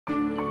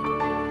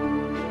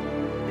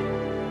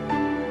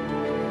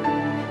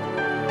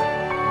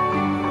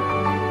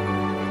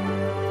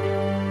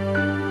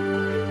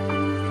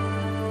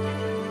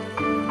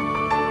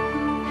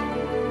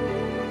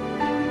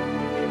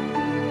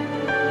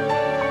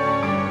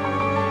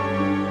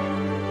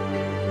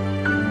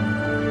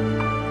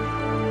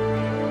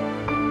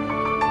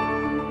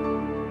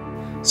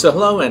So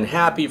hello and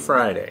happy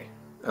Friday.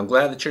 I'm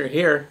glad that you're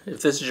here.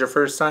 If this is your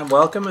first time,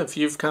 welcome. If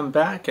you've come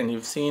back and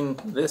you've seen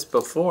this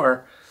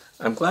before,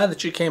 I'm glad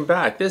that you came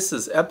back. This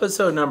is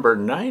episode number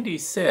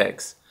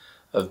 96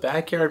 of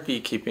Backyard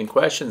Beekeeping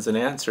Questions and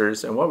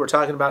Answers. And what we're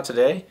talking about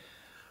today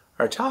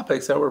are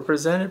topics that were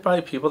presented by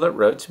people that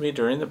wrote to me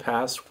during the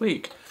past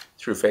week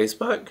through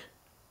Facebook,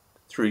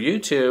 through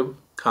YouTube,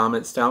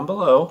 comments down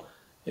below.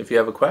 If you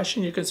have a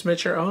question, you can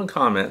submit your own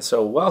comments.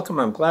 So welcome,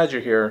 I'm glad you're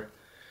here.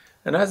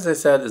 And as I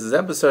said, this is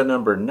episode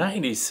number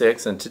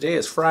 96, and today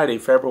is Friday,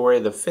 February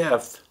the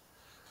 5th.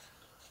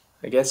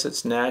 I guess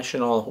it's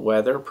National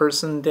Weather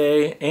Person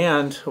Day,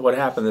 and what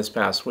happened this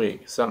past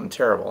week, something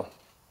terrible.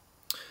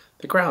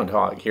 The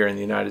groundhog here in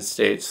the United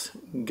States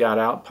got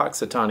out,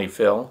 Puxatawny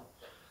Phil,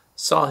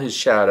 saw his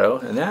shadow,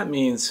 and that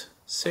means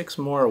 6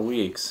 more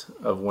weeks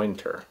of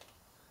winter.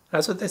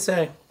 That's what they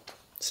say.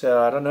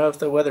 So I don't know if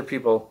the weather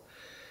people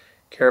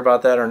care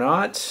about that or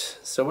not.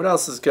 So what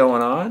else is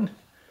going on?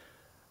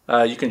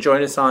 You can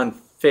join us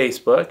on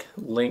Facebook,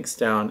 links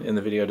down in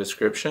the video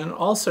description.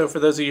 Also, for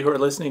those of you who are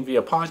listening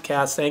via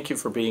podcast, thank you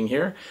for being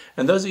here.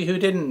 And those of you who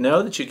didn't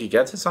know that you could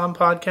get this on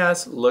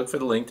podcast, look for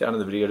the link down in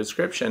the video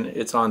description.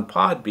 It's on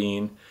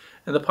Podbean,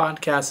 and the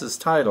podcast is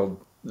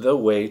titled The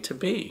Way to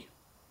Be.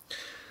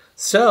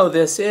 So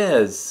this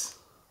is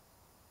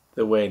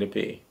the way to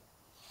be.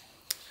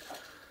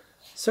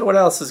 So what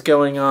else is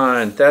going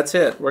on? That's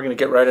it. We're going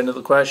to get right into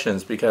the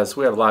questions because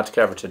we have a lot to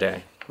cover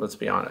today. Let's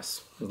be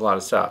honest. There's a lot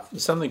of stuff.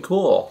 There's something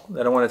cool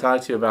that I want to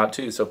talk to you about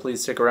too, so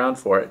please stick around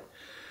for it.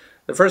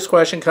 The first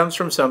question comes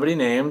from somebody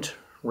named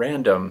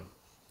Random.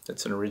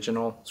 That's an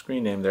original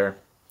screen name there.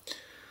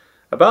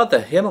 About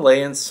the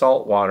Himalayan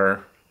salt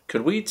water,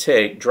 could we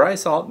take dry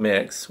salt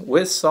mix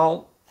with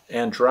salt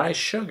and dry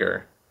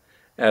sugar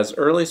as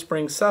early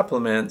spring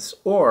supplements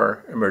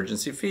or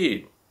emergency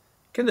feed?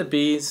 Can the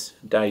bees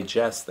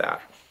digest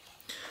that?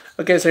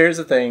 Okay, so here's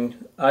the thing.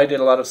 I did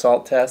a lot of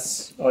salt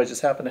tests. Oh, I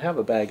just happen to have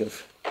a bag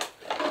of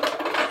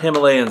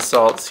Himalayan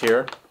salts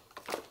here.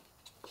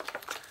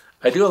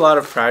 I do a lot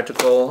of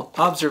practical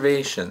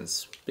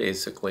observations,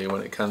 basically,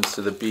 when it comes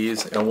to the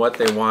bees and what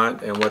they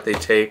want and what they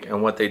take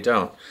and what they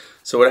don't.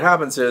 So what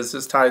happens is,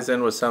 this ties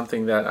in with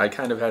something that I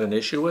kind of had an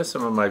issue with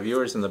some of my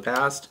viewers in the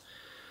past.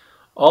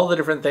 All the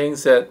different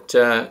things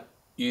that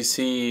you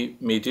see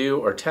me do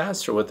or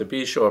test, or what the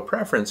bees show a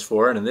preference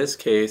for, and in this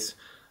case,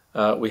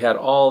 we had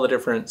all the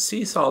different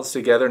sea salts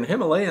together, and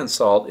Himalayan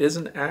salt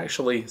isn't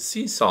actually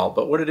sea salt,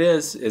 but what it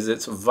is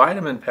it's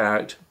vitamin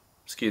packed,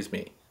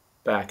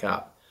 back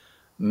up,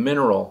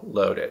 mineral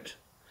loaded.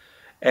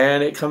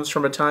 And it comes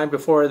from a time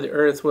before the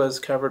earth was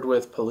covered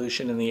with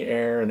pollution in the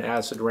air and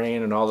acid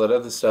rain and all that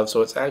other stuff,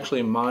 so it's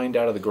actually mined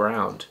out of the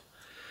ground.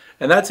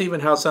 And that's even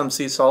how some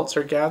sea salts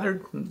are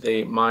gathered.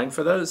 They mine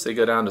for those. They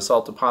go down to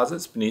salt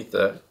deposits beneath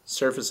the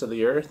surface of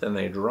the earth and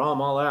they draw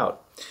them all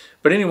out.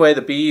 But anyway,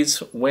 the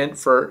bees went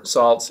for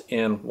salts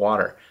in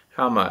water.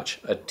 How much?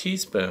 A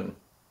teaspoon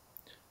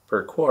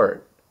per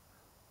quart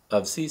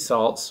of sea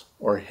salts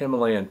or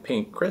Himalayan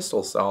pink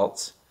crystal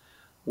salts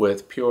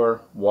with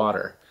pure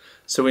water.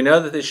 So we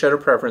know that they showed a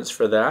preference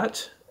for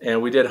that.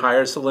 And we did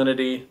higher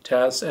salinity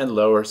tests and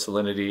lower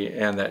salinity,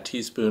 and that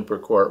teaspoon per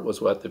quart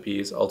was what the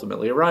bees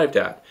ultimately arrived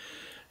at.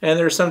 And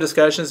there are some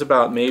discussions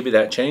about maybe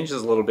that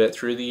changes a little bit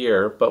through the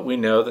year, but we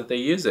know that they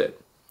use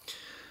it.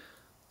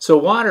 So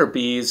water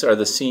bees are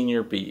the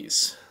senior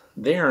bees.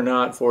 They are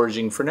not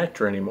foraging for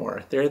nectar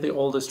anymore. They're the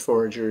oldest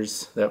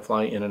foragers that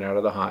fly in and out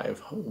of the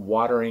hive.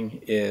 Watering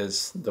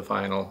is the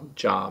final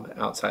job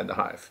outside the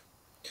hive.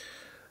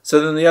 So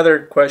then the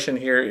other question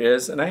here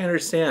is, and I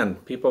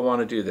understand people want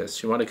to do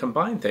this. You want to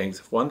combine things.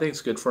 If one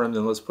thing's good for them,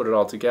 then let's put it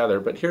all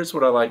together. But here's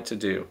what I like to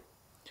do.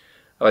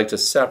 I like to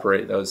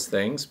separate those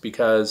things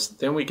because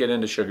then we get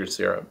into sugar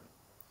syrup.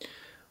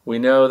 We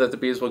know that the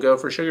bees will go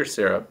for sugar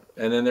syrup.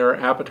 And then there are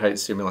appetite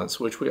stimulants,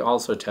 which we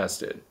also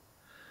tested.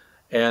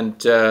 And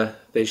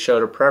they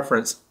showed a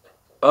preference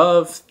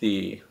of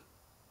the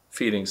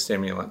feeding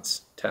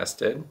stimulants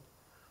tested.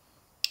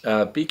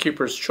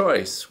 Beekeeper's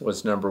Choice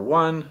was number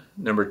 1,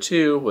 number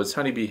 2 was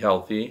Honeybee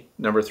Healthy,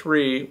 number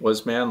 3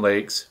 was Man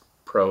Lake's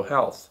Pro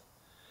Health.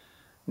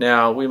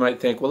 Now we might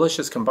think, well, let's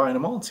just combine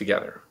them all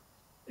together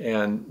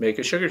and make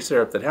a sugar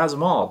syrup that has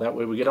them all. That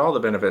way we get all the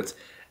benefits.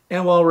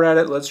 And while we're at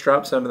it, let's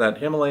drop some of that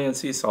Himalayan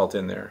sea salt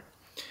in there.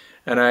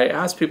 And I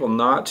ask people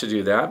not to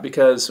do that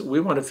because we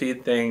want to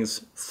feed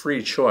things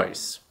free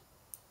choice.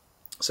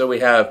 So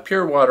we have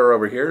pure water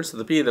over here, so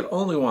the bee that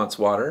only wants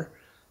water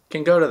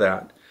can go to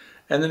that.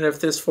 And then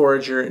if this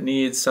forager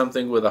needs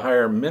something with a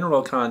higher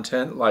mineral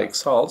content, like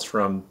salts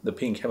from the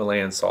pink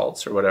Himalayan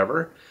salts or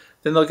whatever,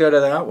 then they'll go to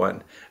that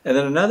one. And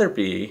then another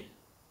bee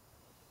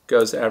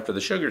goes after the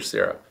sugar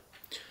syrup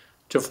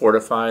to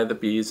fortify the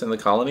bees in the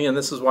colony. And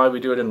this is why we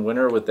do it in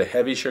winter with the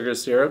heavy sugar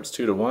syrups,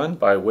 2 to 1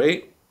 by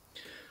weight.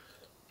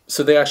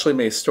 So they actually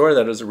may store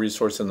that as a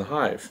resource in the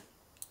hive.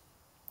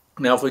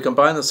 Now if we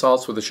combine the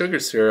salts with the sugar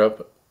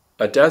syrup,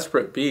 a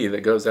desperate bee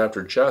that goes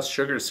after just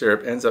sugar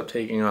syrup ends up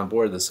taking on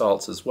board the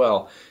salts as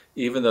well,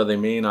 even though they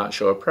may not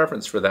show a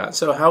preference for that.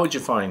 So how would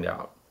you find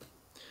out?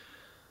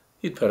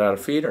 you'd put out a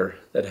feeder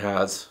that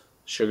has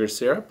sugar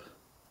syrup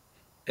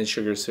and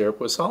sugar syrup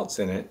with salts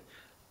in it,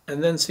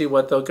 and then see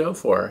what they'll go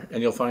for,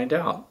 and you'll find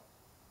out.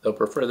 They'll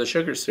prefer the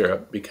sugar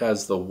syrup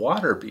because the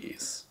water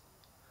bees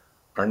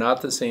are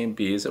not the same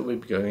bees that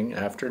would be going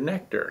after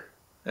nectar.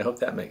 I hope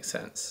that makes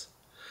sense.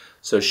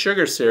 So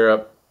sugar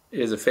syrup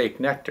is a fake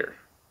nectar.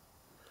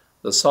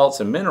 The salts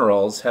and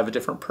minerals have a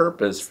different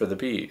purpose for the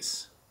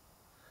bees.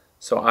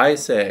 So I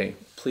say,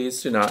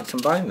 please do not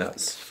combine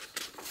those.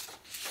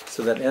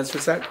 So that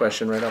answers that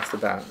question right off the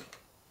bat.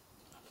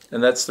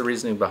 And that's the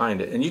reasoning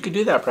behind it. And you can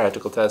do that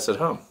practical test at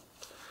home.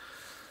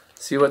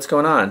 See what's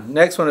going on.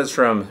 Next one is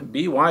from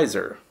Be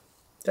Wiser.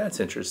 That's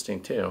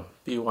interesting too.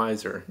 Be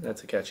Wiser.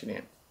 That's a catchy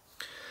name.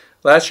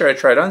 Last year I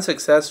tried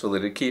unsuccessfully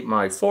to keep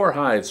my 4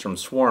 hives from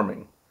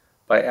swarming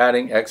by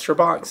adding extra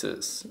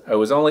boxes. I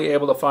was only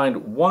able to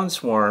find 1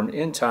 swarm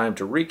in time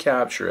to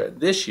recapture it.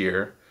 This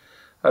year,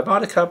 I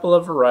bought a couple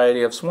of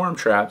variety of swarm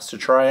traps to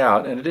try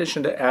out in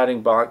addition to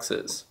adding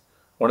boxes.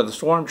 One of the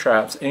swarm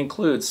traps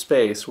includes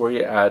space where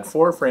you add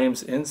 4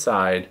 frames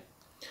inside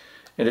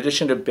in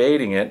addition to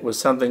baiting it with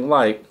something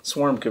like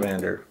Swarm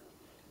Commander.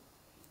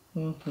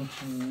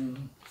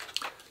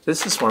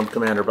 This is Swarm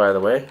Commander, by the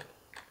way.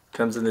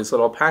 Comes in these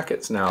little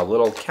packets now,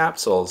 little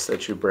capsules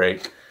that you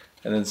break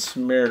and then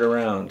smear it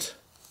around.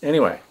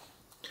 Anyway,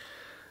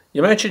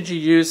 you mentioned you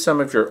used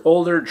some of your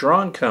older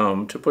drawn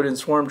comb to put in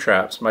swarm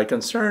traps. My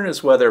concern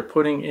is whether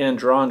putting in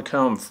drawn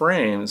comb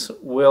frames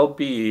will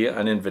be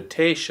an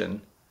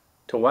invitation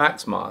to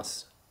wax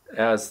moths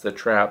as the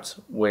traps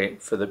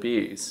wait for the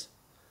bees,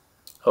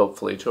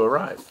 hopefully to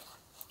arrive.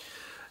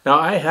 Now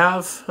I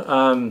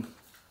have,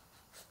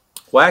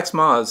 wax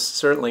moths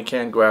certainly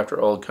can go after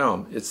old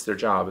comb. It's their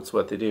job, it's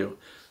what they do.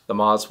 The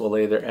moths will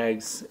lay their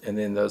eggs and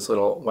then those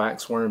little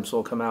wax worms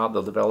will come out,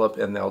 they'll develop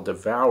and they'll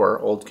devour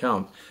old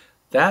comb.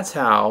 That's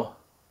how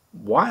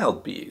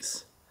wild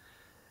bees,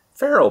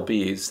 feral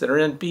bees that are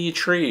in bee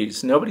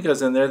trees, nobody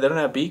goes in there, they don't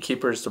have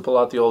beekeepers to pull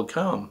out the old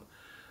comb.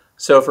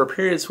 So for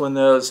periods when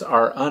those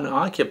are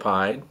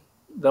unoccupied,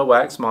 the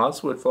wax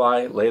moths would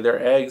fly, lay their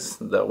eggs,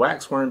 the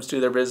wax worms do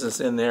their business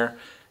in there,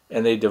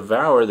 and they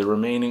devour the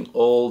remaining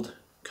old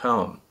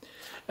comb.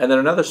 And then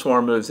another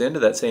swarm moves into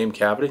that same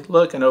cavity,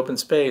 look, an open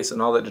space,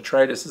 and all that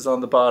detritus is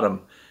on the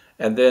bottom.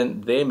 And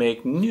then they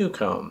make new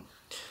comb,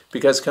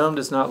 because comb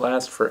does not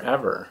last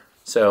forever.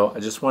 So I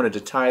just wanted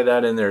to tie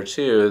that in there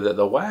too, that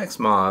the wax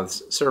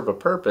moths serve a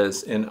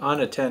purpose in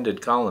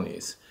unattended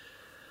colonies.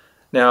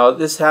 Now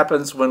this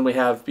happens when we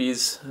have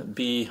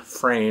bee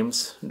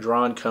frames,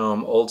 drawn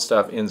comb, old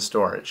stuff in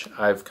storage.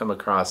 I've come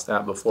across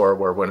that before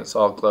where when it's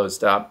all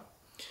closed up,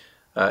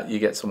 you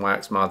get some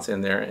wax moths in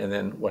there, and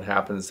then what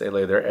happens, they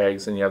lay their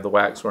eggs and you have the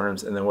wax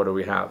worms, and then what do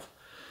we have?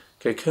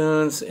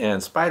 Cocoons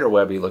and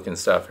spiderwebby looking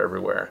stuff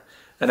everywhere.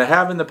 And I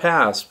have in the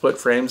past put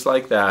frames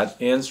like that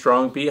in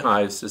strong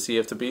beehives to see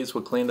if the bees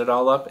would clean it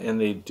all up,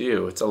 and they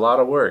do. It's a lot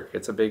of work,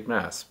 it's a big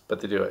mess,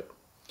 but they do it.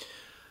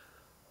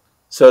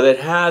 So that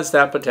has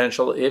that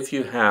potential if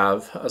you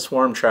have a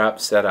swarm trap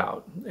set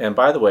out. And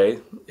by the way,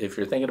 if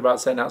you're thinking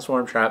about setting out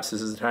swarm traps,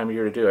 this is the time of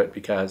year to do it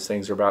because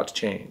things are about to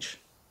change.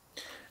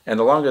 And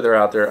the longer they're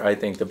out there, I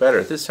think the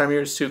better. This time of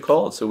year it's too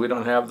cold, so we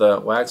don't have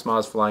the wax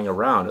moths flying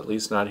around, at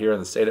least not here in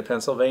the state of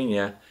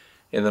Pennsylvania,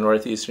 in the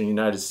northeastern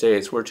United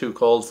States. We're too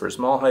cold for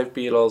small hive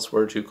beetles,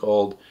 we're too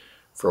cold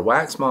for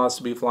wax moths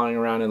to be flying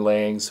around and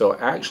laying, so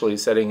actually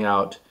setting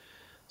out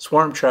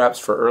swarm traps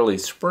for early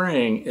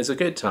spring is a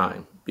good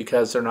time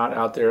because they're not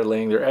out there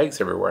laying their eggs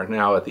everywhere.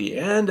 Now at the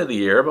end of the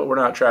year, but we're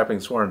not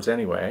trapping swarms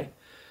anyway,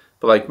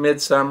 but like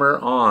midsummer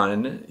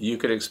on, you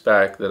could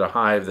expect that a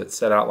hive that's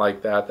set out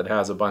like that, that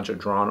has a bunch of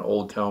drawn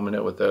old comb in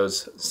it with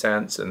those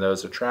scents and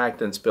those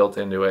attractants built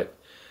into it,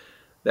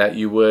 that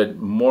you would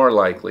more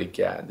likely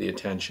get the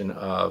attention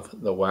of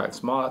the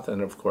wax moth,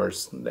 and of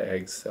course the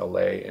eggs they'll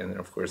lay, and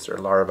of course their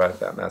larvae,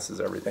 that messes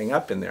everything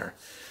up in there.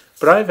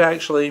 But I've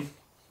actually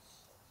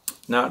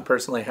not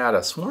personally had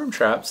a swarm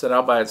trap set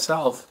out by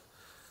itself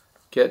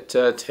get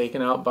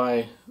taken out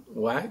by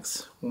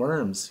wax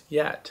worms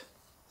yet.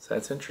 So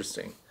that's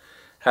interesting.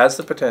 Has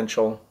the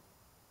potential,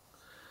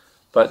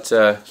 but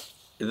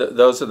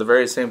those are the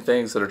very same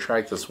things that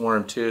attract the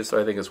swarm too, so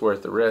I think it's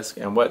worth the risk.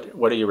 And what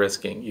are you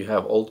risking? You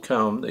have old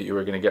comb that you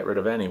were going to get rid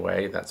of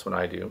anyway, that's what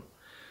I do.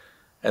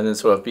 And then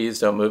so if bees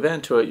don't move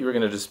into it, you were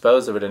going to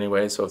dispose of it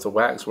anyway, so if the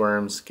wax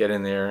worms get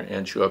in there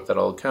and chew up that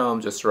old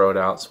comb, just throw it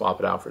out, swap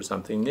it out for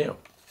something new.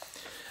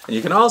 And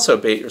you can also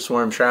bait your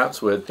swarm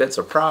traps with bits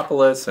of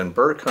propolis and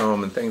burr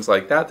comb and things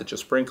like that that you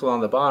sprinkle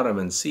on the bottom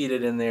and seed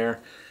it in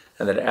there,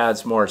 and that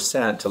adds more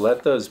scent to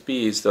let those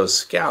bees, those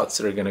scouts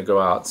that are going to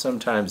go out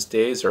sometimes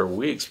days or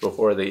weeks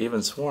before they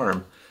even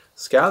swarm,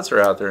 scouts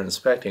are out there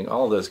inspecting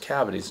all those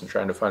cavities and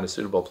trying to find a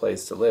suitable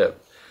place to live.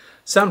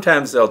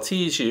 Sometimes they'll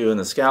tease you and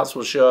the scouts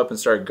will show up and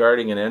start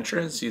guarding an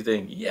entrance. You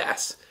think,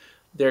 yes,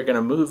 they're going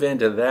to move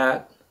into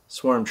that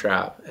swarm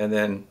trap, and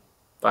then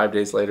 5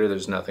 days later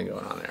there's nothing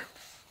going on there.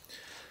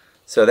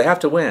 So they have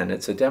to win.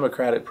 It's a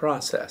democratic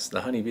process,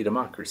 the honeybee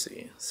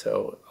democracy.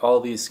 So all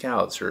these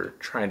scouts are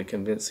trying to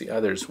convince the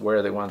others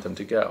where they want them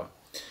to go.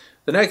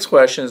 The next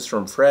question is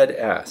from Fred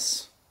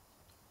S.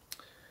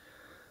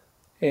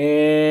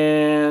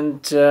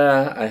 And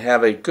I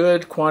have a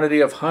good quantity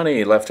of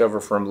honey left over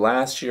from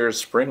last year's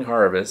spring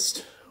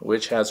harvest,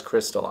 which has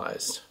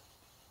crystallized.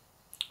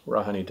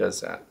 Raw honey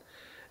does that.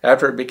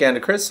 After it began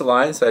to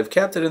crystallize, I've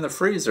kept it in the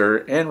freezer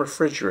and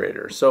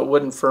refrigerator so it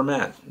wouldn't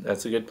ferment.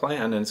 That's a good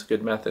plan, and it's a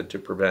good method to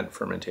prevent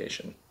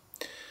fermentation.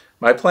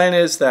 My plan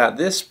is that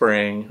this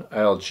spring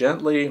I'll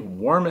gently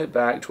warm it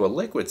back to a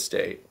liquid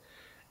state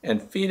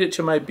and feed it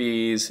to my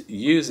bees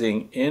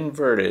using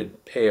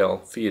inverted pail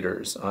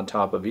feeders on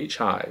top of each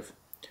hive,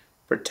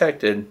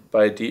 protected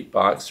by a deep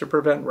box to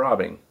prevent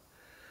robbing.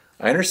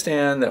 I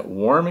understand that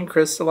warming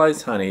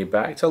crystallized honey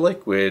back to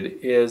liquid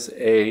is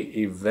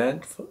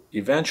an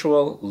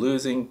eventual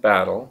losing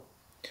battle,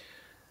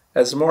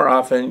 as the more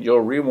often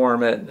you'll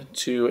rewarm it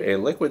to a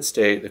liquid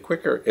state, the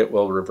quicker it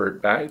will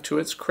revert back to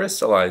its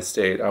crystallized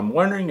state. I'm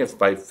wondering if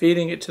by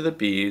feeding it to the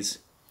bees,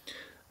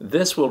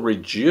 this will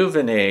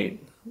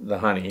rejuvenate the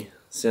honey,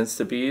 since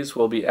the bees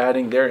will be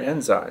adding their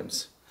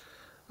enzymes.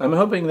 I'm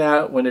hoping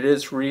that when it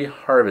is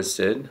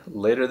reharvested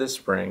later this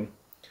spring,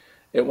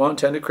 it won't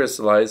tend to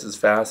crystallize as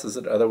fast as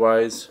it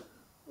otherwise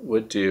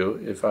would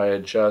do if I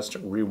had just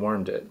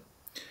rewarmed it.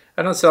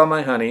 I don't sell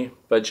my honey,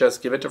 but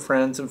just give it to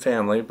friends and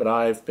family, but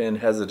I've been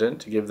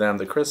hesitant to give them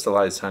the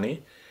crystallized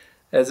honey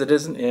as it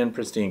isn't in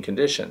pristine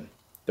condition,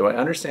 though I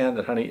understand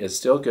that honey is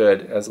still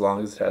good as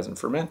long as it hasn't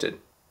fermented.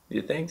 Do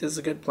you think this is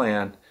a good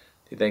plan?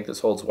 Do you think this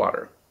holds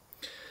water?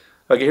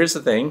 Okay, here's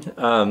the thing.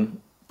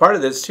 Part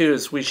of this too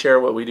is we share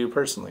what we do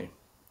personally.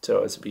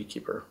 So as a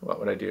beekeeper, what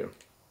would I do?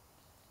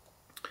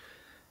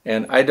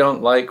 And I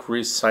don't like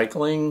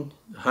recycling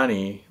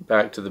honey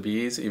back to the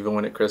bees even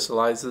when it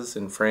crystallizes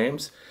in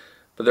frames.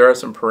 But there are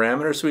some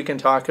parameters we can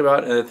talk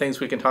about and the things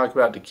we can talk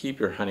about to keep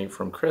your honey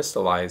from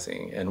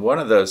crystallizing. And one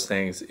of those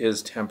things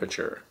is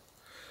temperature.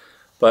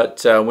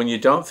 But when you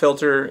don't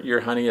filter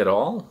your honey at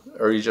all,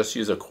 or you just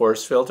use a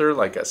coarse filter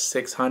like a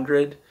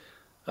 600,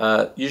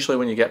 usually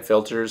when you get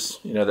filters,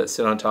 that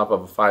sit on top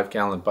of a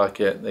 5-gallon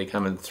bucket, they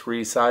come in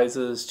 3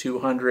 sizes,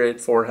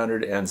 200,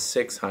 400, and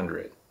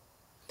 600.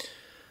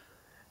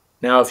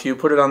 Now, if you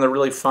put it on the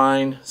really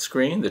fine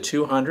screen, the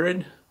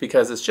 200,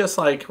 because it's just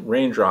like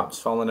raindrops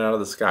falling out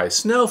of the sky.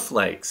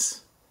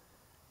 Snowflakes.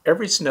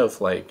 Every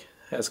snowflake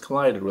has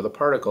collided with a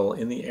particle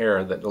in the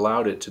air that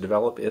allowed it to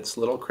develop its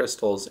little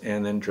crystals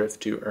and then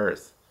drift to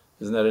Earth.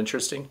 Isn't that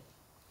interesting?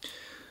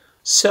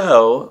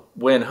 So,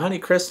 when honey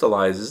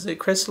crystallizes,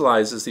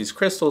 these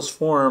crystals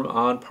form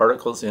on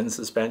particles in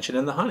suspension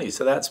in the honey.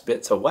 So that's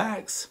bits of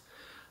wax.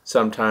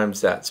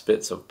 Sometimes that's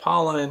bits of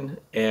pollen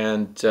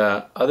and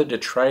other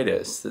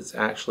detritus that's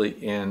actually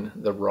in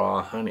the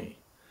raw honey.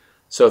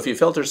 So if you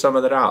filter some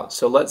of that out,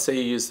 so let's say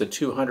you use the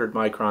 200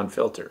 micron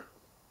filter.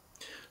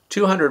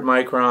 200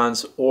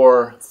 microns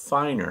or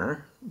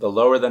finer, the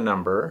lower the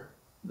number,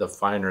 the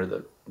finer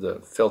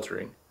the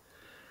filtering.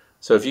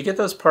 So if you get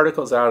those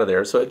particles out of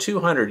there, so at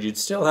 200 you'd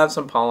still have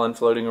some pollen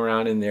floating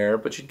around in there,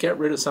 but you'd get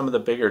rid of some of the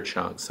bigger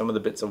chunks, some of the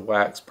bits of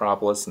wax,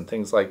 propolis, and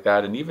things like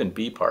that, and even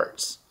bee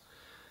parts.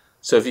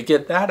 So if you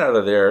get that out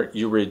of there,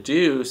 you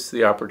reduce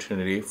the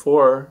opportunity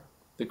for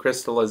the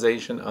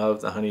crystallization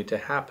of the honey to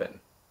happen.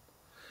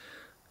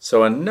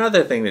 So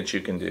another thing that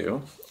you can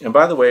do, and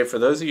by the way, for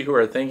those of you who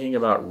are thinking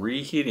about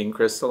reheating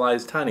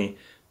crystallized honey,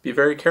 be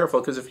very careful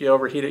because if you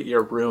overheat it,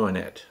 you'll ruin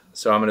it.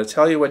 So I'm going to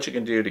tell you what you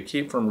can do to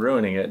keep from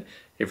ruining it.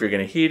 If you're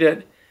going to heat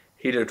it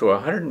to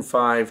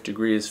 105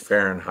 degrees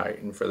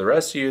Fahrenheit. And for the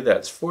rest of you,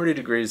 that's 40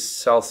 degrees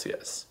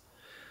Celsius.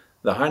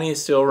 The honey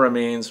still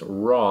remains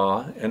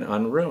raw and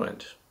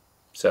unruined.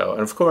 So,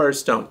 and of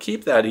course, don't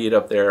keep that heat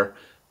up there.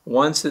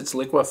 Once it's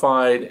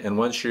liquefied and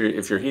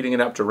if you're heating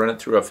it up to run it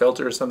through a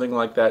filter or something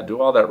like that,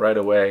 do all that right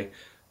away.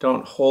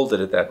 Don't hold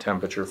it at that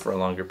temperature for a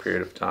longer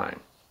period of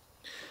time.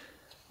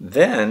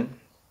 Then,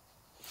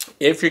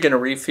 if you're going to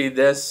refeed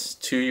this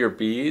to your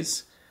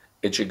bees,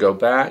 it should go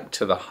back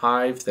to the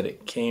hive that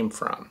it came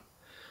from.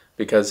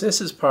 Because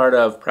this is part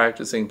of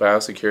practicing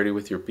biosecurity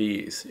with your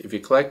bees. If you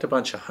collect a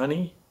bunch of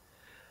honey,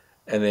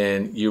 and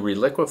then you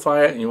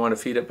reliquefy it and you want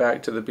to feed it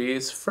back to the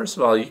bees, first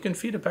of all, you can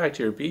feed it back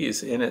to your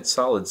bees in its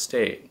solid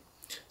state.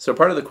 So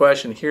part of the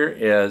question here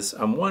is,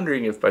 I'm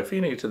wondering if by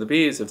feeding it to the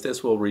bees, if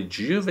this will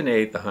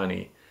rejuvenate the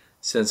honey,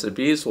 since the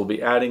bees will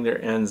be adding their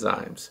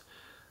enzymes.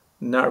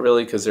 Not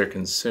really, because they're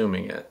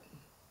consuming it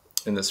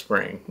in the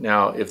spring.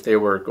 Now, if they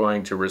were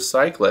going to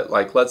recycle it,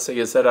 like let's say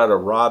you set out a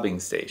robbing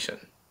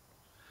station,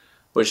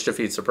 which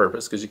defeats the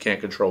purpose because you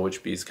can't control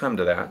which bees come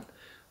to that.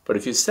 But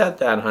if you set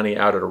that honey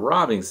out at a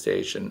robbing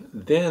station,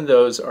 then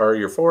those are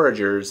your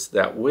foragers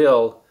that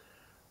will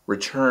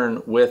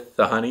return with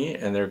the honey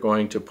and they're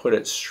going to put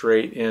it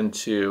straight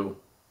into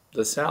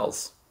the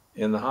cells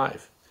in the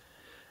hive.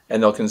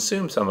 And they'll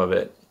consume some of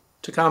it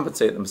to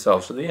compensate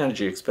themselves for the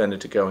energy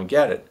expended to go and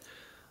get it.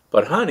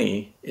 But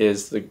honey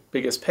is the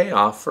biggest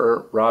payoff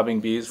for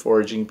robbing bees,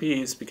 foraging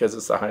bees, because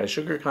it's the highest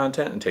sugar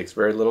content and takes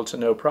very little to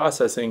no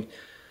processing.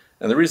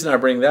 And the reason I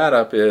bring that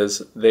up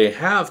is they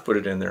have put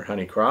it in their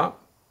honey crop.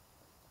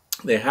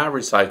 they have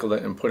recycled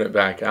it and put it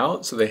back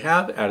out, so they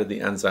have added the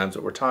enzymes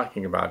that we're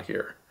talking about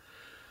here.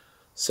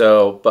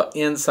 So, but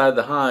inside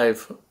the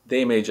hive,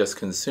 they may just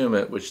consume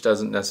it, which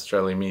doesn't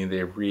necessarily mean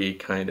they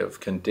kind of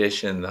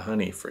condition the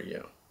honey for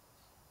you.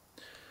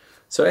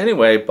 So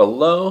anyway,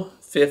 below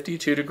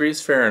 52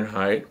 degrees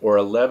Fahrenheit or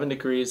 11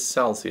 degrees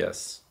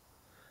Celsius,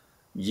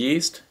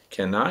 yeast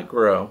cannot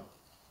grow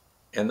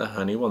and the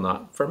honey will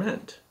not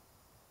ferment.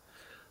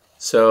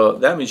 So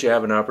that means you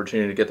have an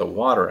opportunity to get the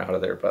water out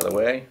of there, by the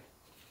way.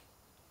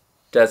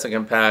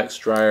 Desiccant packs,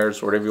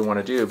 dryers, whatever you want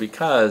to do,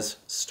 because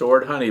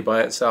stored honey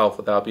by itself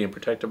without being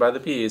protected by the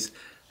bees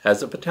has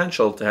the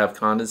potential to have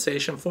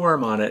condensation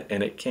form on it,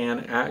 and it can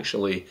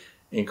actually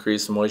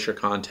increase the moisture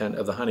content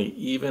of the honey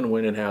even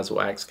when it has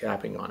wax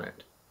capping on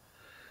it.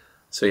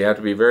 So you have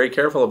to be very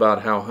careful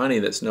about how honey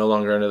that's no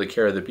longer under the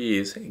care of the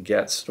bees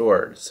gets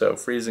stored. So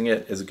freezing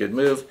it is a good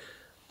move,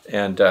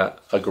 and a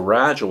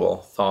gradual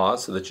thaw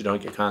so that you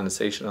don't get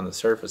condensation on the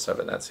surface of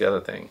it. That's the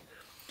other thing.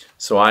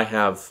 So I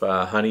have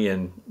honey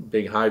in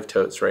big hive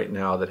totes right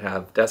now that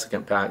have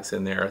desiccant packs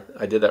in there.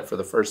 I did that for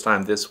the first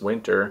time this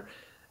winter,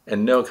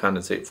 and no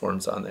condensate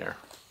forms on there.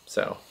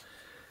 So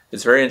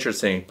it's very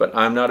interesting, but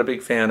I'm not a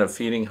big fan of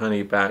feeding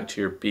honey back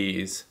to your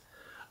bees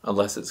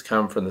unless it's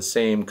come from the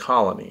same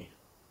colony.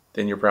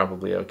 Then you're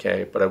probably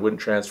okay, but I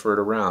wouldn't transfer it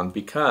around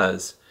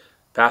because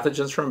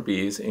pathogens from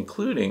bees,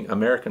 including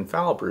American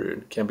foul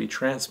brood, can be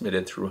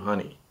transmitted through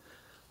honey.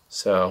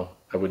 So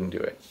I wouldn't do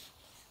it.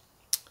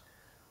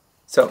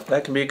 So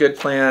that can be a good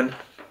plan,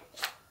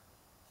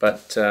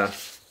 but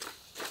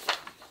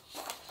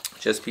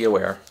just be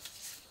aware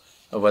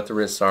of what the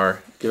risks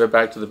are. Give it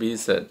back to the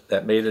bees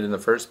that made it in the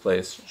first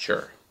place,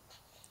 sure.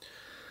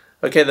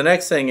 Okay, the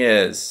next thing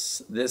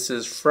is, this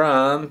is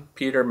from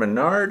Peter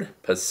Menard,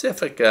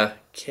 Pacifica,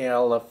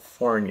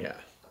 California.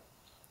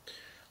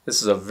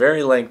 This is a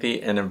very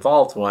lengthy and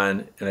involved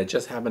one, and I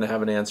just happen to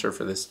have an answer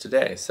for this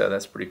today, so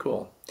that's pretty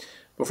cool.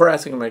 Before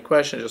asking my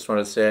question, I just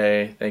want to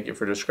say thank you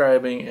for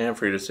describing and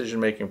for your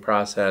decision-making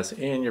process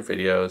in your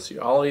videos. You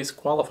always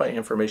qualify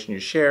information you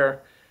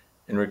share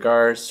in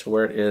regards to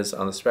where it is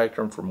on the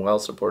spectrum from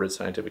well-supported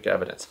scientific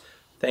evidence.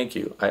 Thank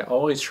you. I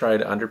always try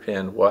to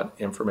underpin what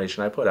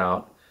information I put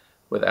out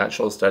with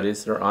actual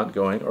studies that are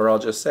ongoing, or I'll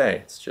just say,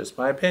 it's just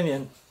my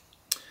opinion.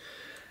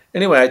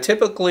 Anyway, I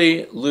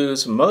typically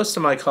lose most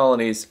of my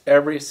colonies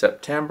every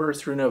September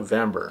through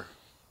November.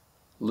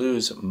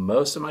 Lose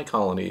most of my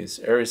colonies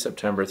every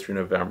September through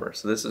November.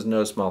 So this is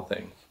no small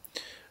thing.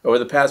 Over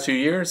the past few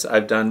years,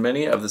 I've done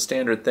many of the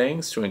standard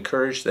things to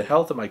encourage the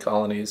health of my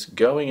colonies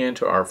going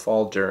into our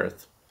fall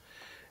dearth,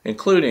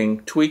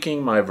 including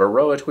tweaking my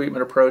varroa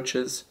treatment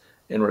approaches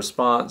in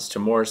response to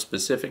more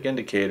specific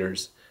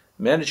indicators,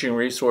 managing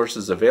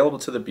resources available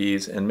to the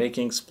bees, and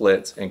making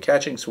splits and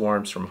catching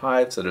swarms from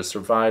hives that have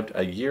survived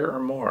a year or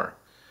more.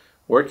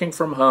 Working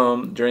from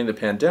home during the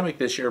pandemic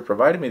this year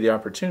provided me the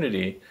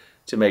opportunity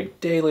to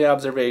make daily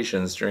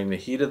observations during the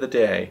heat of the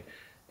day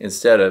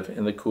instead of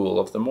in the cool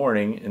of the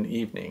morning and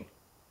evening.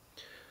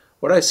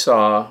 What I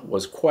saw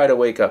was quite a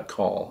wake-up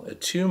call, a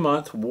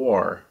 2-month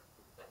war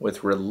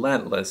with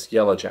relentless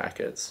yellow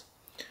jackets.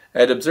 I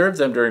had observed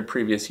them during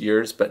previous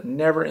years, but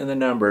never in the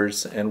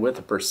numbers and with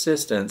the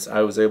persistence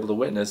I was able to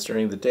witness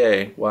during the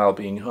day while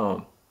being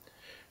home.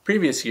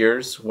 Previous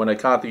years, when I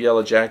caught the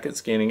yellow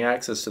jackets gaining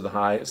access to the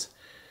hives,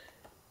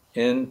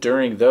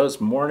 during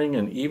those morning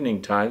and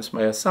evening times,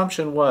 my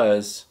assumption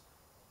was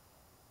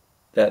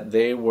that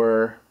they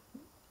were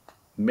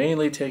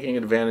mainly taking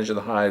advantage of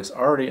the hives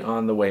already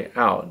on the way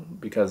out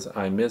because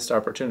I missed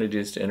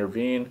opportunities to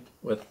intervene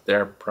with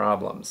their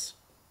problems.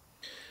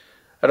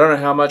 I don't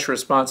know how much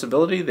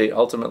responsibility they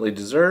ultimately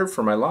deserve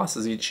for my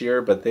losses each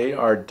year, but they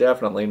are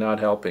definitely not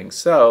helping.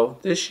 So,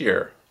 this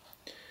year,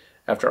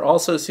 after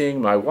also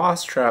seeing my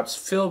wasp traps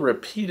fill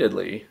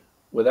repeatedly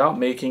without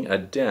making a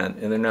dent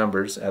in their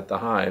numbers at the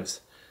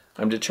hives,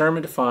 I'm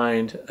determined to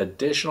find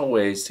additional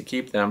ways to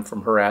keep them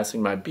from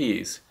harassing my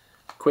bees.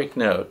 Quick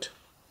note,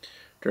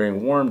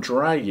 during warm,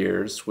 dry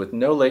years with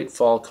no late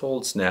fall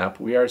cold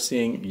snap, we are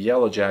seeing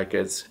yellow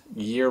jackets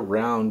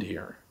year-round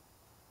here.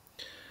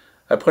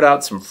 I put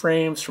out some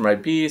frames for my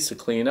bees to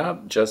clean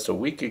up just a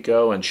week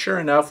ago, and sure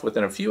enough,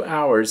 within a few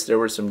hours, there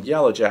were some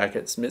yellow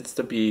jackets amidst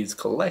the bees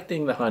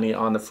collecting the honey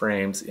on the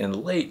frames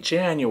in late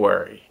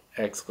January!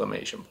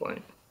 Exclamation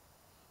point.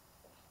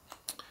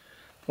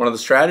 One of the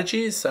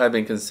strategies I've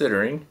been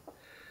considering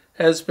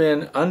has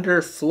been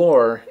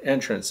underfloor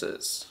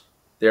entrances.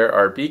 There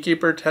are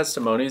beekeeper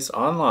testimonies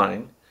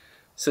online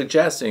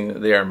suggesting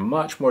that they are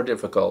much more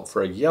difficult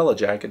for a yellow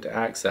jacket to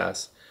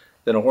access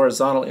than a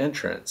horizontal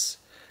entrance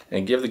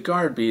and give the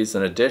guard bees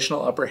an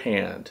additional upper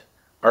hand.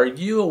 Are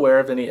you aware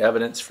of any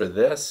evidence for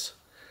this?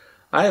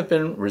 I have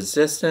been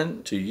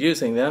resistant to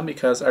using them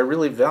because I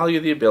really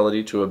value the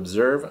ability to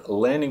observe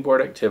landing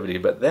board activity,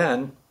 but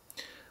then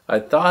I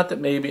thought that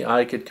maybe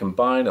I could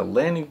combine a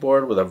landing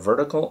board with a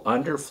vertical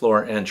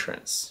underfloor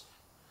entrance,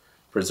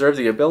 preserve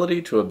the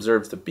ability to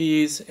observe the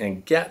bees,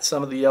 and get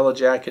some of the yellow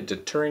jacket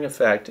deterring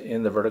effect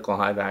in the vertical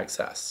hive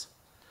access.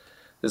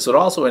 This would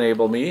also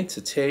enable me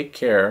to take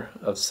care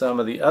of some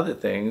of the other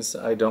things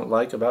I don't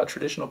like about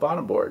traditional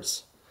bottom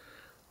boards,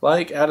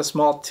 like add a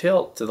small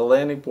tilt to the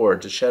landing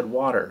board to shed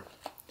water.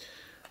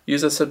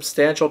 Use a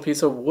substantial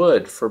piece of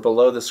wood for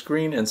below the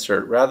screen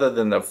insert rather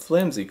than the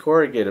flimsy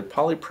corrugated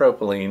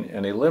polypropylene,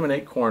 and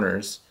eliminate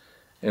corners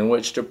in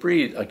which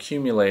debris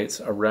accumulates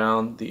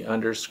around the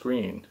under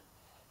screen.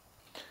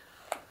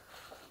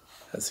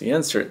 That's the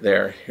insert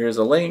there. Here's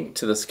a link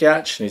to the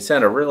sketch, and he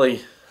sent a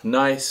really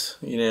nice,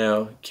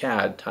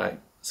 CAD type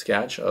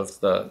sketch of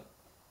the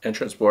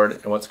entrance board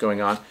and what's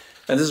going on.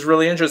 And this is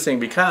really interesting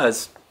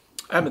because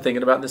I've been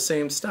thinking about the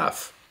same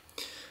stuff.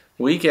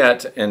 We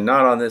get, and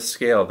not on this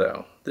scale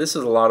though, this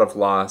is a lot of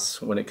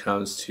loss when it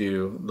comes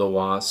to the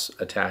wasps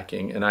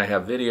attacking, and I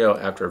have video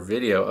after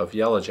video of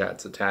yellow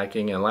jackets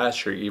attacking, and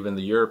last year even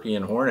the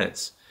European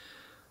hornets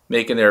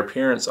making their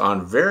appearance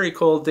on very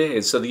cold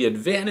days. So the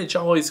advantage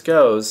always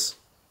goes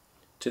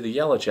to the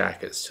yellow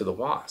jackets, to the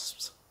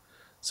wasps.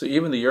 So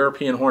even the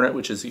European hornet,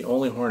 which is the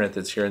only hornet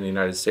that's here in the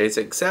United States,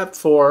 except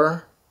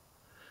for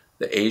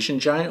the Asian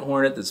giant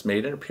hornet that's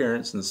made an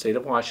appearance in the state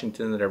of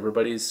Washington that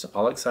everybody's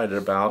all excited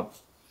about.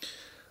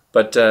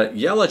 But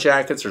yellow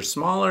jackets are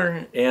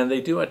smaller, and they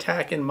do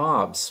attack in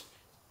mobs.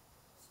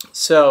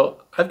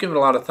 So I've given a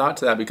lot of thought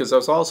to that, because I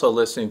was also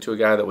listening to a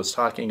guy that was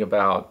talking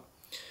about,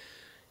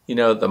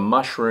 the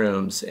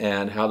mushrooms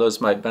and how those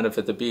might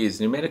benefit the bees.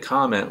 And he made a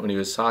comment when he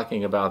was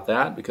talking about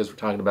that, because we're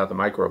talking about the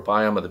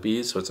microbiome of the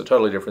bees, so it's a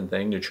totally different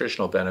thing,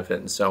 nutritional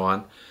benefit and so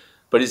on.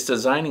 But he's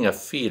designing a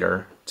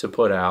feeder to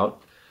put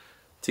out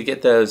to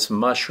get those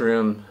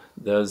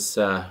those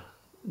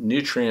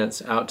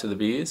nutrients out to the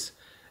bees.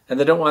 And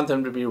they don't want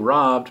them to be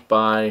robbed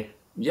by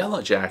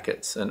yellow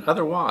jackets and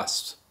other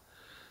wasps.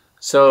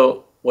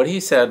 So what he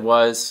said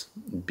was,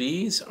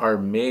 bees are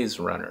maze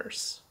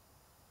runners.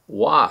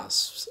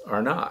 Wasps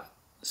are not.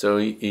 So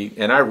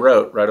and I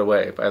wrote right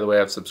away. By the way,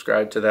 I've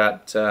subscribed to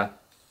that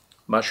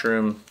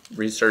mushroom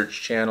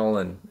research channel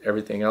and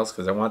everything else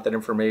because I want that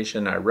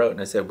information. I wrote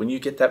and I said, when you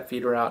get that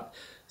feeder out,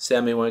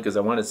 send me one because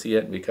I want to see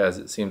it because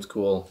it seems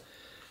cool.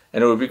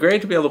 And it would be great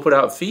to be able to put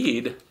out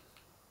feed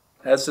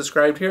as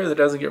described here that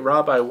doesn't get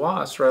robbed by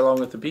wasps right along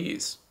with the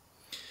bees.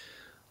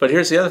 But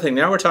here's the other thing.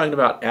 Now we're talking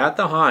about at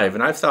the hive,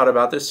 and I've thought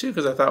about this too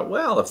because I thought,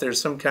 well, if there's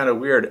some kind of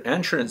weird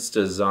entrance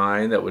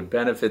design that would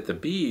benefit the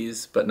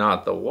bees but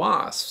not the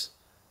wasps,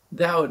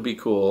 that would be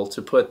cool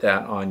to put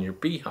that on your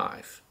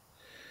beehive.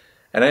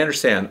 And I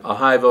understand a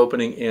hive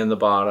opening in the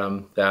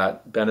bottom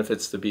that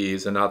benefits the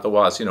bees and not the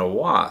wasps.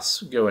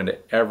 Wasps go into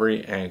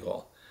every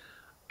angle.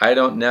 I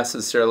don't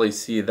necessarily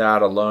see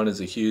that alone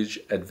as a huge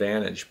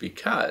advantage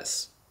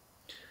because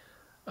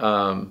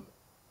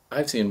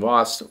I've seen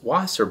wasps.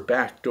 Wasps are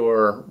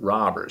backdoor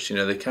robbers.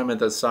 They come at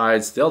the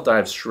sides. They'll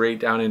dive straight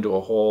down into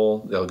a hole.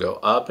 They'll go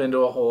up into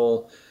a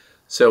hole.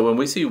 So when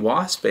we see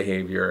wasp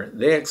behavior,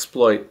 they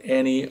exploit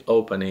any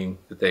opening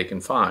that they can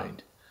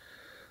find.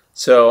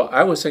 So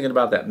I was thinking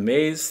about that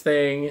maze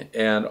thing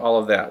and all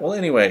of that. Well,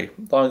 anyway,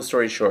 long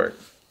story short,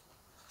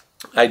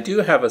 I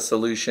do have a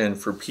solution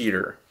for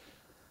Peter.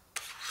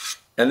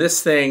 And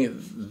this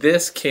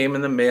came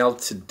in the mail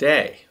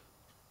today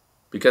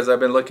because I've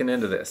been looking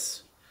into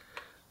this.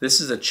 This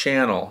is a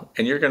channel,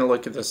 and you're going to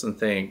look at this and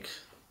think,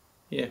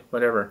 yeah,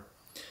 whatever.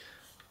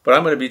 But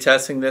I'm going to be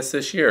testing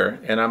this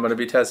year, and I'm going to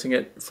be testing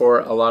it for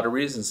a lot of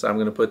reasons. I'm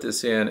going to put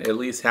this in at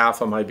least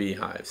half of my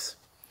beehives.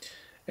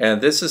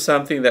 And this is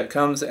something that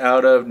comes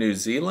out of New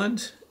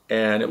Zealand,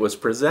 and it was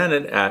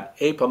presented at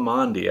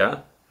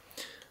Apimondia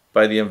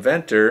by the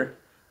inventor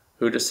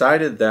who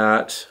decided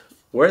that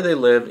where they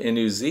live in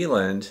New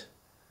Zealand,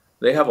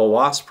 they have a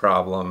wasp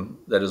problem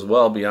that is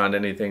well beyond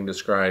anything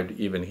described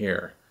even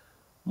here.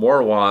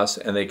 More wasps,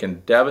 and they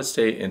can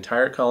devastate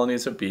entire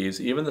colonies of bees,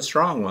 even the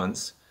strong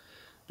ones,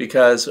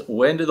 because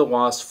when do the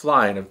wasps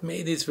fly? And I've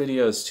made these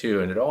videos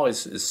too, and it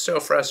always is so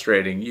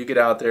frustrating. You get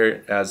out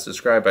there, as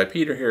described by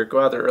Peter here,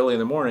 go out there early in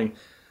the morning,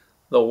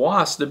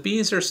 the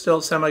bees are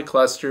still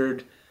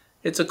semi-clustered.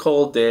 It's a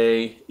cold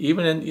day,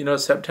 even in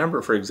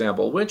September, for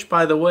example, which,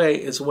 by the way,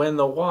 is when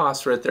the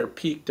wasps are at their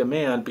peak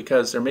demand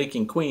because they're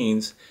making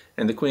queens,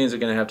 and the queens are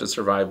going to have to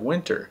survive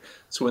winter.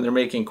 So when they're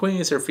making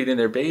queens, they're feeding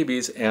their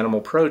babies animal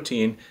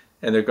protein,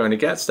 and they're going to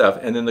get stuff.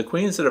 And then the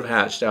queens that have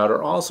hatched out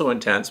are also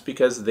intense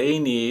because they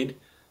need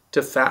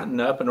to fatten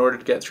up in order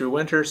to get through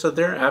winter, so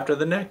they're after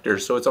the nectar.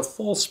 So it's a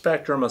full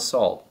spectrum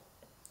assault.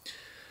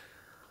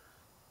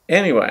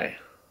 Anyway,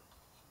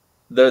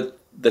 the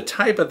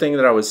type of thing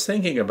that I was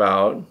thinking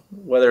about,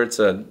 whether it's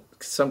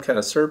some kind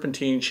of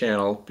serpentine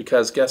channel,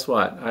 because guess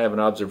what? I have an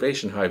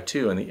observation hive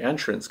too, and the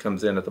entrance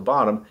comes in at the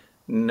bottom,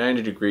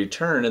 90-degree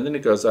turn, and then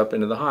it goes up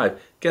into the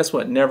hive. Guess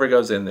what? Never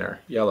goes in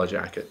there. Yellow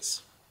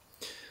jackets.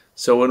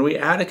 So when we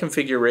add a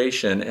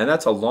configuration, and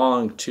that's a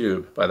long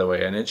tube, by the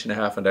way, 1.5 inch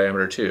in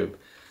diameter tube.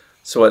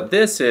 So what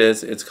this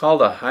is, it's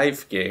called a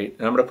hive gate,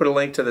 and I'm going to put a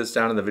link to this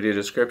down in the video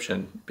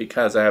description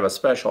because I have a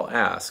special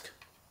ask.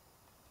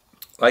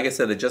 Like I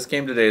said, they just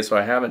came today, so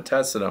I haven't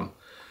tested them,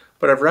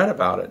 but I've read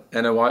about it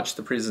and I watched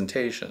the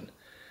presentation.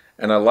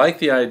 And I like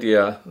the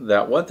idea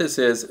that what this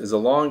is a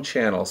long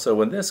channel. So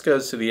when this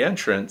goes to the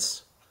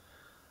entrance,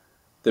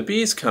 the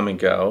bees come and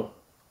go,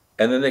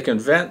 and then they can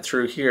vent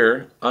through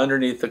here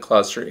underneath the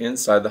cluster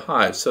inside the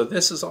hive. So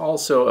this is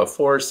also a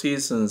Four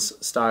Seasons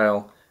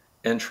style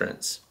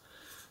entrance.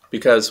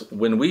 Because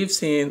when we've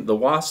seen the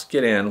wasps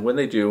get in, when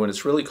they do, when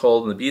it's really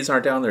cold and the bees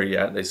aren't down there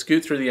yet, they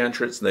scoot through the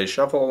entrance and they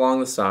shuffle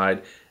along the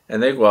side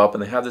and they go up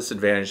and they have this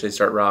advantage, they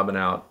start robbing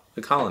out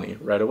the colony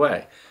right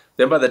away.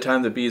 Then by the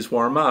time the bees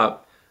warm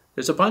up,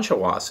 there's a bunch of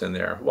wasps in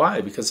there.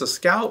 Why? Because the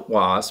scout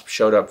wasp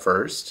showed up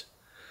first,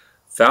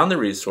 found the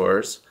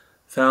resource,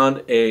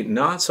 found a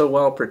not so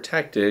well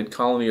protected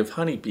colony of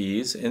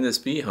honeybees in this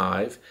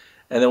beehive,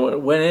 and then when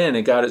it went in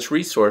and got its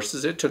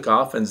resources, it took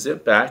off and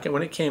zipped back, and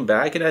when it came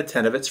back, it had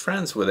 10 of its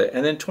friends with it,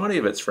 and then 20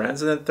 of its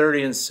friends, and then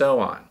 30, and so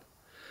on.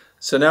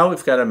 So now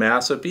we've got a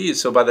mass of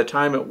bees. So by the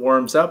time it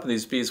warms up and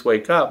these bees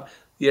wake up,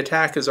 the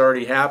attack is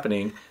already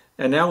happening,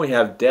 and now we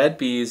have dead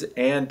bees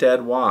and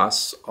dead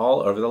wasps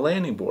all over the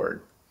landing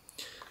board.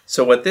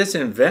 So what this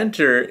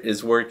inventor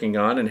is working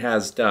on and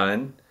has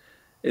done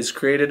is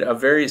created a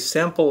very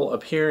simple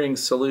appearing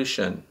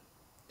solution.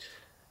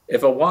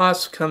 If a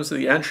wasp comes to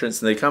the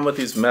entrance, and they come with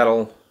these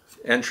metal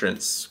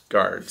entrance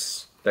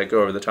guards that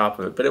go over the top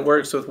of it, but it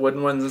works with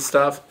wooden ones and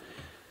stuff.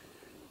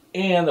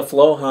 And the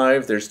flow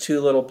hive, there's two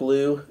little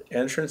blue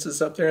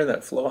entrances up there in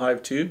that flow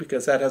hive too,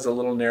 because that has a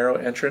little narrow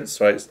entrance.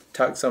 So I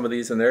tucked some of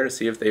these in there to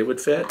see if they would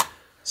fit.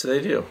 So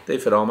they do. They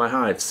fit all my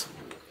hives.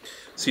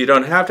 So you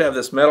don't have to have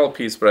this metal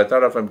piece, but I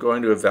thought if I'm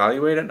going to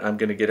evaluate it, I'm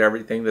going to get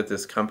everything that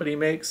this company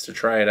makes to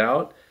try it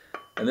out.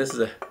 And this is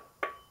a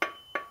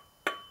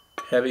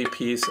heavy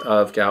piece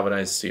of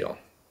galvanized steel.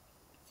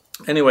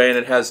 Anyway, and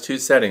it has two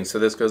settings. So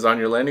this goes on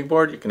your landing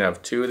board. You can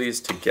have two of these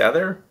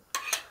together.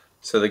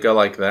 So they go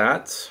like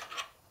that.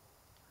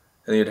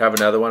 And then you'd have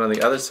another one on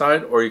the other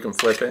side, or you can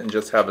flip it and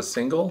just have a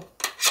single.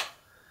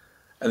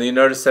 And then you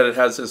notice that it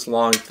has this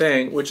long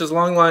thing, which is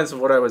along the lines of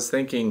what I was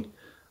thinking.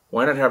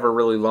 Why not have a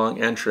really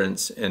long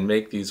entrance and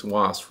make these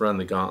wasps run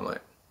the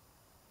gauntlet?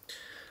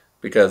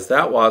 Because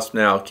that wasp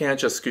now can't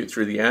just scoot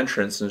through the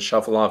entrance and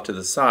shuffle off to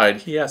the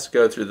side. He has to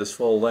go through this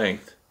full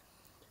length.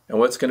 And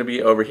what's going to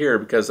be over here,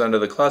 because under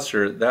the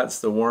cluster, that's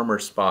the warmer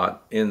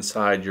spot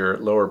inside your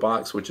lower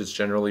box, which is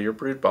generally your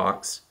brood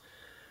box.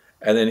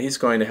 And then he's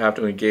going to have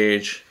to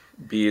engage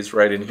bees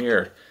right in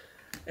here.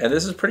 And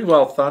this is pretty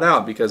well thought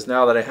out, because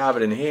now that I have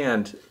it in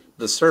hand,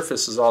 the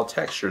surface is all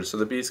textured, so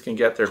the bees can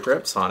get their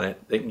grips on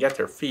it. They can get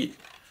their feet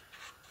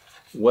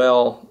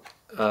well,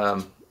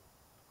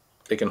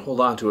 they can hold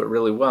on to it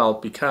really well,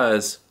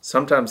 because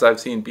sometimes I've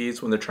seen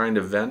bees when they're trying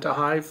to vent a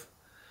hive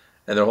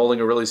and they're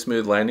holding a really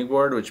smooth landing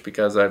board, which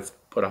because I've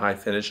put a high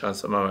finish on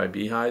some of my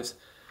beehives,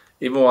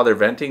 even while they're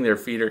venting, their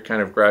feet are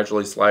kind of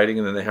gradually sliding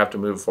and then they have to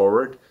move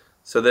forward.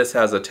 So this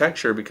has a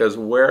texture, because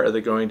where are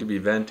they going to be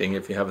venting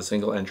if you have a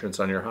single entrance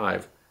on your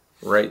hive?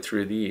 Right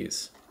through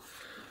these.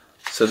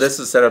 So this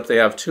is set up, they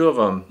have two of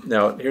them.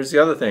 Now here's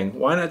the other thing,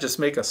 why not just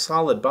make a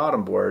solid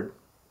bottom board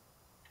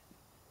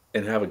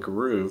and have a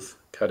groove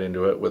cut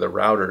into it with a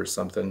router or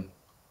something,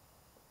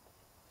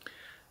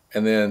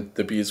 and then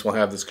the bees will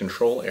have this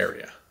control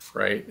area,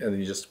 right? And then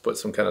you just put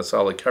some kind of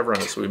solid cover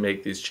on it, so we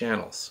make these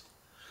channels.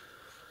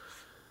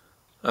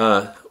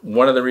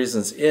 One of the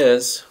reasons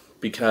is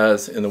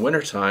because in the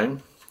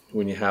wintertime,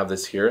 when you have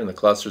this here and the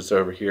clusters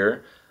over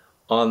here,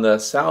 on the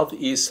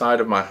southeast side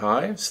of my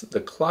hives,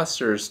 the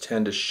clusters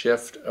tend to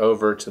shift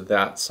over to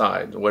that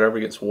side,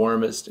 whatever gets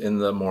warmest in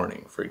the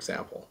morning, for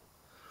example.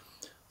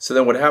 So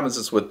then what happens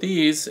is with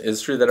these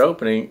is through that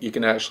opening, you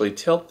can actually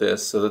tilt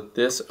this so that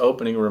this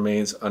opening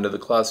remains under the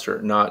cluster,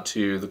 not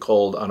to the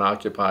cold,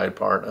 unoccupied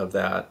part of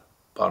that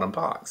bottom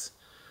box.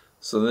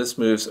 So this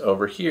moves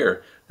over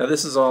here. Now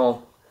this is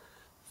all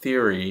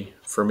theory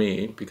for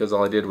me, because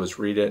all I did was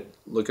read it,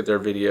 look at their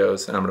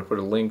videos, and I'm going to put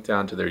a link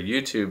down to their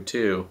YouTube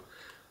too.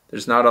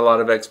 There's not a lot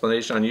of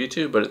explanation on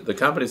YouTube, but the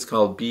company's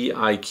called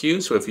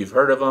BIQ, so if you've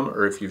heard of them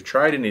or if you've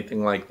tried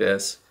anything like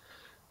this,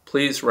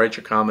 please write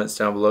your comments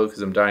down below,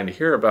 because I'm dying to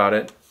hear about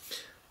it.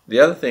 The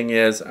other thing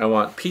is, I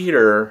want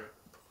Peter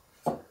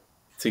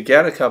to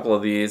get a couple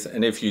of these,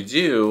 and if you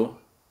do,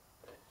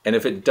 and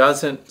if it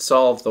doesn't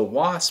solve the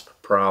wasp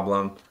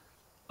problem,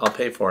 I'll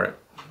pay for it.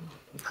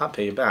 I'll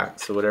pay you back.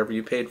 So whatever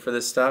you paid for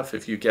this stuff,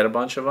 if you get a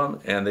bunch of them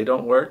and they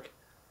don't work,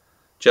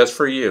 just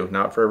for you,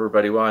 not for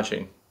everybody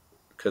watching,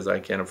 because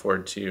I can't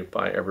afford to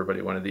buy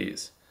everybody one of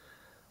these.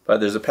 But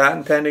there's a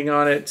patent pending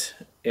on it,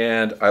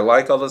 and I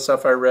like all the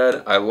stuff I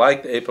read. I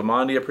like the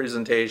Apimondia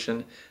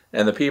presentation,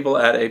 and the people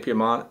at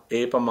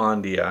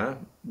Apimondia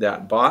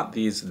that bought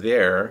these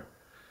there,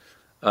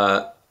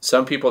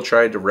 some people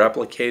tried to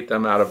replicate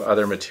them out of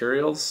other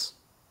materials,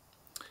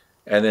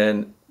 and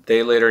then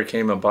they later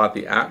came and bought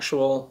the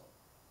actual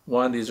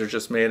one. These are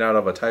just made out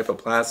of a type of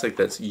plastic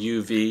that's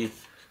UV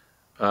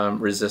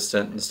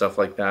resistant and stuff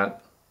like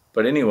that.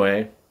 But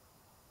anyway,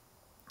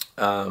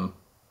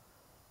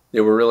 they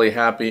were really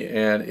happy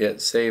and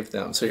it saved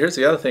them. So here's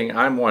the other thing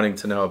I'm wanting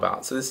to know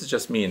about. So this is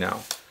just me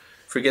now.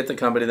 Forget the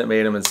company that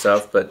made them and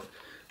stuff, but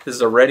This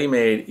is a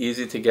ready-made,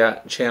 easy to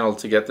get channel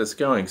to get this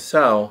going.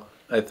 So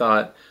I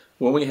thought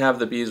when we have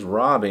the bees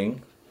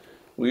robbing,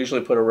 we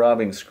usually put a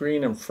robbing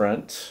screen in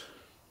front.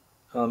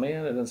 Oh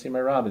man, I didn't see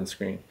my robbing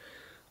screen.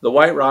 The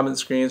white robin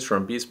screens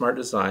from Bee Smart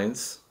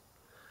Designs.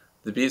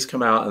 The bees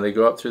come out and they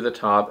go up through the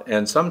top,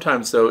 and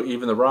sometimes though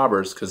even the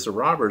robbers, because the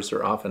robbers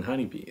are often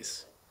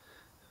honeybees,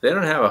 they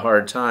don't have a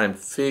hard time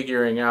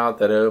figuring out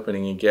that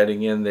opening and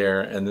getting in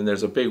there. And then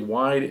there's a big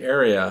wide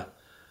area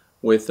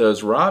with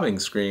those robbing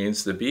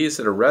screens. The bees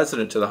that are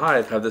resident to the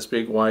hive have this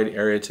big wide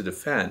area to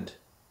defend.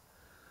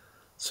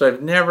 So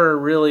I've never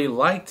really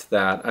liked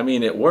that. I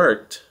mean, it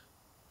worked,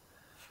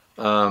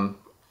 but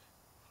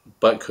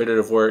could it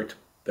have worked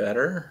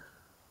better?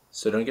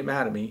 So don't get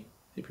mad at me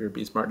if you're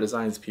Bee Smart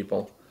Designs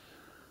people.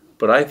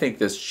 But I think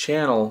this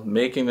channel,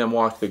 making them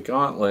walk the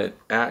gauntlet,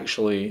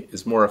 actually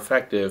is more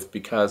effective,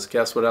 because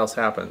guess what else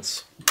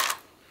happens?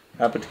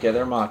 I put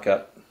together a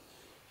mock-up.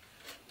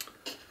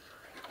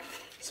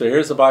 So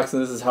here's the box,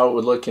 and this is how it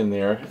would look in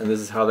there, and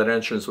this is how that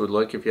entrance would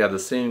look if you had the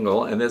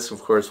single, and this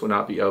of course would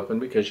not be open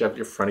because you have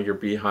your front of your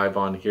beehive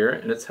on here,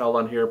 and it's held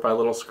on here by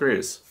little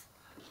screws.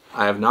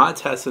 I have not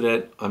tested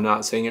it. I'm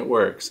not saying it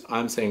works.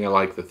 I'm saying I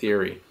like the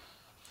theory.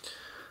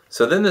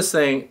 So then this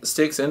thing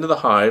sticks into the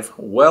hive,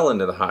 well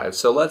into the hive.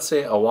 So let's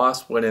say a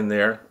wasp went in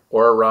there,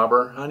 or a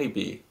robber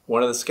honeybee,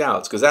 one of the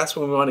scouts, because that's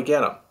when we want to get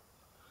them.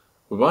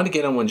 We want to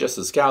get them when just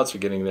the scouts are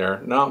getting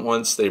there, not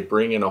once they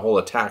bring in a whole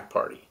attack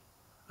party,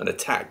 an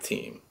attack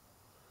team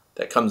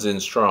that comes in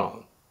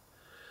strong.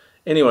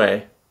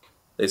 Anyway,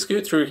 they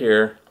scoot through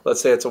here. Let's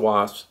say it's a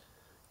wasp.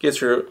 Gets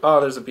through, oh,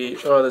 there's a bee,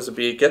 oh, there's a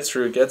bee. Gets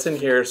through, gets in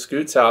here,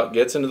 scoots out,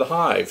 gets into the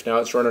hive. Now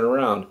it's running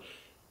around.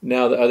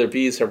 Now the other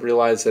bees have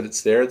realized that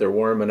it's there, they're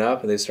warming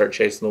up, and they start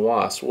chasing the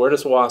wasp. Where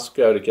does the wasp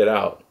go to get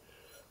out?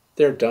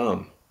 They're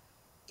dumb.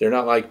 They're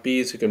not like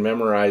bees who can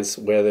memorize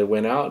where they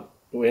went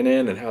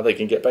in, and how they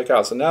can get back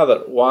out. So now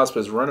the wasp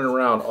is running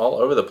around all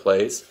over the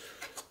place,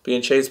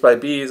 being chased by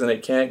bees, and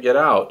it can't get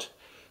out.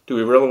 Do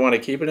we really want to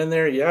keep it in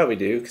there? Yeah, we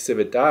do, because if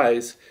it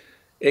dies,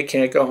 it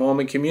can't go home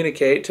and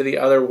communicate to the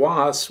other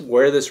wasps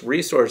where this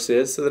resource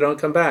is so they don't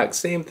come back.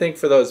 Same thing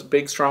for those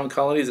big, strong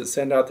colonies that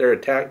send out their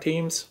attack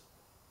teams.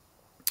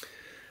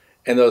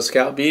 And those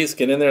scout bees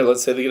get in there,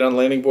 let's say they get on the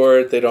landing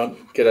board, they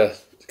don't get a,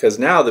 because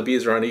now the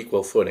bees are on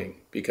equal footing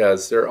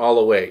because they're all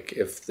awake.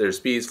 If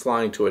there's bees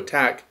flying to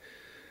attack,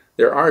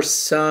 there are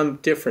some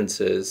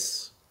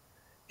differences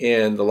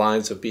in the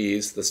lines of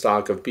bees, the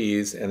stock of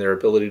bees, and their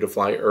ability to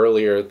fly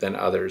earlier than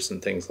others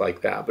and things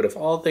like that. But if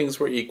all things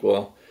were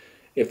equal,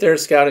 if they're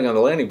scouting on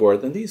the landing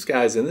board, then these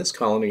guys in this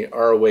colony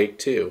are awake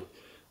too.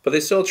 But they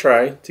still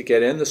try to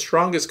get in. The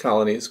strongest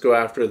colonies go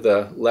after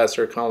the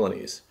lesser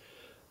colonies.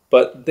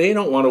 But they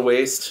don't want to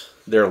waste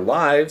their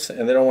lives,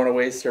 and they don't want to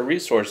waste their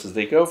resources.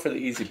 They go for the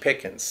easy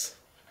pickings.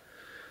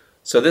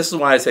 So this is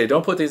why I say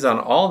don't put these on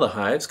all the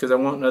hives, because I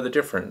won't know the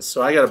difference.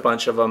 So I got a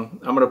bunch of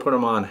them. I'm going to put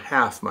them on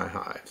half my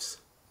hives.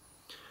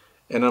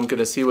 And I'm going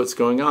to see what's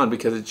going on,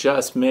 because it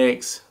just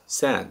makes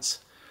sense.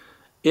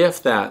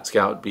 If that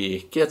scout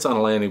bee gets on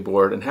a landing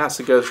board and has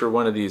to go through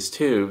one of these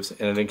tubes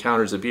and it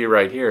encounters a bee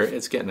right here,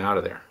 it's getting out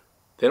of there.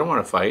 They don't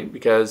want to fight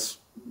because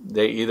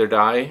they either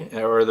die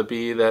or the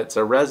bee that's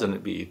a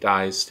resident bee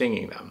dies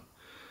stinging them.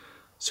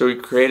 So we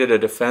created a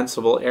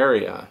defensible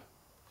area.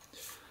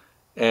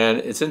 And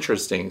it's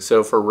interesting.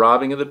 So for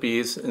robbing of the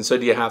bees, and so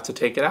do you have to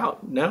take it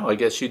out? No, I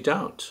guess you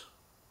don't.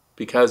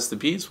 Because the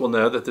bees will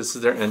know that this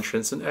is their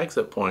entrance and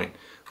exit point.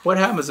 What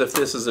happens if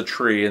this is a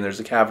tree and there's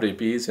a cavity of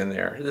bees in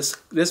there?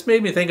 This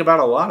made me think about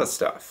a lot of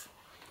stuff.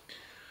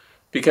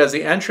 Because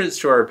the entrance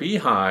to our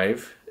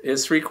beehive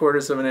is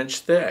 3/4 of an inch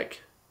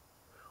thick.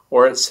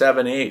 Or it's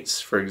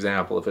 7/8, for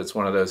example, if it's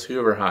one of those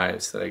Hoover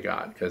hives that I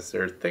got, because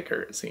they're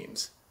thicker, it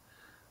seems.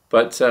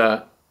 But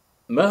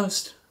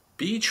most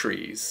bee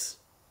trees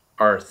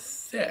are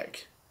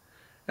thick.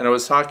 And I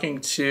was talking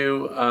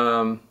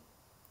to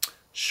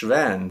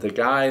Sven, the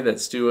guy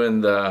that's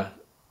doing the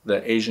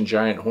Asian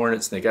giant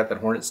hornets, and they got that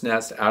hornet's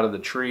nest out of the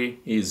tree.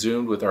 He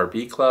zoomed with our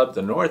bee club,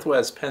 the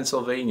Northwest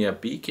Pennsylvania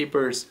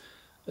Beekeepers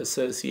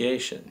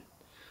Association.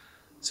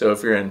 So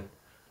if you're in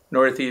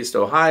Northeast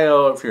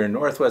Ohio, if you're in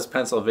Northwest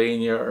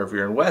Pennsylvania, or if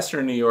you're in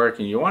Western New York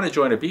and you want to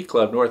join a bee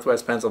club,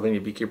 Northwest Pennsylvania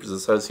Beekeepers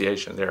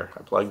Association. There,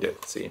 I plugged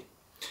it, see?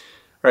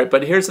 All right,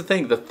 but here's the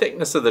thing. The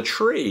thickness of the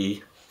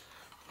tree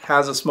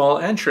has a small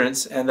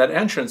entrance, and that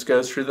entrance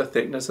goes through the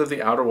thickness of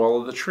the outer wall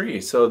of the tree.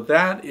 So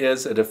that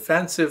is a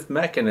defensive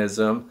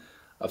mechanism,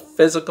 a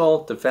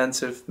physical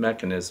defensive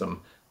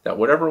mechanism, that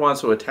whatever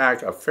wants to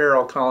attack a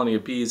feral colony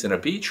of bees in a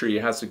bee tree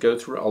has to go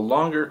through a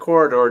longer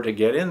corridor to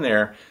get in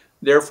there.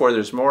 Therefore,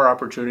 there's more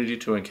opportunity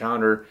to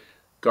encounter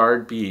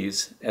guard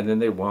bees, and then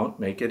they won't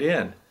make it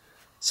in.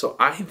 So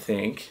I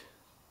think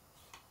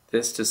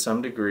this, to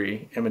some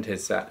degree,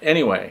 imitates that.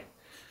 Anyway,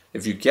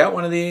 if you get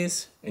one of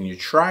these and you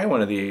try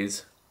one of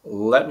these,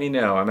 let me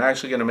know. I'm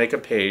actually going to make a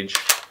page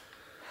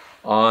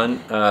on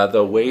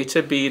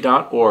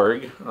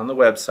thewaytobee.org on the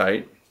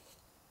website,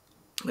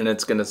 and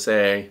it's going to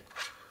say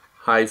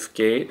Hive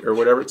Gate or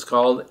whatever it's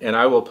called, and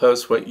I will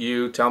post what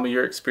you tell me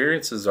your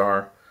experiences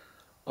are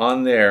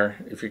on there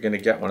if you're going to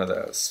get one of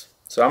those.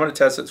 So I'm going to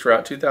test it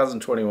throughout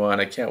 2021.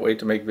 I can't wait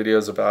to make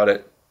videos about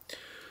it.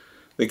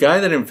 The guy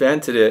that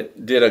invented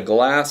it did a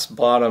glass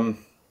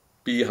bottom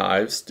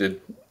beehives,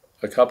 did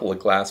a couple of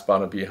glass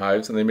bottom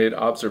beehives, and they made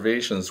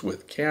observations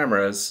with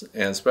cameras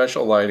and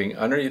special lighting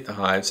underneath the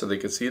hive so they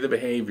could see the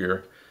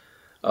behavior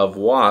of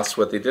wasps.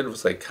 What they did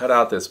was they cut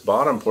out this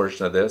bottom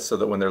portion of this so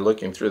that when they're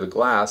looking through the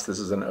glass, this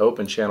is an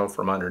open channel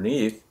from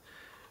underneath,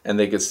 and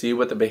they could see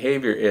what the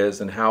behavior is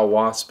and how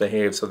wasps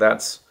behave. So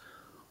that's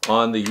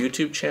on the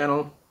YouTube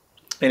channel.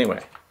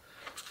 Anyway,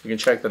 you can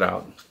check that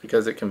out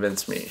because it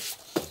convinced me.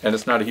 And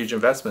it's not a huge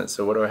investment,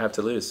 so what do I have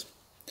to lose?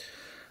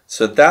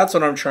 So that's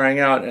what I'm trying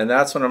out, and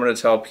that's what I'm going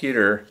to tell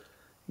Peter.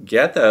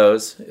 Get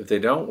those. If they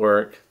don't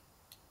work,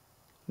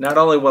 not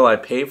only will I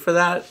pay for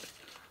that,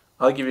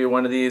 I'll give you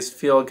one of these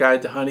field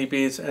guide to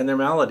honeybees and their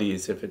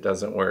maladies if it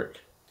doesn't work.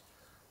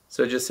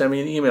 So just send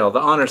me an email. The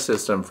honor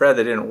system, Fred,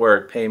 that didn't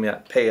work,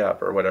 pay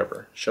up or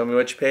whatever. Show me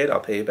what you paid, I'll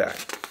pay you back.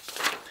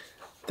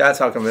 That's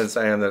how convinced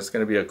I am that it's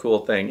going to be a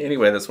cool thing.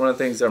 Anyway, that's one of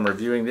the things I'm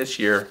reviewing this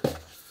year.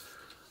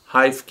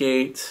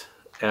 HiveGate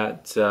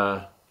at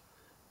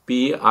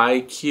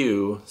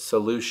BIQ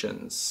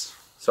Solutions.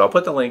 So I'll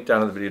put the link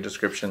down in the video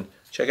description.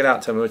 Check it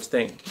out. Tell me what you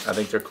think. I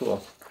think they're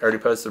cool. I already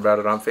posted about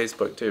it on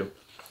Facebook too,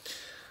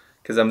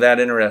 because I'm that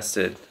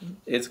interested.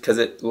 It's because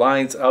it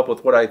lines up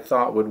with what I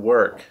thought would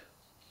work.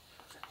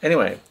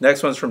 Anyway,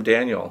 next one's from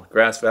Daniel,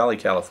 Grass Valley,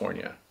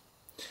 California.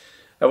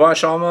 I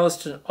watched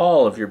almost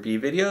all of your bee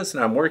videos,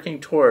 and I'm working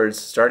towards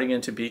starting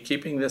into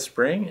beekeeping this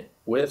spring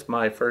with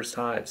my first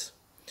hives.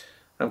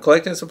 I'm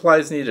collecting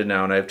supplies needed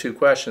now, and I have 2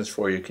 questions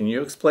for you. Can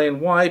you explain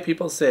why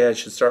people say I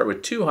should start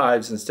with 2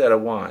 hives instead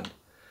of 1?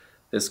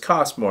 This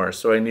costs more,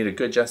 so I need a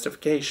good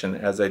justification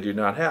as I do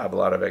not have a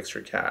lot of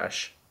extra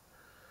cash.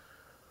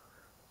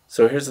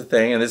 So here's the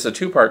thing, and this is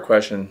a 2-part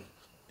question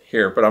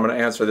here, but I'm going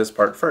to answer this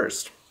part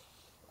first.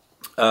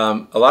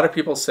 A lot of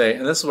people say,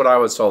 and this is what I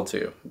was told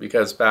too,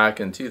 because back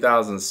in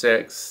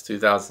 2006,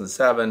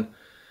 2007,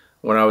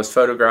 when I was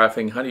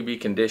photographing honeybee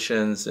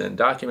conditions and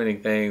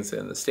documenting things,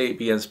 and the state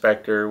bee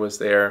inspector was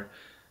there,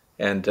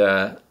 and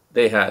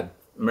they had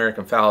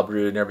American foul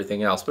brood and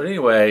everything else. But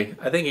anyway,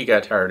 I think he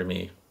got tired of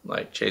me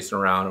like chasing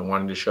around and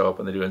wanting to show up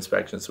when they do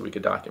inspections so we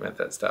could document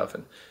that stuff.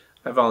 And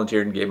I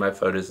volunteered and gave my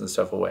photos and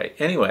stuff away.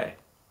 Anyway,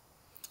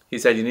 he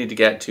said you need to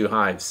get 2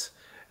 hives.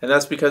 And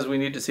that's because we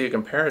need to see a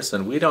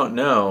comparison. We don't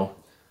know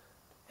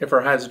if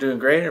our hives are doing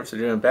great, or if they're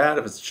doing bad,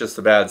 if it's just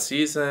a bad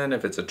season,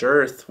 if it's a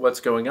dearth, what's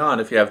going on.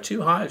 If you have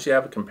 2 hives, you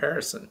have a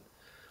comparison.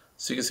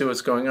 So you can see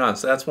what's going on.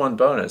 So that's one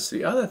bonus.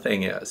 The other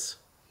thing is,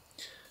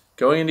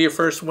 going into your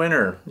first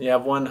winter, you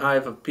have 1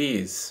 hive of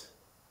bees.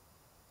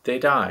 They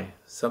die.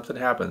 Something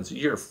happens.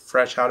 You're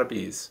fresh out of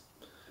bees.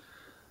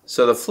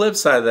 So the flip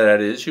side of that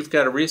is you've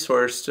got a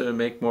resource to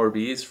make more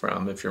bees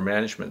from if your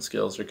management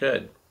skills are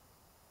good.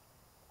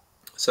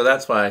 So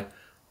that's why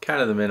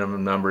kind of the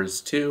minimum number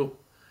is 2.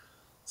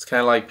 It's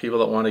kind of like people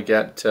that want to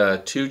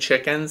get 2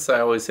 chickens.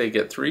 I always say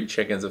get 3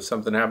 chickens. If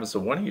something happens to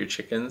one of your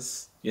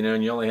chickens, you know,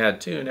 and you only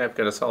had 2, and I've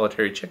got a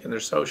solitary chicken, they're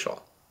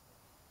social.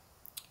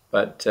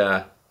 But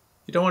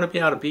you don't want to be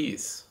out of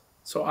bees.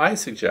 So I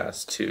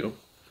suggest 2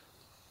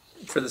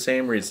 for the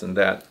same reason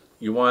that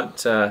you want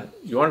to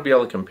be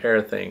able to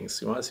compare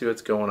things. You want to see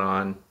what's going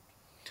on.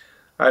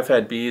 I've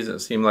had bees that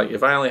seemed like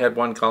if I only had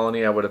 1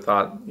 colony, I would have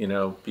thought, you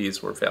know,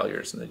 bees were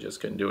failures and they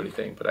just couldn't do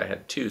anything. But I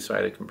had 2, so I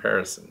had a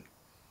comparison.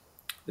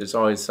 There's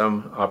always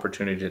some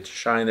opportunity to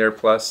shine there,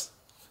 plus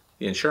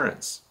the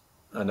insurance.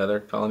 Another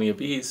colony of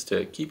bees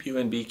to keep you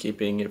in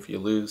beekeeping if you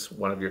lose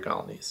one of your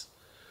colonies.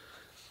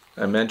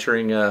 I'm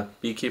mentoring a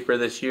beekeeper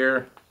this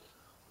year,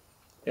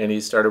 and he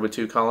started with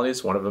 2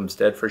 colonies. One of them's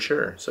dead for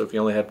sure. So if he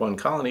only had 1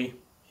 colony,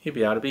 he'd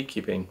be out of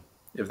beekeeping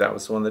if that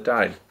was the one that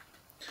died.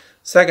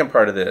 Second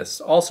part of this,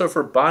 also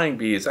for buying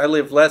bees, I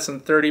live less than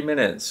 30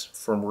 minutes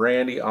from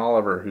Randy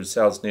Oliver, who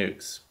sells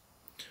nukes.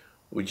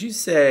 Would you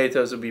say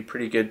those would be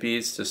pretty good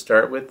bees to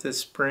start with this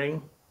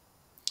spring?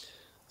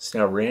 So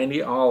now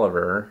Randy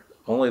Oliver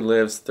only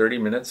lives 30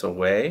 minutes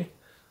away.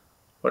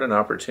 What an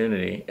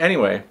opportunity.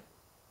 Anyway,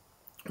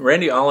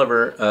 Randy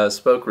Oliver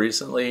spoke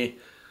recently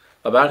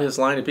about his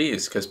line of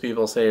bees, because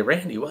people say,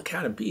 Randy, what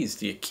kind of bees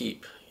do you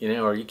keep? You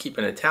know, are you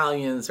keeping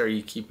Italians? Are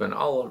you keeping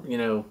all of, you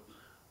know,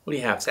 what do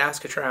you have,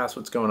 Saskatraz?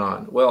 What's going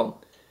on?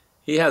 Well,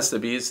 he has the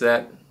bees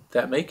that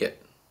make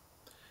it.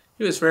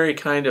 He was very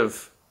kind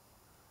of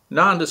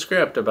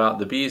nondescript about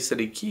the bees that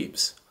he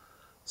keeps.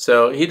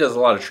 So he does a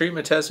lot of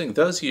treatment testing.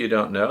 Those of you who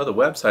don't know, the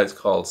website's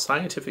called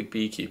Scientific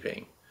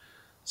Beekeeping.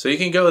 So you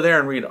can go there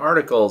and read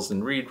articles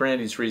and read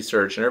Randy's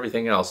research and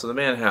everything else. So the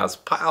man has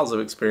piles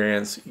of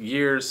experience,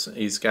 years.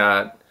 He's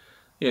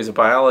a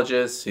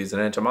biologist, he's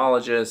an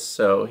entomologist,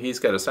 so he's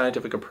got a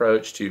scientific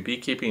approach to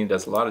beekeeping. He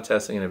does a lot of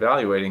testing and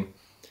evaluating.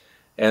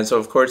 And so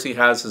of course he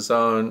has his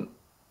own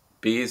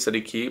bees that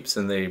he keeps,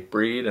 and they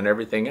breed and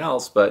everything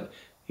else, but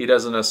he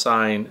doesn't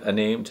assign a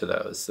name to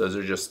those. Those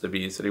are just the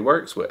bees that he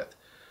works with.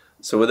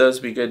 So would those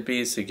be good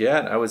bees to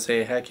get? I would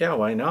say, heck yeah,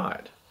 why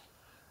not?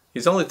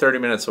 He's only 30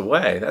 minutes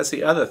away. That's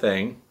the other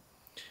thing.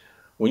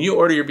 When you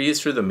order your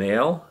bees through the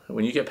mail,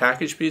 when you get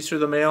packaged bees through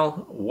the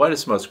mail, what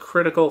is the most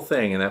critical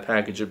thing in that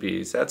package of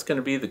bees? That's going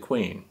to be the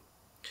queen.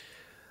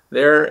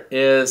 There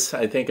is,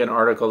 I think, an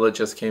article that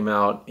just came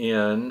out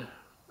in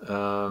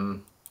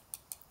one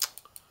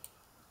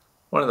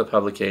of the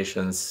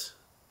publications.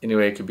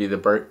 Anyway, it could be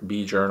the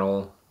Bee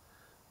Journal.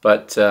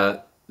 But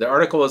the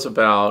article was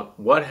about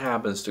what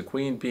happens to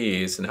queen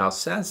bees and how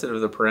sensitive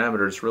the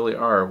parameters really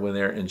are when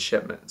they're in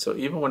shipment. So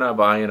even when I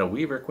buy in a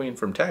weaver queen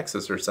from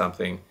Texas or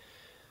something,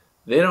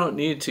 they don't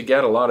need to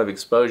get a lot of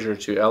exposure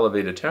to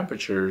elevated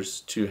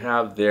temperatures to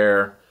have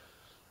their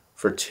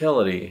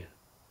fertility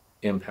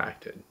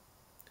impacted.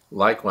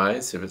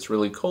 Likewise, if it's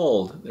really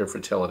cold, their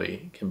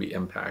fertility can be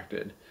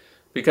impacted.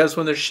 Because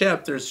when they're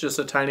shipped, there's just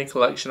a tiny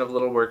collection of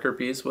little worker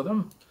bees with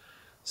them.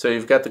 So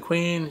you've got the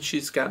queen,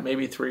 she's got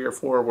maybe 3 or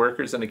 4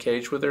 workers in a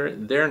cage with her.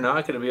 They're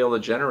not going to be able to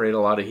generate a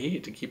lot of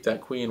heat to keep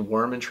that queen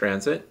warm in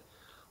transit.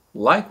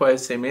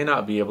 Likewise, they may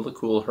not be able to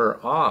cool her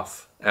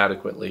off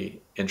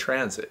adequately in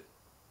transit.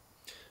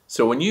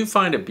 So when you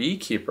find a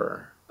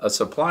beekeeper, a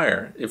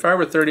supplier, if I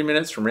were 30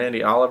 minutes from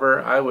Randy Oliver,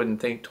 I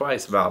wouldn't think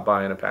twice about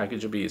buying a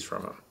package of bees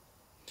from him.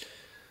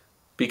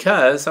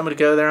 Because I'm going to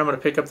go there, I'm going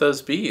to pick up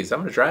those bees. I'm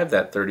going to drive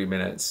that 30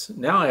 minutes.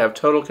 Now I have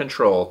total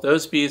control.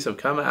 Those bees have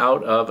come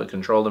out of a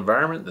controlled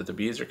environment that the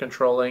bees are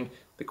controlling.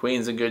 The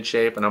queen's in good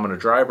shape, and I'm going to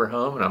drive her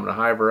home, and I'm going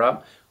to hive her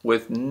up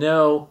with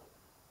no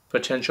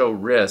potential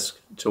risk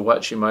to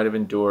what she might have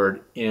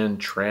endured in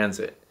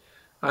transit.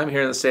 I'm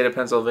here in the state of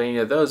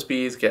Pennsylvania. Those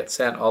bees get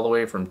sent all the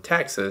way from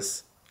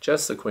Texas,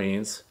 just the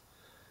queens.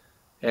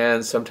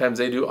 And sometimes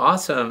they do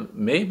awesome.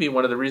 Maybe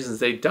one of the reasons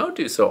they don't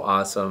do so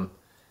awesome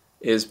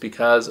is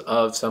because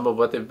of some of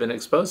what they've been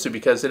exposed to,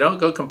 because they don't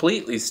go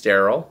completely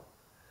sterile.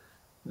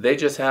 They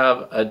just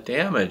have a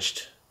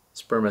damaged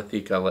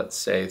spermatheca, let's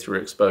say, through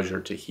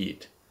exposure to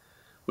heat,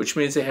 which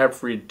means they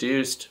have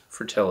reduced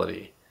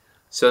fertility.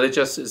 So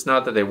it's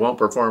not that they won't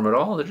perform at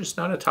all, they're just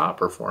not a top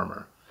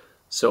performer.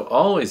 So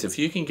always, if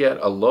you can get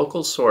a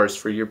local source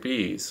for your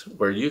bees,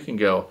 where you can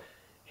go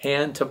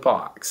hand to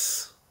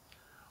box,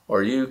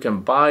 or you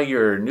can buy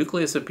your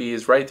nucleus of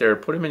bees right there,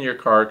 put them in your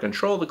car,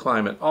 control the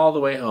climate all the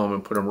way home,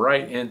 and put them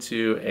right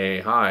into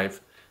a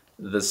hive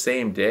the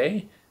same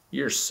day,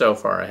 you're so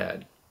far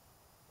ahead.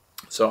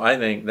 So I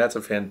think that's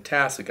a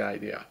fantastic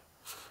idea.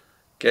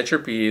 Get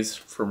your bees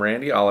from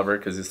Randy Oliver,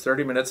 because he's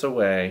 30 minutes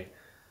away,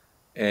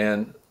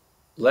 and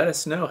let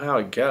us know how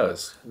it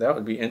goes. That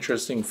would be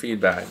interesting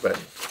feedback, but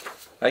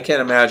I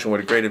can't imagine what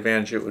a great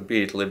advantage it would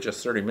be to live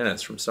just 30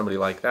 minutes from somebody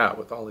like that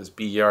with all his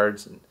bee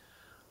yards and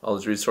all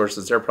those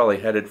resources. They're probably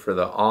headed for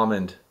the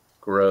almond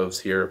groves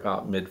here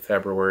about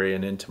mid-February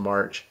and into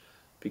March,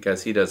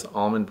 because he does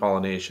almond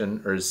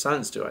pollination, or his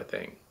sons do, I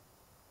think.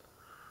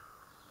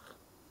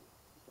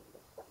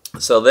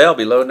 So they'll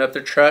be loading up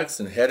their trucks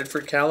and headed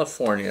for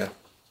California.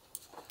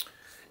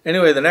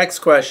 Anyway, the next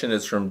question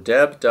is from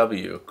Deb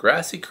W.,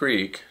 Grassy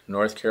Creek,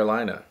 North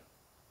Carolina.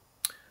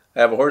 I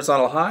have a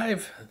horizontal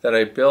hive that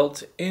I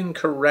built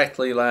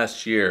incorrectly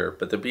last year,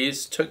 but the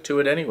bees took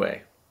to it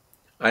anyway.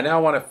 I now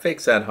want to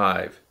fix that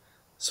hive,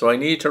 so I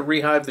need to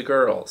rehive the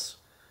girls.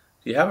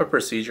 Do you have a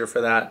procedure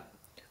for that?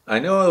 I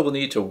know I will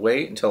need to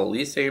wait until at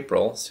least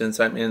April, since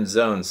I'm in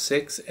zone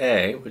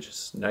 6A, which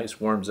is a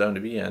nice warm zone to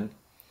be in,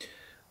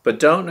 but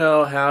don't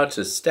know how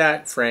to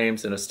stack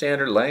frames in a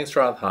standard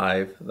Langstroth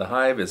hive. The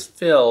hive is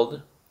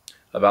filled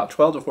about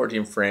 12 to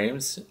 14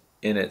 frames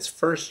in its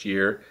first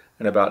year,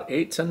 and about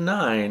 8 to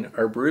 9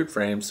 are brood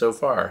frames so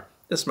far.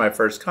 This is my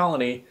first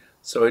colony,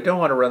 so I don't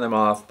want to run them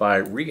off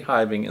by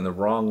rehiving in the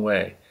wrong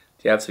way.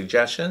 Do you have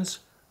suggestions,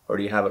 or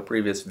do you have a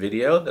previous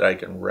video that I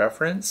can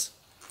reference?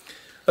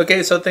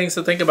 Okay, so things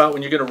to think about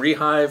when you're going to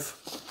rehive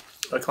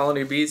a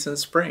colony of bees in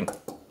spring.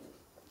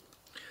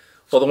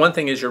 Well, the one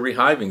thing is you're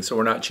rehiving, so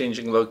we're not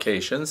changing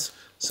locations.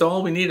 So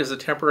all we need is a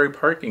temporary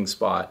parking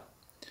spot.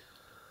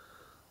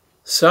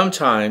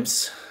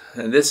 Sometimes,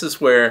 and this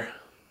is where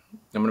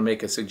I'm going to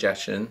make a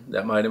suggestion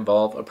that might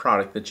involve a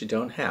product that you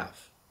don't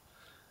have.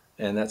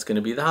 And that's going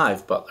to be the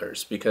hive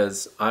butlers,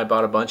 because I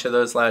bought a bunch of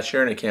those last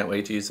year and I can't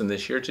wait to use them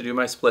this year to do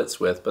my splits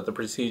with, but the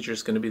procedure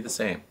is going to be the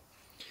same.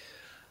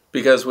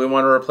 Because we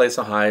want to replace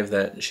a hive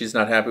that she's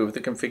not happy with the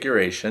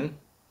configuration,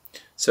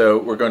 so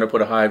we're going to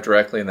put a hive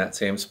directly in that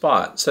same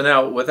spot. So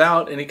now,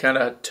 without any kind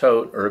of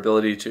tote or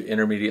ability to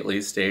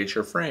intermediately stage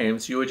your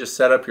frames, you would just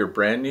set up your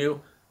brand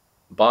new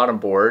bottom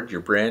board,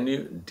 your brand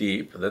new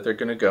deep that they're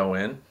going to go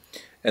in,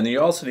 and then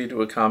you also need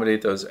to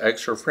accommodate those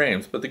extra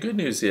frames. But the good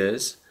news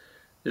is,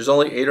 there's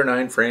only 8 or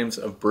 9 frames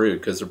of brood,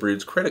 because the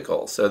brood's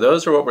critical. So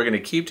those are what we're going to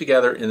keep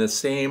together in the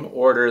same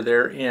order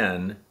they're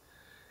in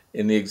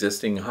the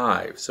existing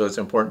hive. So it's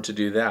important to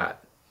do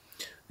that.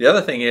 The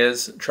other thing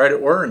is, try to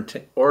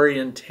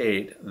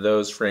orientate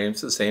those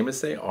frames the same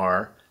as they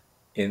are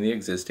in the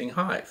existing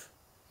hive.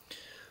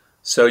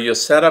 So you'll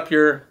set up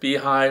your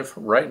beehive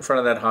right in front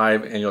of that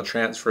hive, and you'll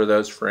transfer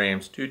those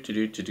frames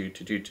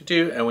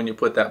and when you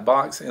put that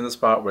box in the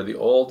spot where the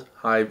old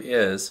hive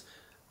is,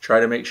 try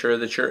to make sure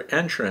that your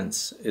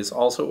entrance is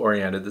also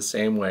oriented the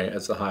same way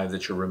as the hive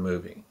that you're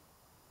removing.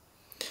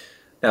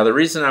 Now the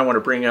reason I want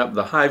to bring up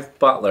the hive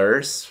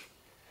butlers,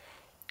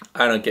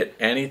 I don't get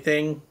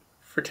anything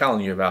for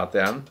telling you about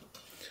them,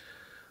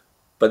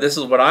 but this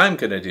is what I'm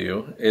going to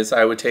do, is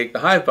I would take the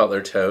hive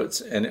butler totes,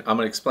 and I'm going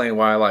to explain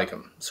why I like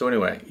them. So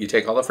anyway, you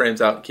take all the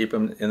frames out, keep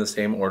them in the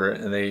same order,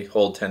 and they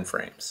hold 10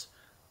 frames.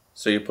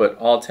 So you put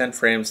all 10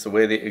 frames the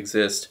way they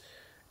exist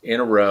in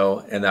a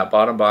row, and that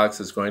bottom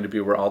box is going to be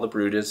where all the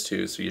brood is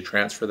too, so you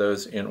transfer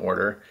those in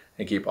order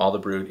and keep all the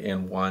brood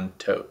in one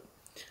tote.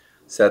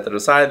 Set that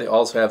aside. They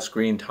also have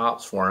screen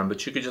tops for them,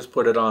 but you could just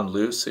put it on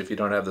loose if you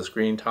don't have the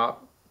screen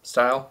top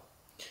style.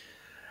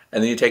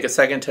 And then you take a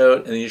second tote,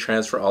 and then you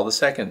transfer all the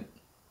second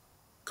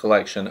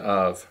collection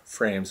of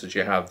frames that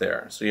you have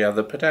there. So you have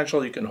the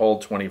potential you can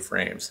hold 20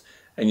 frames.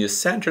 And you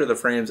center the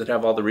frames that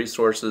have all the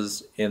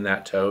resources in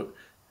that tote,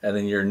 and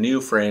then your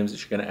new frames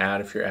that you're going to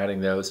add, if you're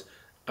adding those,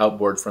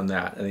 outboard from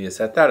that. And then you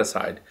set that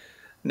aside.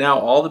 Now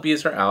all the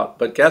bees are out,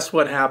 but guess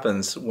what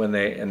happens when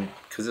they, and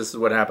because this is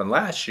what happened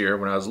last year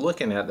when I was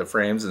looking at the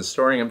frames and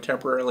storing them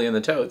temporarily in the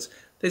totes,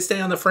 they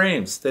stay on the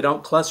frames. They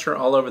don't cluster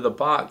all over the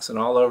box and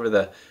all over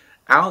the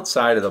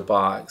outside of the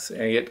box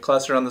and get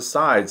clustered on the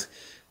sides.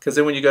 Because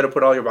then when you go to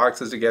put all your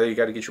boxes together, you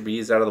got to get your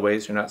bees out of the way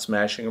so you're not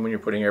smashing them when you're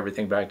putting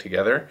everything back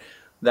together.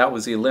 That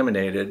was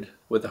eliminated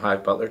with the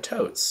hive butler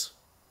totes.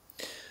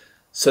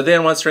 So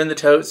then once they're in the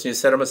totes and you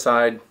set them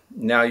aside,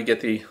 now you get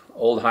the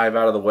old hive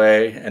out of the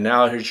way, and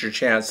now here's your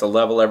chance to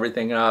level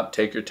everything up,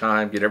 take your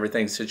time, get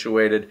everything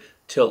situated,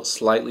 tilt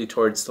slightly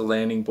towards the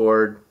landing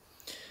board,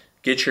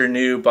 get your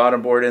new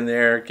bottom board in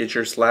there, get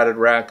your slatted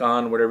rack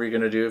on, whatever you're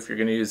going to do. If you're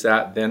going to use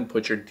that, then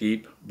put your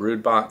deep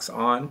brood box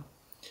on.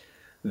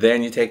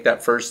 Then you take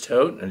that first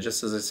tote, and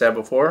just as I said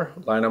before,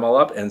 line them all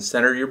up and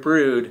center your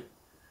brood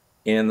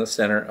in the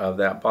center of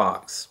that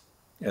box.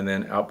 And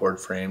then outboard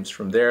frames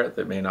from there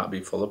that may not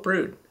be full of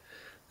brood.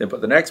 Then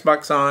put the next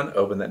box on,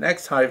 open the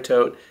next hive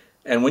tote,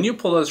 and when you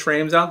pull those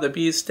frames out, the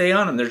bees stay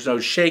on them. There's no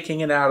shaking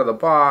it out of the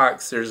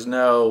box, there's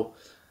no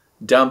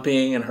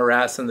dumping and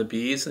harassing the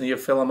bees, and you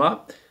fill them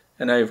up.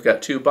 And now you've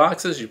got two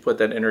boxes, you put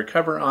that inner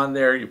cover on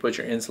there, you put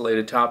your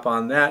insulated top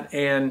on that,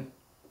 and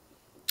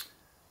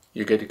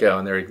you're good to go,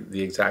 and they're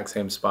the exact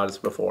same spot as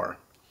before.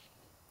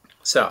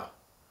 So,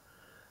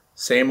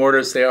 same order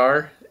as they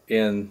are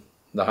in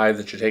the hive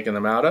that you're taking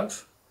them out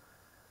of.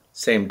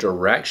 Same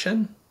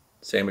direction,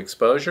 same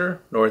exposure,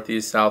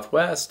 northeast,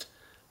 southwest,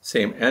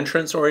 same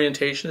entrance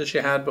orientation as you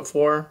had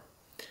before.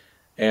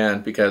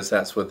 And because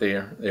that's what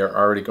they're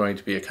already going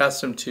to be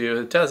accustomed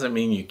to, it doesn't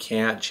mean you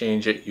can't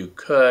change it. You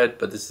could,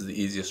 but this is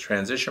the easiest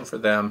transition for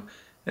them.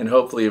 And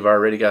hopefully you've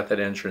already got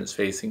that entrance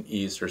facing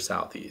east or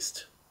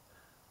southeast,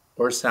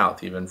 or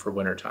south even for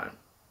wintertime.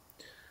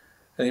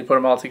 And you put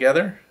them all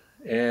together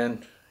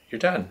and you're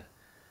done.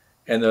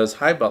 And those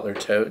hive butler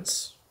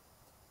totes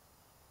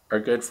are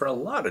good for a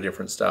lot of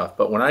different stuff.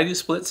 But when I do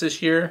splits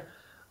this year,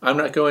 I'm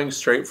not going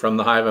straight from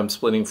the hive I'm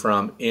splitting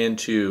from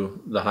into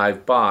the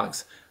hive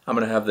box. I'm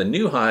going to have the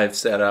new hive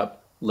set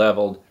up,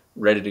 leveled,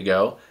 ready to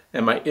go.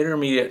 And my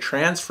intermediate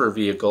transfer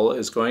vehicle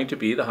is going to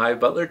be the hive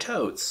butler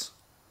totes.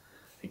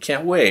 I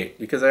can't wait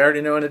because I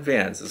already know in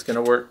advance it's going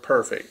to work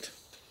perfect.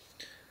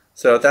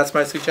 So that's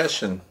my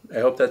suggestion. I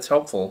hope that's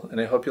helpful,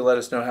 and I hope you'll let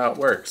us know how it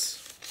works.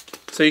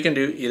 So you can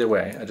do either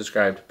way. I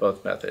described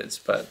both methods,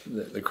 but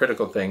the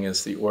critical thing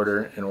is the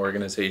order and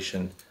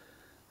organization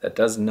that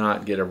does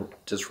not get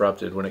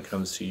disrupted when it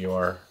comes to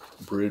your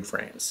brood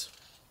frames.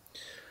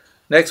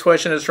 Next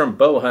question is from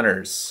bow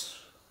hunters.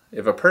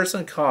 If a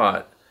person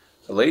caught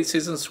a late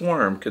season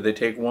swarm, could they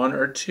take one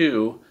or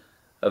two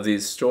of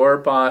these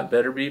store-bought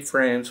Better Bee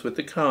frames with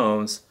the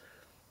combs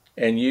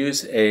and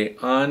use a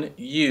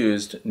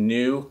unused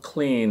new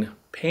clean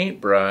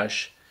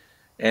paintbrush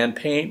and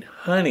paint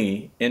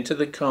honey into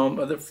the comb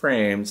of the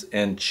frames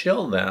and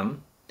chill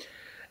them,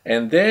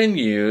 and then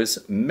use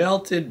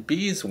melted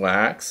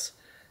beeswax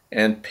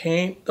and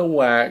paint the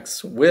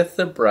wax with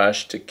the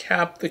brush to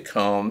cap the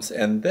combs,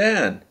 and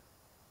then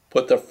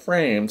put the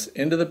frames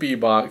into the bee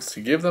box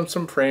to give them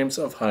some frames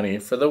of honey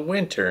for the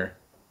winter?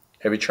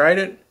 Have you tried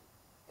it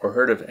or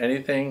heard of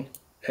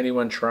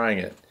anyone trying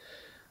it?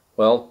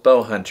 Well,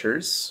 bow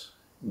hunters,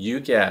 you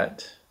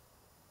get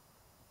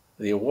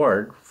the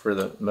award for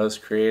the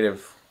most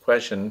creative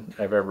question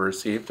I've ever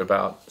received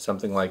about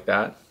something like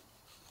that.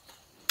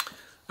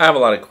 I have a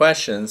lot of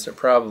questions that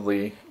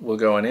probably will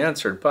go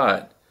unanswered,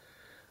 but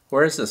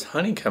where is this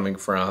honey coming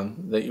from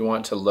that you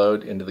want to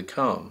load into the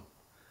comb?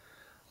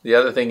 The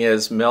other thing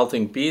is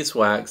melting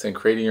beeswax and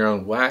creating your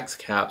own wax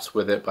caps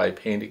with it by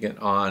painting it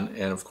on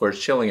and of course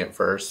chilling it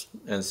first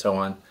and so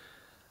on.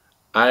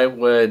 I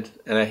would,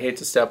 and I hate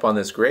to step on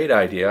this great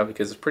idea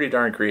because it's pretty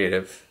darn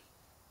creative,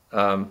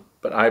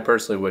 but I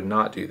personally would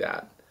not do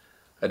that.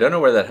 I don't know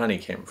where that honey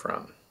came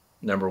from,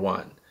 number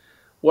one.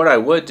 What I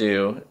would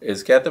do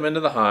is get them into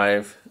the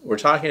hive. We're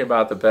talking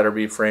about the Better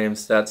Bee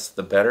frames. That's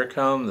the better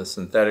comb, the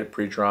synthetic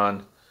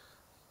pre-drawn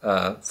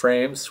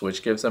frames,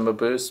 which gives them a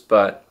boost,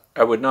 but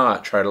I would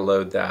not try to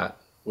load that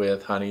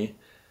with honey,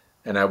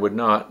 and I would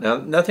not. Now,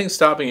 nothing's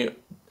stopping you.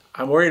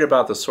 I'm worried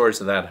about the source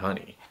of that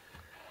honey.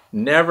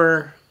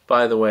 Never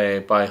by the way,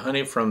 buy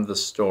honey from the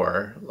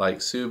store, like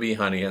Sue Bee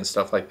honey and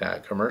stuff like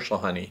that, commercial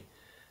honey,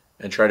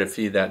 and try to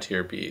feed that to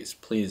your bees.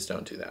 Please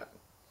don't do that.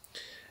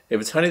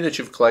 If it's honey that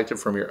you've collected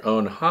from your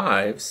own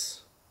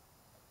hives,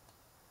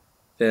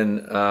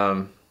 then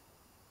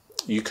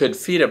you could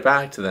feed it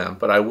back to them,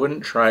 but I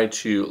wouldn't try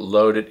to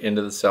load it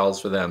into the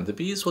cells for them. The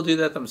bees will do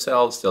that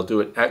themselves. They'll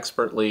do it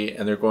expertly,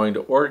 and they're going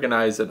to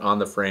organize it on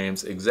the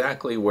frames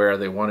exactly where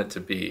they want it to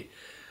be.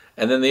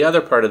 And then the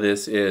other part of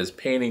this is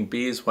painting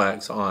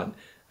beeswax on.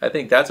 I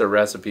think that's a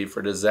recipe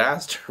for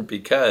disaster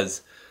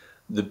because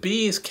the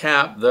bees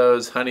cap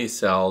those honey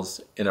cells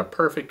in a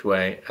perfect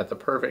way at the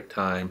perfect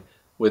time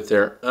with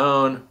their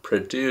own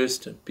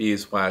produced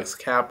beeswax.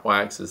 Cap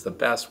wax is the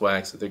best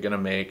wax that they're going to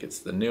make. It's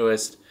the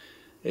newest,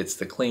 it's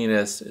the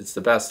cleanest, it's the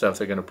best stuff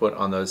they're going to put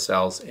on those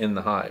cells in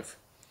the hive.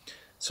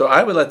 So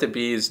I would let the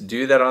bees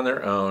do that on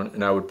their own,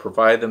 and I would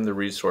provide them the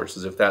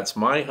resources. If that's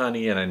my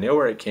honey and I know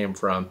where it came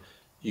from,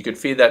 you could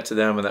feed that to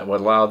them, and that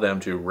would allow them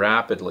to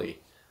rapidly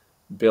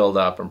build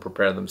up and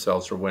prepare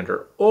themselves for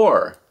winter.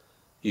 Or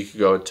you could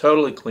go a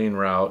totally clean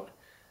route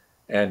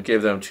and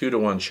give them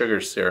 2-to-1 sugar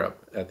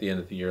syrup at the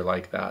end of the year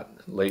like that.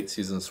 Late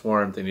season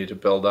swarm, they need to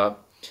build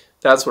up.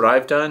 That's what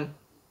I've done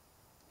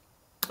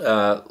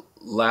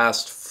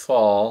last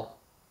fall,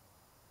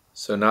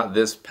 so not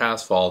this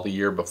past fall, the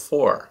year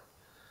before.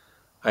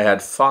 I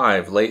had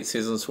 5 late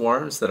season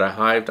swarms that I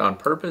hived on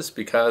purpose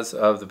because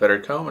of the better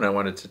comb, and I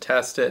wanted to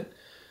test it.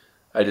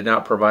 I did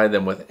not provide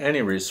them with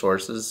any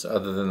resources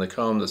other than the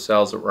comb, the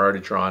cells that were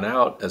already drawn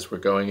out as we're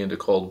going into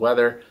cold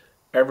weather.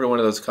 Every one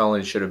of those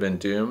colonies should have been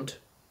doomed.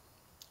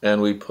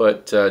 And we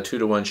put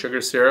 2-to-1 sugar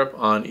syrup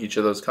on each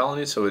of those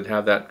colonies, so we'd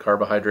have that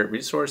carbohydrate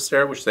resource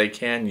there, which they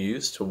can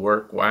use to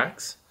work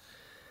wax.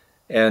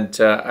 And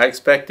I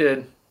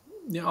expected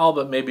all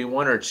but maybe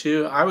 1 or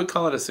 2. I would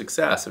call it a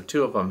success if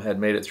 2 of them had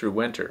made it through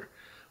winter.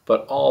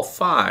 But all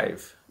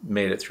 5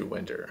 made it through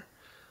winter.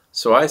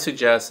 So I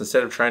suggest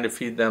instead of trying to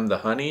feed them the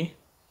honey,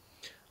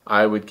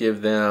 I would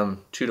give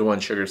them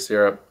 2-to-1 sugar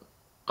syrup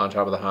on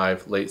top of the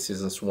hive, late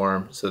season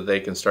swarm, so that they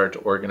can start to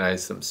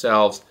organize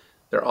themselves.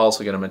 They're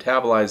also going to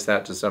metabolize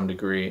that to some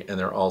degree, and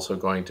they're also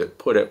going to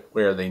put it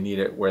where they need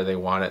it, where they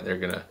want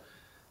it.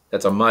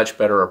 That's a much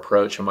better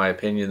approach, in my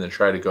opinion, than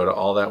try to go to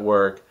all that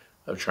work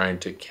of trying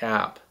to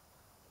cap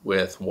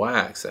with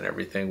wax and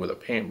everything with a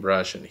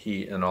paintbrush and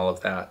heat and all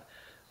of that.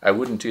 I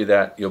wouldn't do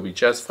that. You'll be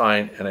just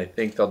fine, and I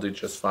think they'll do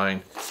just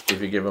fine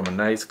if you give them a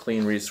nice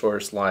clean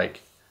resource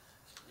like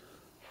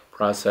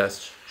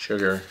processed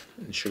sugar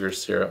and sugar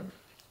syrup,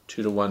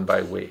 2-to-1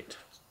 by weight.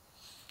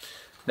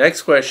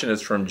 Next question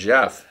is from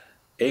Jeff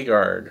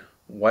Agard,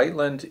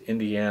 Whiteland,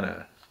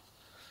 Indiana.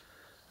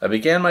 I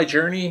began my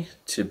journey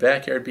to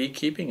backyard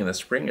beekeeping in the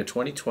spring of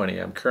 2020.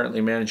 I'm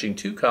currently managing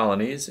 2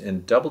 colonies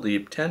in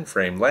double-deep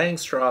 10-frame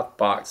Langstroth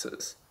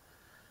boxes.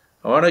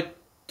 I want to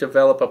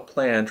develop a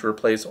plan to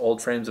replace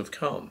old frames of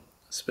comb,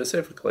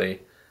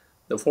 specifically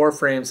the 4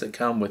 frames that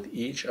come with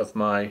each of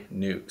my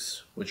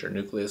nukes, which are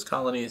nucleus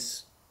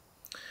colonies.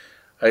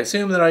 I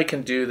assume that I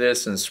can do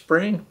this in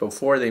spring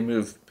before they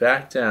move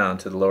back down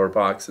to the lower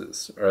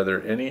boxes. Are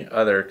there any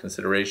other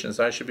considerations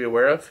I should be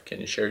aware of? Can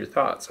you share your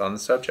thoughts on the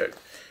subject?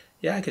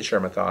 Yeah, I can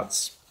share my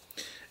thoughts.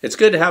 It's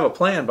good to have a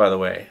plan, by the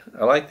way.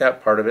 I like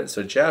that part of it.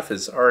 So Jeff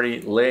is already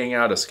laying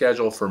out a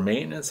schedule for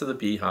maintenance of the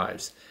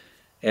beehives.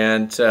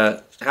 And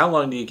how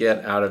long do you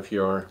get out of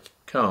your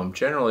comb?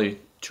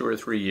 Generally 2 or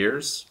 3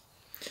 years.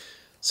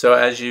 So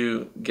as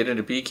you get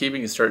into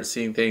beekeeping, you start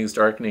seeing things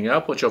darkening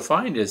up. What you'll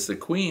find is the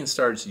queen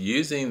starts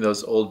using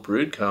those old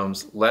brood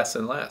combs less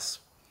and less.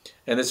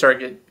 And they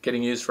start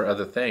getting used for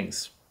other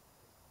things.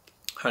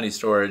 Honey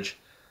storage,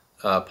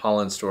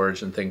 pollen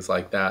storage, and things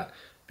like that.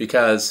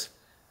 Because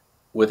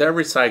with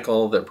every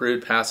cycle that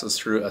brood passes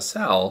through a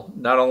cell,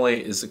 not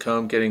only is the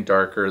comb getting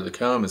darker, the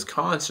comb is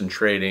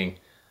concentrating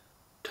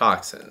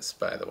toxins,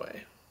 by the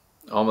way.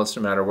 Almost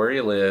no matter where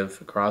you live,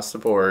 across the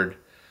board,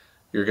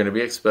 you're going to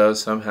be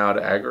exposed somehow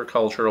to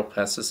agricultural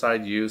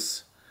pesticide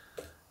use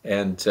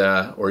and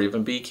or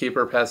even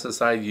beekeeper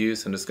pesticide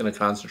use, and it's going to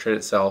concentrate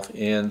itself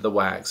in the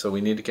wax. So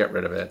we need to get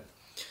rid of it.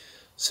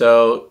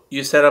 So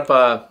you set up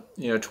a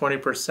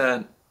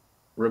 20%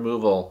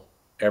 removal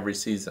every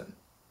season.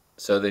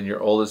 So then your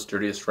oldest,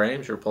 dirtiest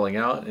frames you're pulling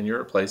out and you're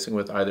replacing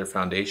with either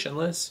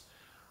foundationless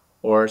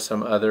or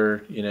some other,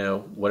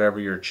 whatever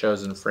your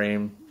chosen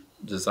frame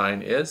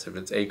design is. If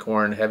it's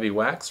acorn heavy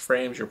wax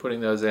frames, you're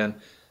putting those in.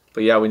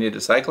 But yeah, we need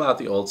to cycle out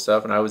the old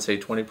stuff, and I would say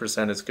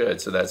 20% is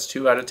good. So that's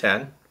 2 out of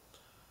 10.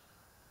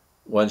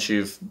 Once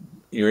you're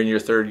in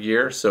your 3rd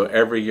year, so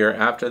every year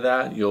after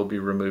that, you'll be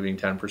removing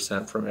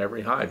 10% from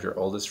every hive, your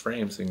oldest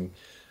frames, and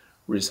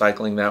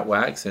recycling that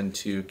wax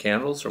into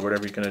candles or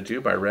whatever you're going to do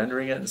by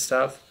rendering it and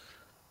stuff.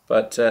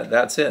 But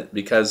that's it,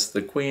 because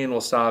the queen will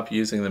stop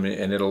using them,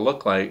 and it'll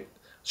look like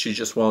she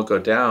just won't go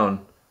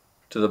down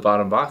to the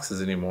bottom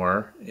boxes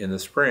anymore in the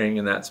spring,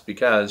 and that's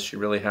because she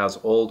really has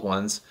old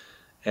ones.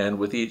 And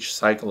with each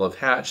cycle of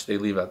hatch, they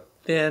leave a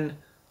thin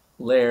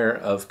layer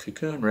of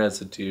cocoon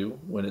residue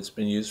when it's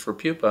been used for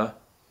pupa.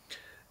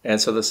 And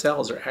so the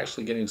cells are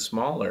actually getting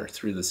smaller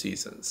through the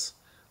seasons.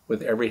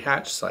 with every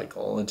hatch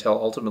cycle until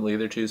ultimately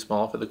they're too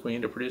small for the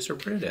queen to produce her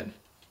brood in.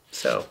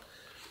 So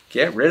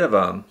get rid of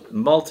them.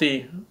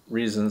 Multi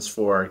reasons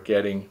for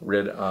getting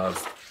rid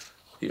of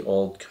the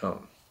old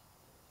comb.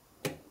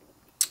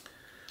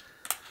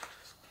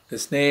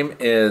 This name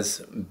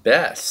is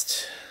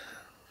Best.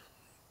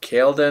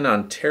 Caledon,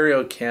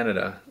 Ontario,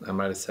 Canada. I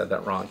might have said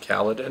that wrong.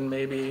 Caledon,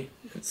 maybe?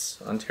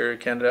 It's Ontario,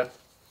 Canada.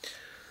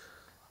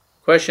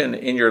 Question,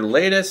 in your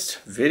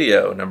latest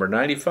video, number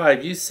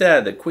 95, you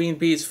said that queen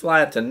bees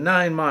fly up to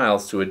 9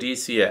 miles to a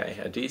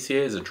DCA. A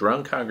DCA is a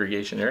drone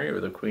congregation area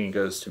where the queen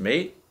goes to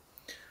mate.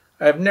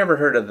 I've never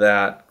heard of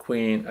that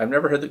queen. I've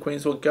never heard that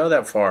queens will go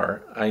that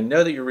far. I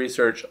know that you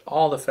research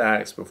all the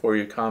facts before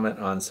you comment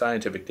on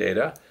scientific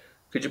data.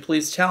 Could you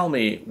please tell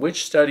me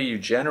which study you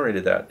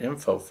generated that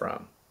info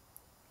from,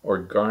 or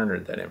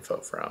garnered that info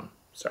from?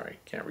 Sorry,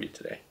 can't read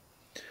today.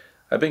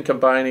 I've been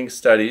combining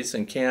studies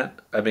and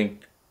I've been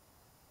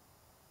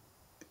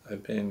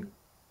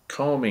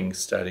combing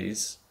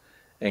studies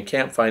and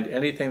can't find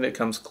anything that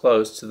comes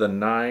close to the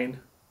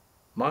 9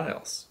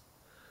 miles.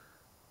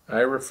 I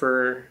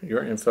refer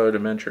your info to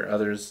mentor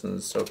others,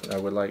 and so I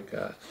would like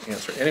an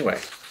answer. Anyway,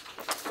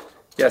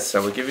 yes, I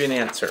will give you an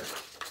answer.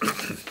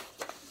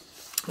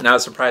 And I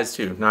was surprised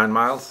too. 9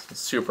 miles,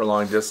 super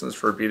long distance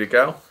for a bee to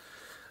go.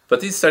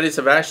 But these studies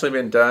have actually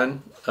been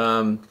done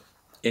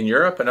in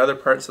Europe and other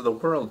parts of the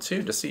world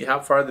too, to see how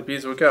far the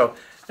bees would go.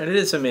 And it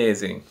is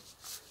amazing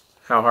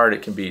how hard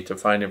it can be to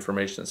find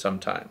information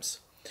sometimes.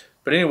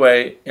 But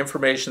anyway,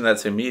 information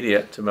that's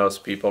immediate to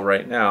most people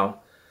right now.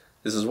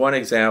 This is one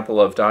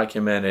example of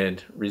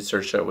documented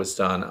research that was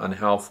done on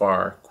how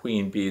far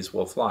queen bees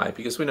will fly,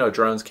 because we know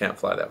drones can't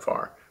fly that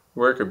far.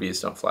 Worker bees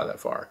don't fly that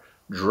far.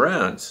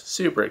 Drones,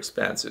 super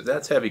expensive.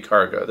 That's heavy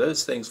cargo.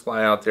 Those things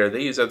fly out there.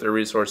 They use up their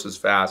resources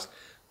fast.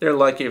 They're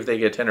lucky if they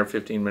get 10 or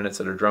 15 minutes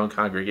at a drone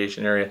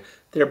congregation area.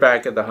 They're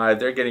back at the hive.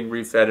 They're getting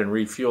refed and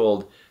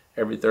refueled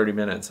every 30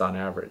 minutes on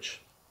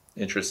average.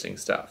 Interesting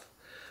stuff.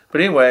 But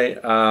anyway,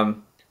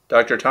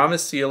 Dr.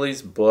 Thomas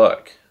Seeley's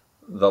book,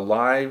 The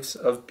Lives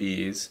of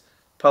Bees,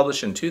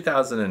 published in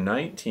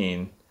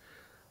 2019,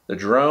 the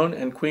drone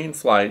and queen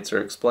flights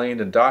are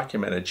explained and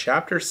documented,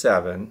 Chapter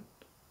 7,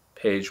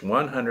 page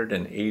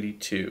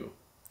 182.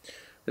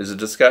 There's a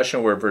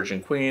discussion where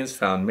virgin queens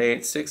found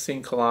mates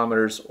 16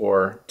 kilometers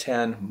or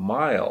 10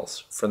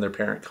 miles from their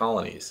parent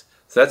colonies.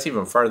 So that's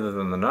even farther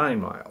than the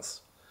 9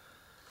 miles.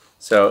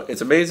 So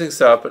it's amazing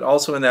stuff, but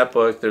also in that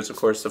book, there's of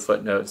course the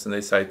footnotes, and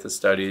they cite the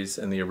studies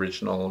and the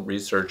original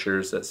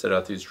researchers that set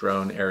out these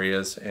drone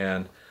areas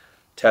and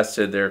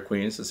tested their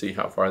queens to see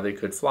how far they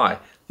could fly.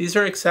 These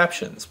are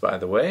exceptions, by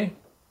the way.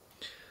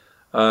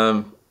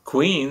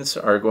 Queens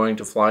are going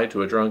to fly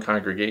to a drone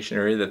congregation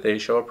area that they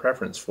show a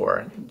preference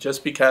for.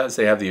 Just because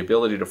they have the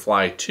ability to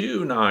fly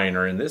to 9,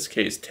 or in this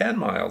case 10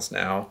 miles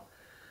now,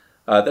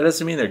 that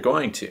doesn't mean they're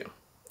going to.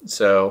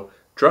 So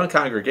drone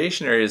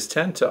congregation areas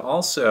tend to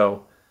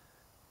also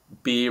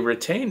be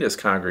retained as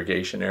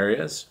congregation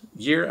areas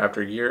year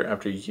after year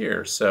after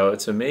year. So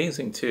it's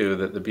amazing too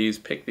that the bees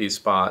pick these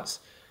spots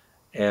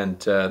and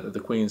that the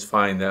queens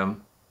find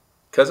them.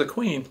 Because a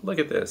queen, look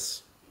at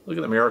this. Look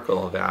at the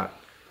miracle of that.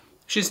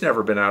 She's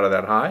never been out of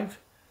that hive.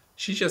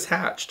 She just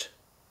hatched.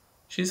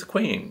 She's a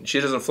queen. She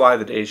doesn't fly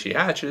the day she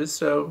hatches,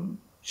 so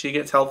she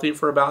gets healthy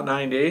for about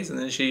 9 days and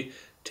then she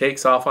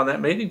takes off on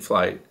that mating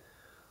flight.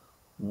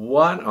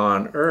 What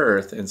on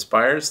earth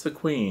inspires the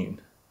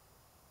queen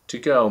to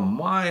go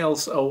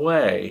miles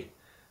away?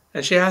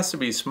 And she has to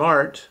be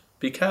smart,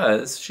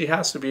 because she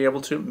has to be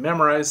able to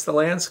memorize the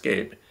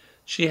landscape.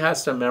 She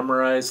has to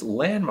memorize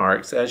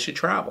landmarks as she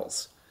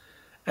travels,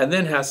 and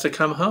then has to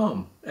come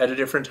home at a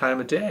different time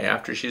of day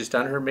after she's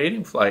done her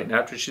mating flight and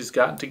after she's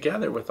gotten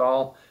together with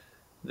all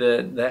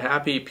the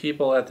happy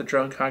people at the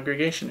drone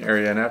congregation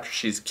area, and after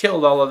she's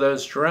killed all of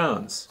those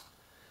drones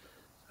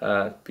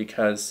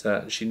because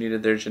she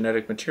needed their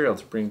genetic material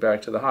to bring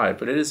back to the hive.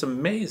 But it is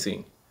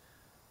amazing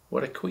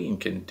what a queen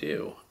can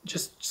do.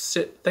 Just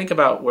think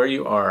about where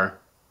you are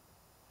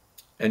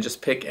and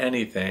just pick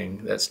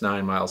anything that's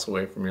 9 miles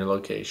away from your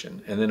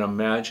location. And then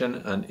imagine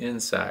an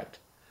insect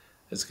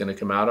that's going to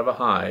come out of a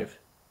hive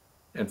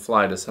and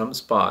fly to some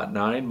spot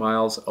 9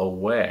 miles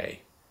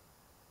away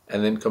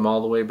and then come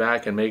all the way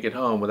back and make it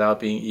home without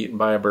being eaten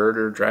by a bird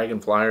or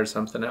dragonfly or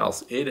something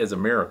else. It is a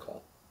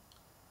miracle.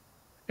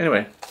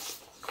 Anyway,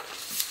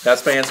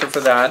 that's my answer for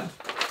that.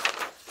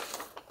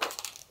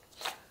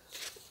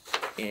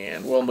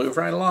 And we'll move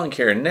right along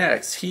here.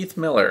 Next, Heath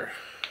Miller.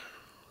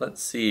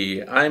 Let's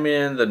see. I'm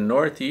in the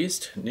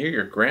Northeast near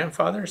your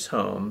grandfather's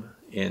home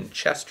in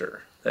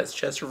Chester. That's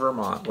Chester,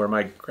 Vermont, where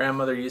my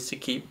grandmother used to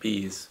keep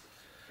bees.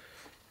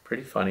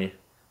 Pretty funny.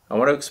 I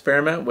want to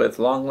experiment with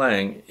long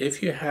lang.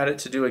 If you had it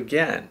to do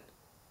again,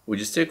 would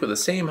you stick with the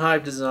same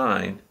hive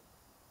design?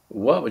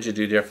 What would you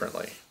do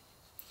differently?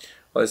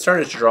 Well, I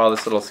started to draw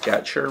this little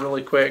sketch here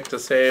really quick to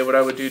say what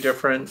I would do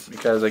different,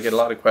 because I get a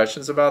lot of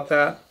questions about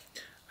that.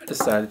 I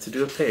decided to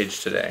do a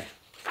page today.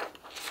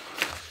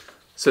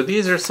 So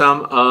these are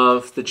some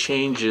of the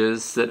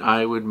changes that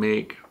I would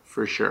make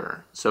for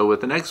sure. So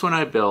with the next one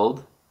I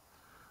build,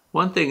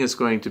 One thing is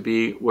going to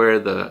be where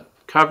the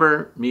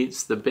cover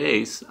meets the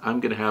base, I'm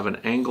going to have an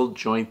angled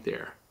joint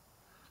there.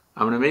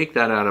 I'm going to make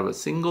that out of a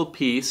single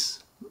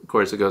piece. Of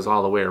course, it goes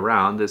all the way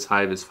around. This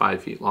hive is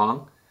 5 feet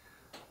long.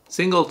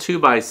 Single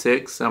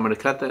 2x6. I'm going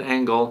to cut that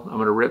angle. I'm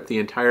going to rip the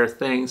entire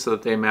thing so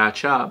that they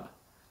match up.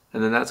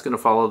 And then that's going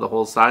to follow the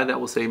whole side. That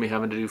will save me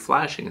having to do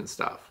flashing and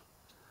stuff.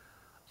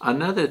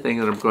 Another thing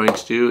that I'm going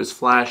to do is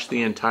flash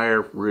the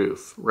entire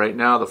roof. Right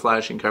now the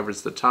flashing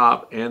covers the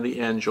top and the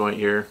end joint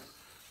here,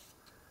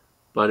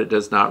 but it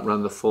does not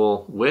run the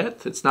full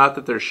width. It's not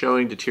that they're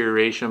showing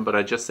deterioration, but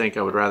I just think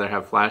I would rather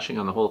have flashing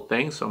on the whole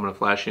thing, so I'm going to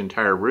flash the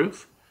entire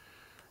roof.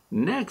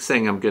 Next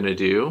thing I'm going to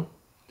do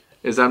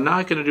is I'm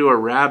not going to do a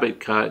rabbet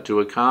cut to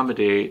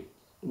accommodate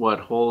what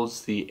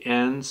holds the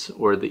ends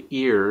or the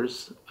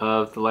ears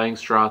of the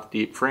Langstroth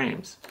deep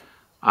frames.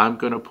 I'm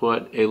going to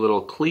put a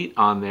little cleat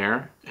on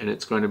there, and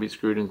it's going to be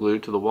screwed and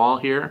glued to the wall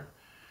here.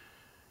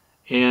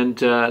 And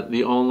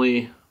the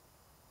only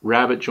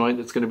rabbet joint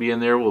that's going to be in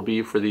there will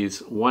be for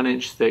these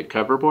 1-inch thick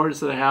cover boards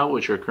that I have,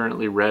 which are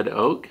currently red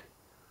oak.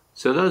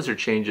 So those are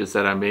changes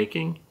that I'm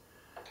making.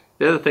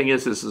 The other thing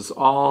is this is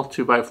all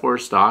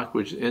 2x4 stock,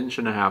 which is 1.5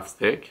 inches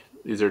thick.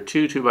 These are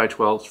two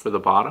 2x12s for the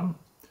bottom.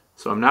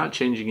 So I'm not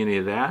changing any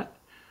of that.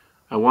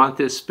 I want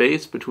this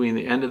space between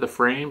the end of the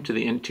frame to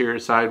the interior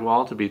side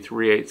wall to be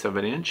 3/8 of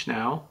an inch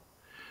now.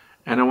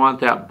 And I want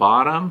that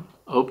bottom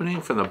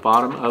opening from the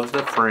bottom of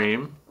the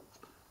frame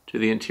to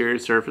the interior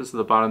surface of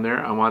the bottom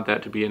there, I want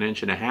that to be 1.5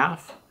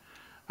 inches.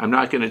 I'm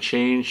not going to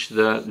change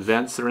the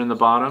vents that are in the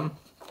bottom.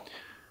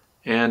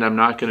 And I'm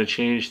not going to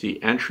change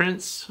the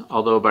entrance,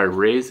 although by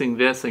raising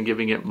this and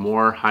giving it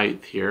more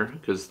height here,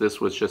 because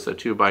this was just a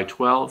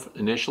 2x12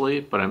 initially,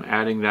 but I'm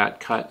adding that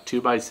cut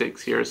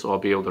 2x6 here, so I'll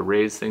be able to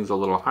raise things a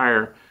little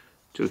higher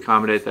to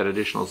accommodate that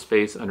additional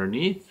space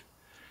underneath.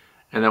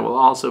 And that will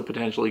also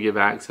potentially give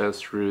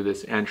access through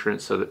this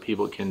entrance so that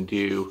people can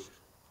do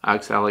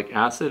oxalic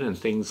acid and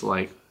things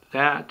like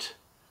that.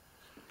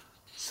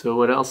 So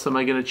what else am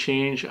I going to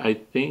change? I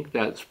think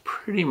that's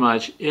pretty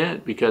much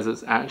it, because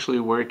it's actually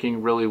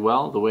working really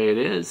well the way it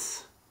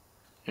is.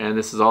 And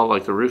this is all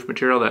like the roof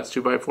material. That's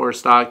 2x4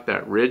 stock.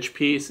 That ridge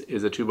piece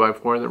is a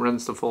 2x4 that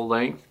runs the full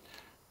length.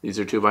 These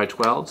are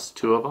 2x12s,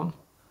 2 of them.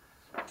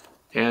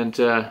 And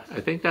I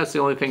think that's the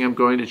only thing I'm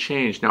going to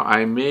change. Now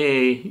I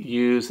may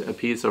use a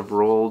piece of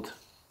rolled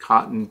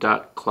cotton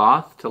duck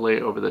cloth to lay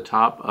over the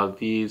top of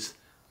these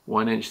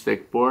 1-inch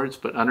thick boards,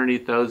 but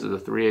underneath those is a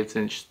 3/8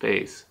 inch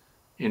space.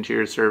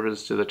 Interior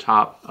surface to the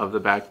top of the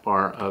back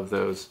bar of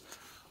those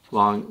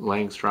long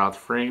Langstroth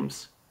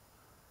frames.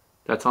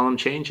 That's all I'm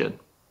changing.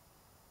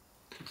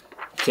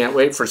 Can't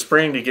wait for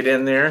spring to get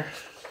in there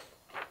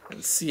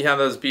and see how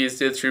those bees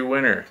did through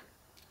winter.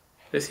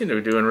 They seem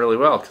to be doing really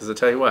well, because I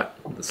tell you what,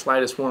 the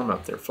slightest warm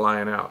up, they're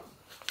flying out.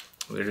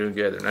 They're doing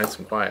good. They're nice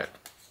and quiet.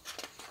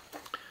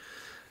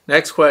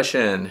 Next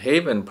question,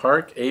 Haven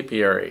Park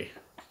Apiary.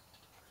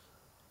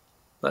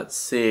 Let's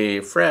see,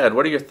 Fred,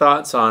 what are your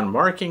thoughts on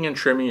marking and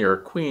trimming your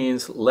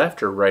queen's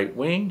left or right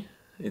wing?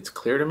 It's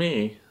clear to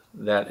me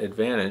that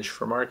advantage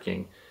for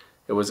marking.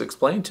 It was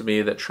explained to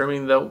me that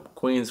trimming the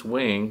queen's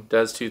wing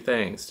does 2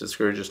 things: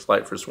 discourages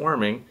flight for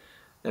swarming,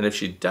 and if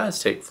she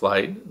does take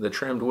flight, the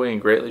trimmed wing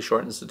greatly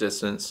shortens the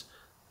distance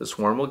the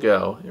swarm will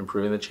go,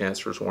 improving the chance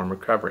for swarm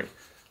recovery.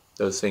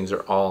 Those things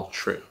are all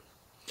true.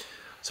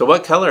 So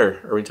what color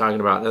are we talking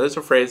about? Now there's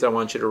a phrase I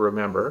want you to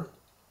remember,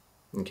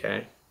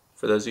 okay?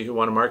 For those of you who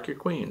want to mark your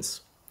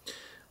queens.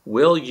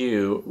 Will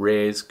you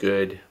raise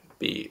good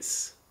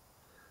bees?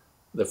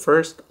 The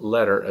first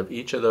letter of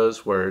each of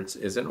those words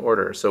is in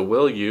order. So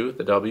will you,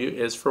 the W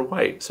is for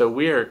white. So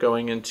we are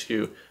going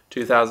into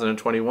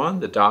 2021.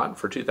 The dot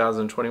for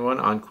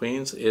 2021 on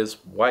queens is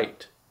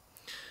white.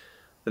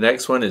 The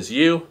next one is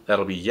U.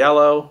 That'll be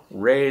yellow.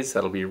 Raise,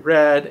 that'll be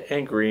red,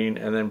 and green,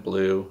 and then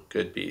blue,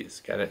 good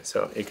bees. Got it?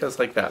 So it goes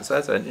like that. So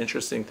that's an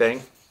interesting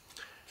thing.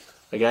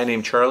 A guy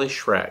named Charlie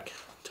Schreck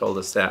told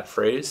us that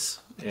phrase,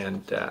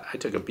 and I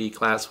took a bee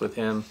class with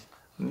him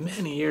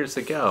many years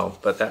ago,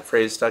 but that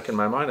phrase stuck in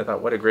my mind. I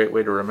thought, what a great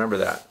way to remember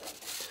that.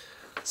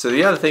 So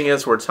the other thing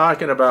is, we're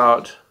talking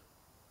about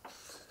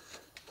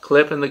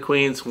clipping the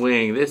queen's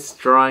wing. This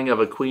drawing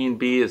of a queen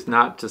bee is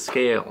not to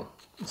scale.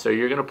 So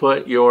you're going to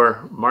put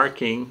your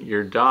marking,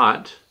 your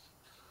dot,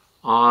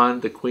 on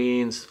the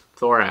queen's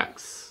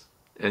thorax,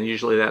 and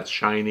usually that's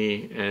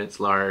shiny and it's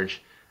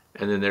large,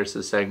 and then there's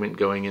the segment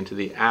going into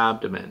the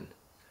abdomen.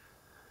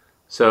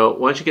 So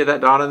once you get that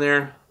dot on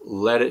there,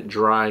 let it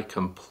dry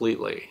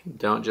completely.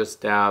 Don't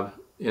just dab.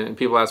 And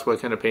people ask,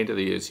 what kind of paint do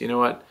they use? You know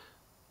what?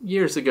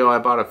 Years ago I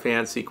bought a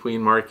fancy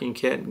queen marking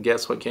kit, and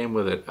guess what came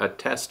with it? A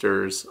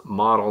Tester's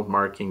model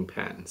marking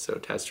pen. So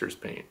Tester's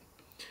paint.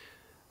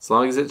 As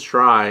long as it's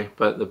dry,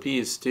 but the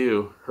bees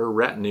do, her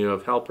retinue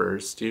of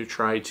helpers do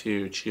try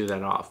to chew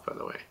that off, by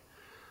the way.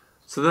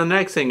 So the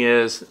next thing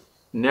is,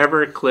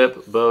 never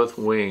clip both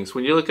wings.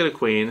 When you look at a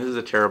queen, this is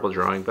a terrible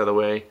drawing, by the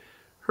way,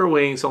 her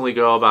wings only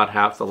go about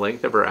half the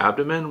length of her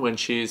abdomen when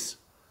she's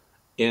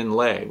in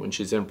lay, when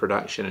she's in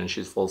production and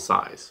she's full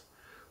size.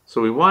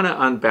 So we want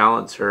to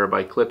unbalance her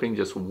by clipping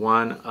just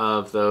one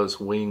of those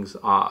wings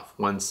off,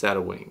 one set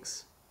of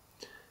wings.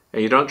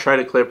 And you don't try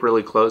to clip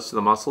really close to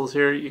the muscles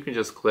here. You can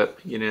just clip,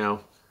 you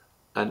know,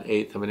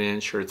 1/8 of an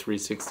inch or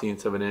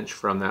 3/16 of an inch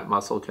from that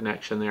muscle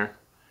connection there.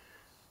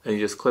 And you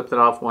just clip it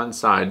off one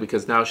side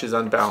because now she's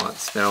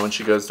unbalanced. Now when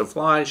she goes to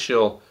fly,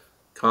 she'll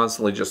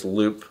constantly just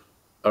loop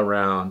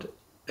around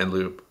and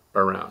loop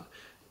around.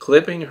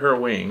 Clipping her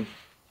wing,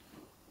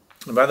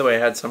 and by the way, I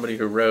had somebody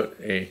who wrote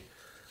a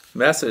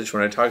message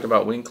when I talked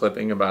about wing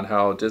clipping about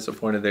how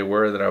disappointed they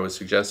were that I was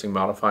suggesting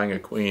modifying a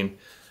queen,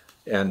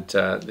 and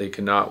they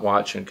could not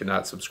watch and could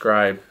not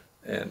subscribe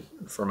and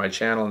for my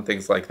channel and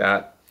things like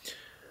that.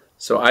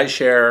 So I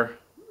share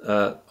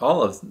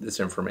all of this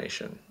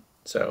information.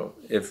 So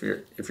if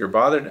you're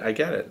bothered, I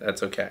get it.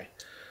 That's okay.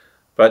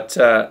 But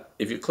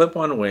if you clip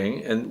one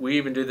wing, and we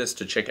even do this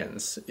to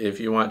chickens, if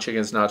you want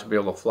chickens not to be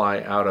able to fly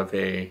out of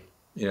a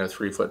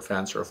 3-foot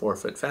fence or a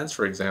 4-foot fence,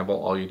 for example,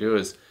 all you do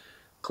is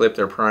clip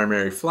their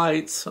primary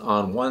flights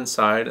on one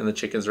side, and the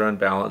chickens are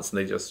unbalanced, and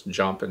they just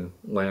jump and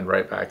land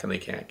right back, and they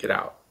can't get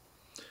out.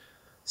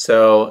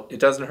 So it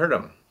doesn't hurt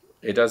them.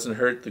 It doesn't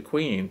hurt the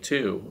queen,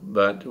 too,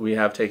 but we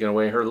have taken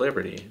away her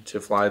liberty to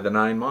fly the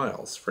 9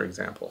 miles, for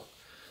example.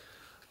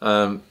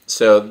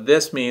 So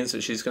this means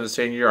that she's going to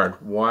stay in your yard.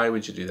 Why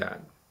would you do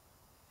that?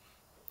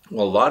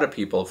 Well, a lot of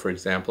people, for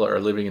example, are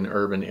living in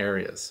urban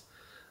areas.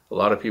 A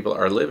lot of people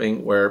are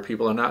living where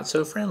people are not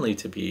so friendly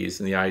to bees,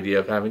 and the idea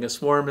of having a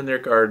swarm in their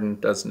garden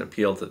doesn't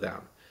appeal to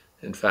them.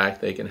 In fact,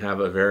 they can have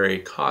a very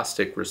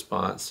caustic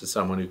response to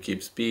someone who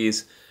keeps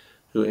bees,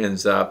 who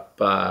ends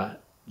up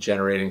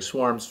generating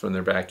swarms from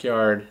their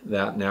backyard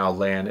that now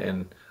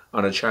land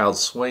on a child's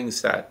swing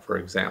set, for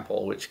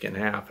example, which can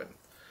happen.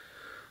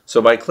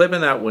 So by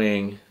clipping that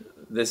wing,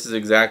 this is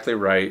exactly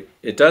right.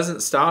 It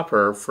doesn't stop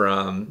her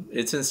from,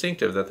 it's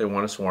instinctive that they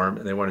want to swarm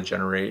and they want to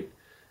generate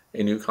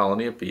a new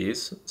colony of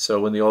bees. So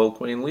when the old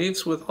queen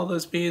leaves with all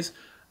those bees,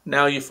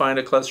 now you find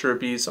a cluster of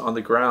bees on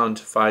the ground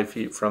 5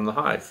 feet from the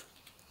hive.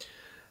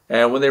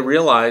 And when they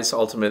realize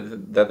ultimately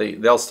that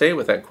they'll stay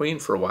with that queen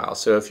for a while.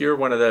 So if you're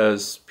one of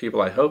those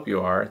people, I hope you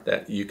are,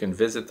 that you can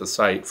visit the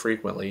site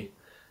frequently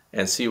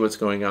and see what's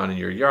going on in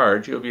your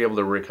yard, you'll be able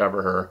to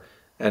recover her.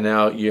 And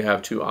now you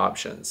have 2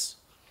 options.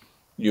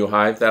 You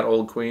hive that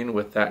old queen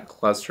with that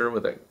cluster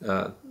with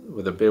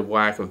a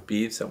bivouac of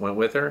bees that went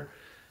with her,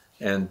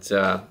 and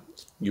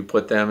you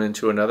put them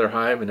into another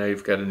hive, and now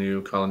you've got a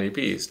new colony of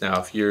bees.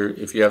 Now, if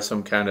you have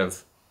some kind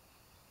of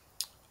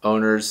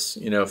owners,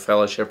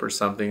 fellowship or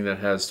something that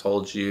has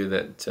told you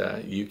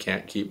that you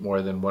can't keep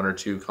more than 1 or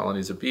 2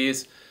 colonies of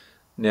bees,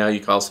 now you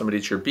call somebody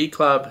at your bee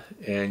club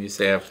and you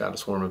say, I've got a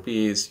swarm of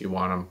bees, you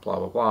want them, blah,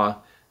 blah, blah,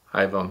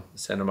 hive them,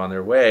 send them on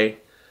their way.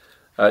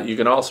 You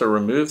can also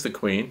remove the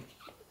queen,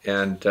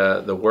 and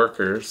the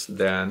workers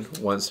then,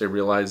 once they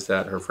realize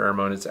that her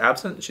pheromone is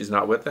absent, she's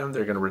not with them,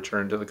 they're going to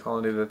return to the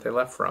colony that they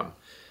left from.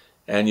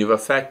 And you've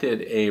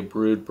affected a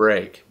brood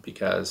break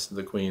because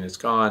the queen is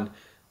gone.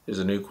 There's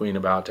a new queen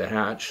about to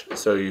hatch,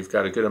 so you've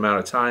got a good amount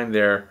of time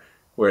there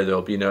where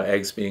there'll be no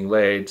eggs being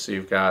laid, so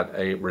you've got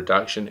a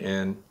reduction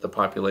in the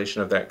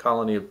population of that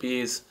colony of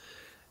bees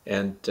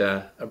and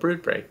a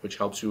brood break, which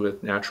helps you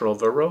with natural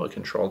varroa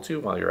control too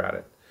while you're at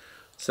it.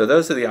 So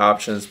those are the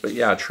options, but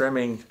yeah,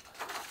 trimming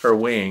her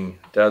wing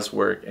does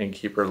work and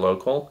keep her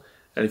local.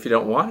 And if you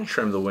don't want to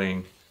trim the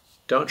wing,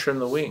 don't trim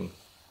the wing.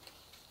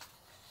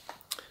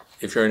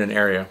 If you're in an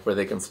area where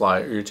they can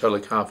fly, or you're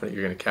totally confident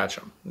you're going to catch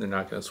them, they're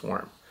not going to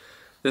swarm.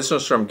 This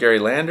was from Gary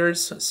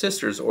Landers,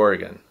 Sisters,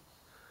 Oregon.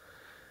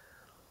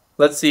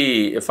 Let's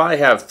see, if I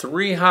have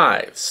 3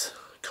 hives,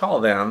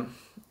 call them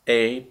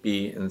A,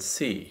 B, and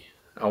C.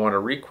 I want to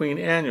requeen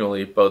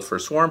annually, both for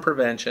swarm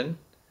prevention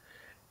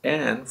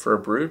and for a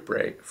brood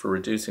break for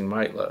reducing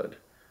mite load.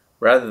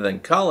 Rather than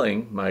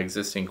culling my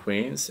existing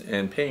queens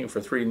and paying for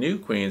 3 new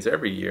queens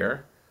every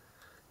year,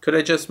 could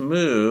I just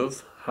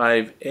move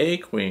hive A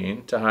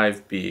queen to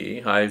hive B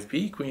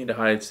queen to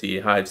hive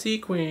C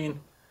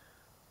queen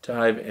to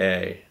hive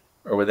A?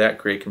 Or would that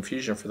create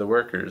confusion for the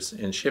workers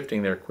in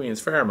shifting their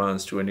queen's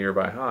pheromones to a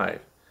nearby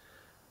hive,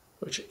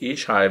 which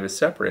each hive is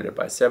separated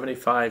by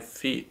 75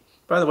 feet?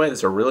 By the way,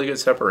 that's a really good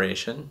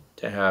separation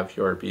to have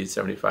your bees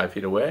 75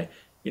 feet away.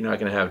 You're not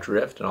going to have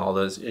drift and all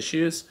those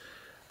issues.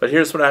 But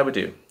here's what I would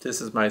do.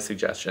 This is my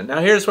suggestion.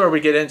 Now here's where we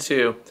get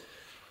into,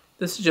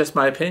 this is just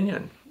my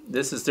opinion.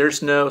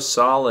 There's no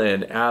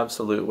solid,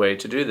 absolute way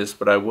to do this,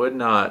 but I would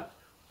not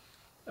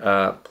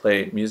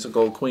play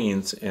musical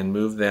queens and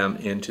move them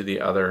into the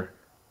other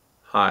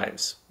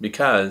hives,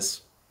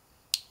 because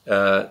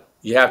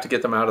you have to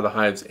get them out of the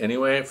hives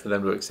anyway for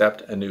them to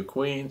accept a new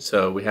queen.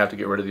 So we have to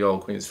get rid of the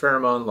old queen's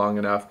pheromone long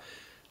enough.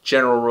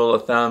 General rule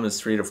of thumb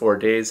is 3 to 4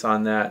 days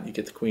on that. You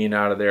get the queen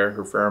out of there,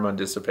 her pheromone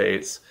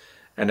dissipates,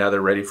 and now they're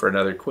ready for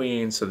another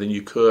queen. So then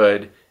you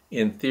could,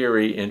 in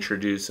theory,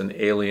 introduce an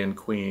alien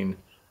queen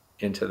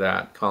into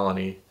that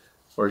colony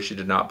where she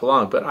did not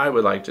belong. But I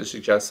would like to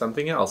suggest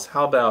something else.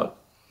 How about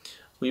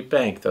we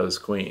bank those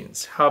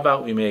queens? How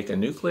about we make a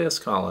nucleus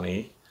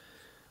colony?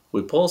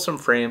 We pull some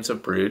frames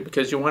of brood,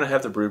 because you want to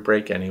have the brood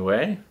break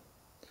anyway.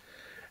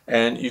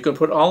 And you can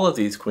put all of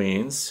these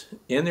queens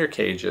in their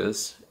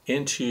cages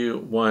into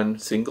one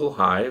single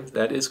hive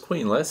that is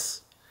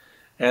queenless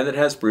and that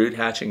has brood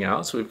hatching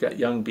out. So we've got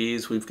young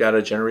bees, we've got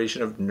a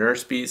generation of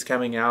nurse bees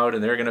coming out,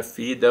 and they're going to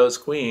feed those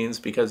queens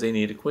because they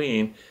need a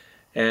queen.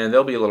 And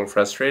they'll be a little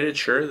frustrated,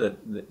 sure,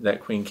 that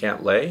that queen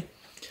can't lay.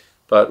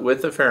 But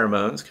with the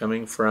pheromones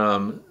coming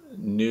from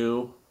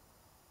new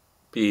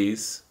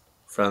bees,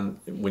 from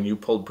when you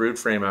pulled brood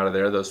frame out of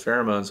there, those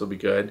pheromones will be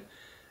good.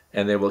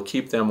 And they will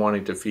keep them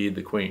wanting to feed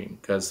the queen,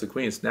 because the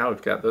queens, now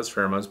we've got those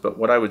pheromones. But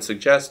what I would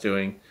suggest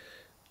doing,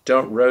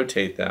 don't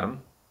rotate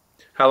them.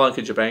 How long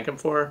could you bank them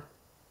for?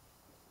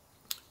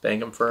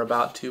 Bank them for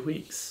about 2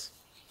 weeks,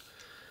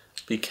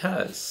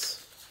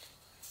 because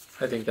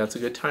I think that's a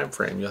good time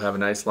frame. You'll have a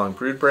nice long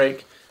brood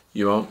break.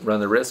 You won't run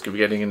the risk of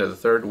getting into the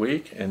 3rd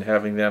week and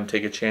having them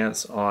take a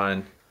chance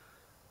on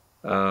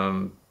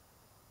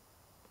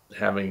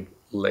having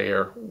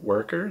layer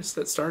workers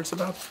that starts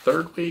about the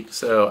 3rd week.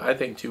 So I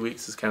think 2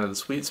 weeks is kind of the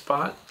sweet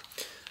spot.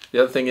 The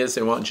other thing is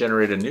they won't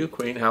generate a new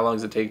queen. How long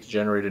does it take to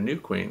generate a new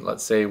queen?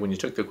 Let's say when you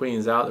took the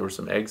queens out, there were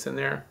some eggs in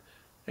there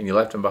and you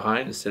left them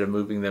behind instead of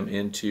moving them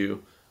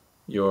into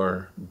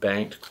your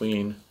banked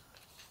queen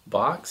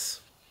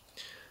box.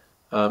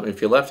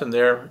 If you left them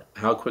there,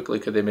 how quickly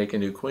could they make a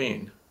new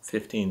queen?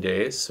 15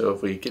 days. So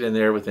if we get in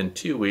there within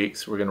 2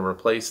 weeks, we're going to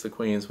replace the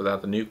queens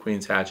without the new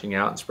queens hatching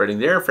out and spreading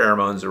their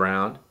pheromones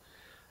around.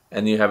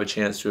 And you have a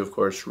chance to, of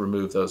course,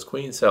 remove those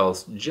queen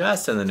cells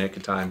just in the nick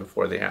of time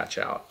before they hatch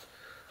out.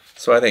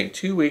 So I think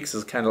 2 weeks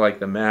is kind of like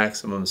the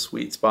maximum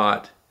sweet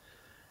spot.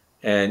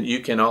 And you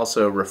can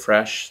also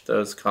refresh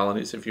those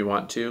colonies if you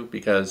want to,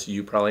 because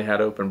you probably had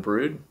open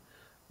brood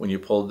when you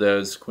pulled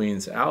those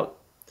queens out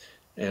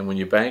and when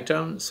you banked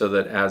them, so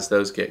that as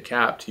those get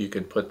capped, you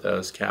can put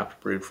those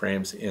capped brood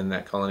frames in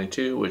that colony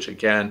too, which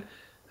again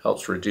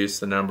helps reduce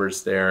the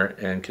numbers there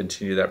and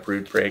continue that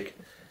brood break.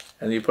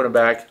 And you put them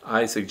back,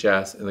 I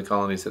suggest, in the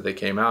colonies that they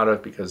came out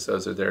of, because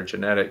those are their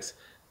genetics.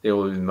 They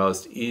will be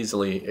most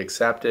easily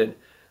accepted.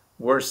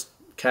 Worst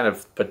kind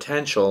of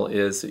potential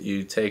is that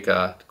you take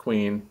a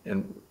queen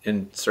and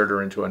insert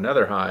her into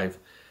another hive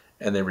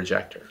and they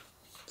reject her.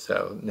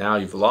 So now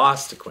you've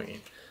lost a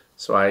queen.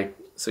 So I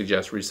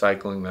suggest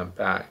recycling them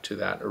back to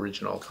that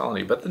original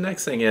colony. But the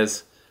next thing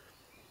is,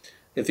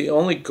 if the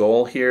only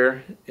goal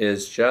here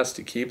is just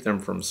to keep them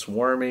from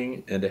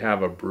swarming and to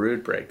have a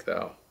brood break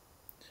though,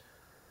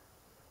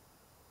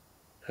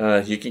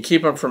 you can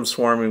keep them from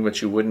swarming,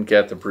 but you wouldn't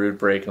get the brood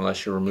break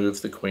unless you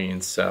remove the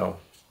queens. So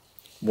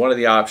one of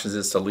the options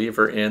is to leave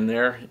her in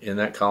there, in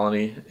that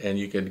colony, and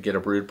you could get a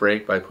brood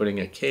break by putting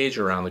a cage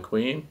around the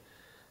queen.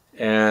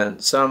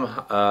 And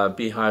some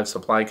beehive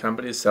supply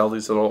companies sell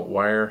these little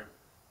wire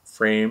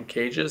frame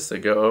cages that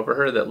go over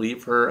her that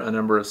leave her a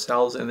number of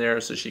cells in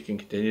there so she can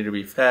continue to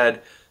be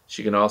fed.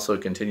 She can also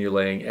continue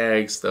laying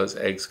eggs. Those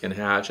eggs can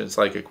hatch. It's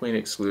like a queen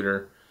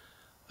excluder.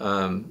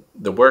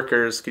 The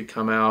workers could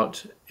come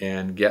out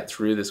and get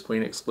through this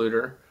queen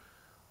excluder,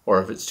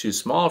 or if it's too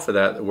small for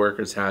that, the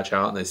workers hatch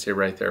out and they stay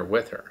right there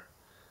with her.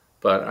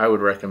 But I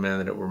would recommend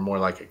that it were more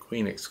like a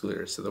queen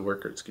excluder, so the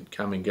workers could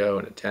come and go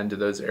and attend to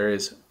those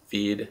areas,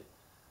 feed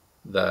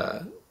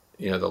the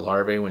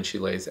larvae when she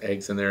lays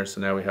eggs in there. So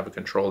now we have a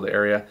controlled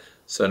area.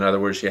 So in other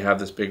words, you have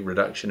this big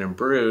reduction in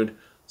brood,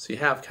 so you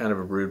have kind of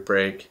a brood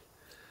break.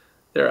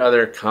 There are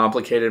other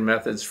complicated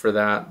methods for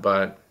that,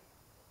 but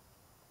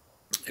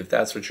if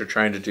that's what you're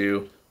trying to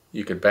do,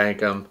 you could bank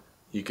them,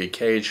 you could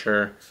cage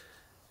her,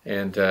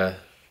 and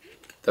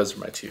those are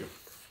my two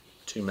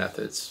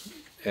methods.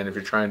 And if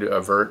you're trying to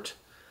avert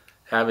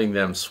having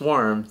them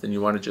swarm, then you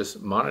want to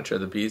just monitor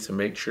the bees and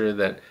make sure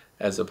that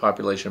as the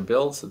population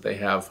builds, that they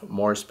have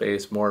more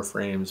space, more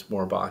frames,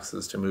 more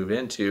boxes to move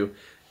into.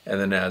 And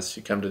then as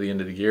you come to the end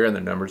of the year and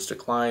their numbers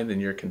decline, then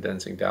you're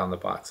condensing down the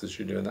boxes.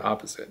 You're doing the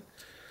opposite.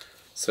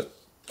 So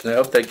I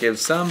hope that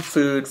gives some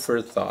food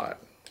for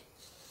thought.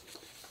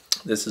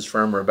 This is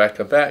from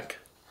Rebecca Beck.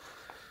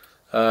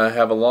 I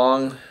have a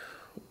long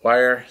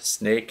wire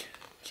snake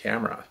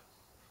camera.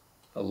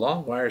 A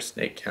long wire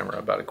snake camera,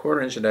 about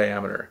 1/4 inch in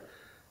diameter,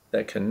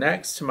 that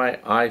connects to my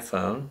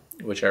iPhone,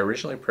 which I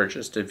originally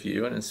purchased to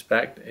view and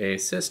inspect a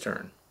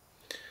cistern.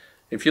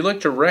 If you look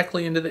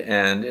directly into the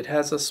end, it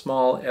has a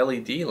small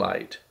LED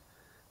light.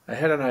 I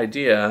had an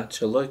idea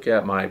to look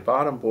at my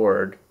bottom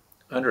board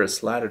under a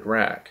slatted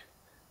rack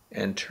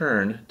and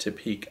turn to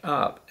peek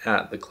up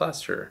at the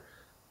cluster,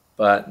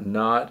 but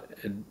not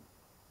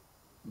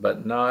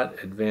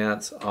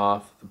advance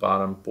off the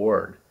bottom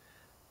board.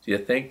 Do you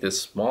think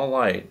this small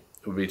light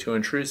would be too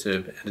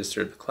intrusive and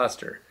disturb the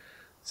cluster?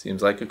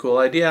 Seems like a cool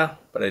idea,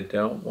 but I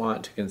don't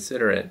want to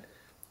consider it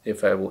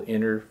if I will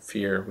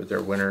interfere with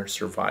their winter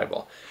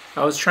survival.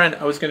 I was going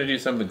to do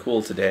something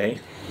cool today,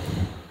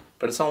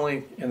 but it's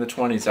only in the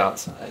 20s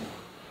outside.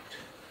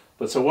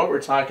 But so what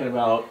we're talking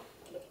about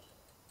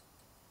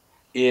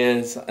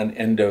is an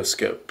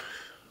endoscope.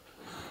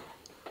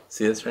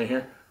 See this right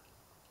here?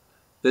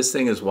 This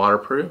thing is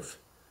waterproof.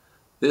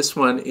 This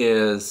one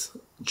is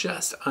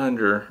just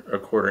under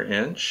 1/4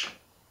 inch.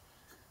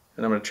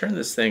 And I'm going to turn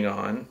this thing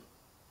on.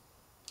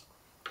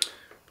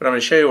 But I'm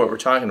going to show you what we're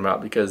talking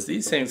about because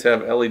these things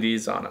have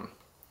LEDs on them.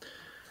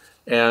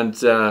 And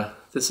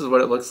this is what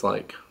it looks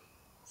like.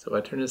 So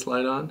if I turn this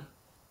light on,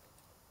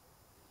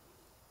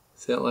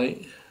 see that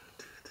light?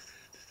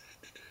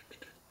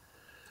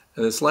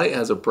 And this light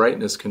has a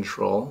brightness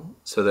control,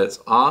 so that's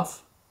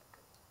off,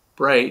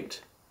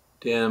 bright,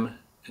 dim,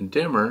 and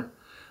dimmer.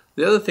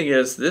 The other thing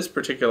is this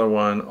particular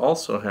one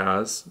also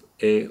has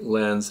a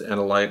lens and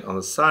a light on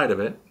the side of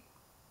it.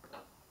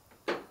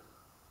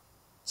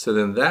 So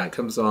then that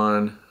comes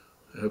on,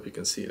 I hope you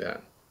can see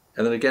that.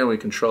 And then again we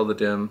control the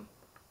dim,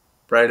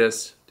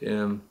 brightest,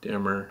 dim,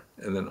 dimmer,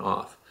 and then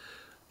off.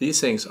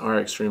 These things are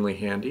extremely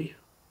handy.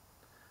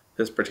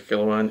 This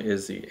particular one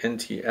is the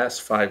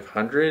NTS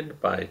 500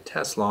 by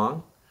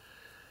Teslong.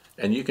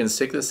 And you can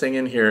stick this thing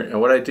in here, and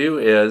what I do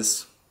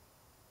is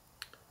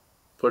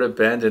put a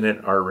bend in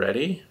it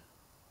already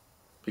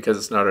because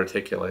it's not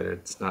articulated.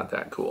 It's not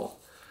that cool.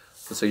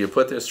 And so you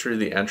put this through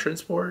the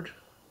entrance board.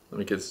 Let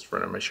me get this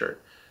front of my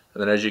shirt.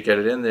 And then as you get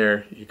it in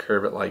there, you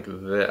curve it like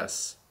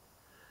this.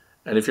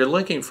 And if you're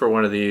looking for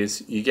one of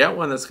these, you get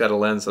one that's got a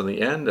lens on the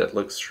end that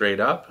looks straight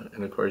up.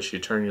 And of course you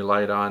turn your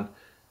light on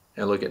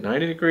and look at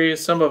 90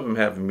 degrees. Some of them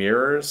have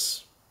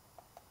mirrors.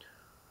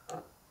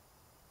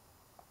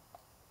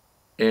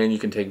 And you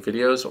can take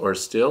videos or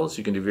stills.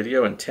 You can do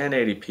video in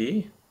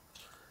 1080p.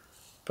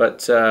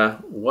 But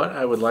what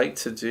I would like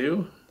to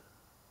do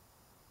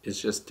is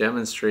just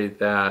demonstrate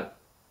that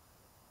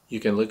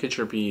you can look at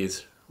your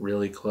bees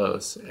really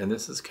close. And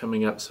this is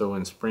coming up, so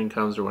when spring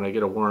comes or when I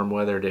get a warm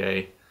weather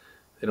day,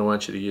 they don't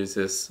want you to use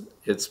this.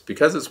 It's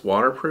because it's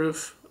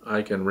waterproof,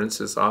 I can rinse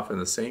this off in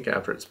the sink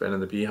after it's been in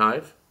the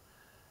beehive.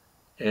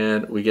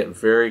 And we get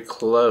very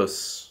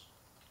close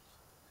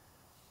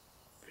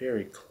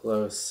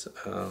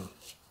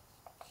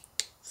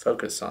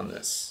focus on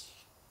this.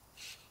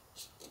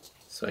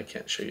 So I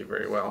can't show you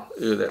very well.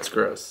 Ooh, that's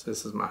gross.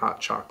 This is my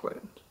hot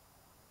chocolate.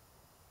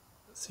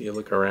 So you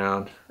look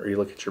around, or you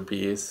look at your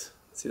bees.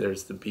 See,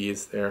 there's the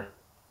bees there.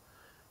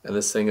 And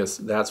this thing is,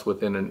 that's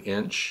within an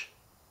inch.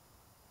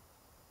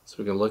 So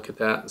we can look at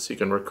that. So you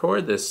can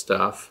record this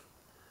stuff.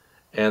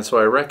 And so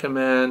I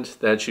recommend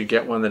that you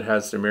get one that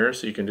has the mirror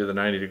so you can do the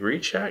 90-degree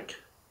check.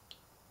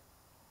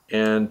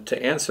 And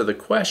to answer the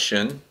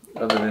question,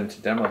 other than to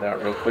demo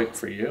that real quick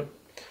for you,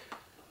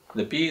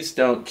 the bees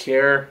don't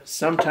care.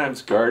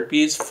 Sometimes guard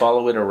bees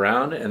follow it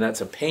around, and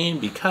that's a pain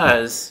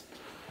because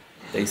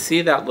they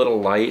see that little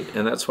light,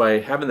 and that's why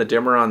having the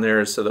dimmer on there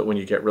is so that when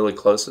you get really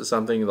close to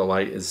something, the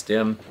light is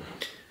dim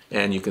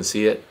and you can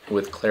see it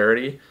with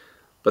clarity.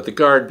 But the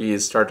guard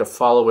bees start to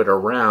follow it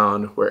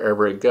around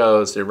wherever it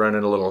goes. They run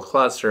in a little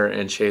cluster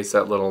and chase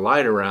that little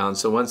light around.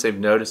 So once they've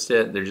noticed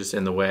it, they're just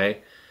in the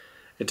way.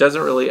 It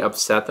doesn't really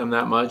upset them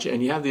that much,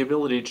 and you have the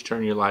ability to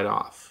turn your light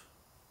off.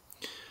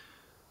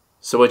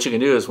 So what you can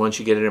do is once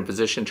you get it in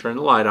position, turn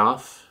the light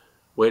off,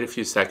 wait a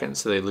few seconds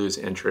so they lose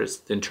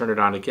interest, then turn it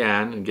on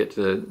again and get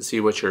to see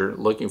what you're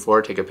looking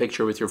for. Take a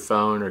picture with your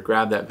phone or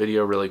grab that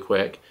video really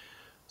quick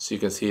so you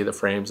can see the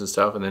frames and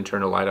stuff, and then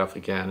turn the light off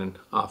again and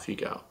off you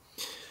go.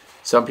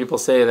 Some people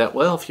say that,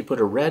 well, if you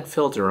put a red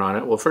filter on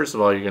it, well, first of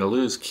all, you're going to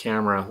lose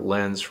camera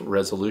lens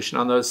resolution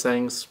on those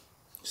things.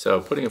 So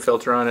putting a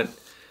filter on it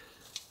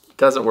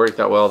doesn't work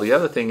that well. The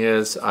other thing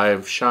is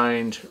I've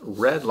shined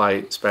red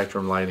light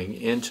spectrum lighting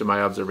into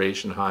my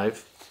observation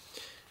hive,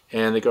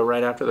 and they go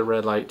right after the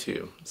red light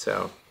too.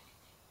 So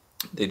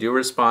they do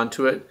respond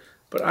to it,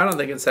 but I don't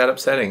think it's that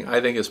upsetting. I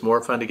think it's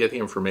more fun to get the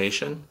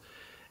information.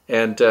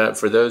 And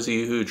for those of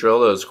you who drill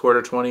those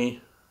 1/4-20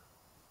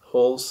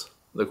 holes,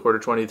 the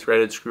 1/4-20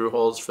 threaded screw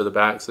holes for the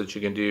back so that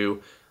you can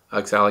do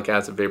oxalic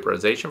acid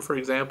vaporization, for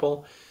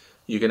example,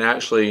 you can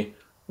actually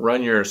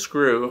run your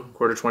screw,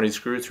 1/4-20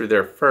 screw through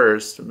there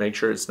first, make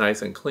sure it's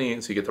nice and clean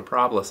so you get the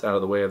propolis out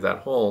of the way of that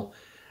hole,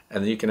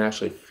 and then you can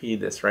actually feed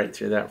this right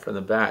through that from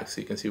the back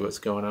so you can see what's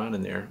going on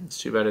in there. It's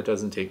too bad it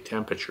doesn't take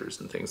temperatures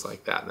and things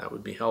like that. That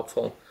would be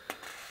helpful.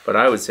 But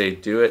I would say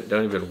do it.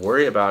 Don't even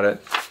worry about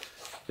it.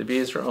 The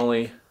bees are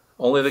only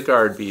the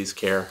guard bees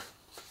care,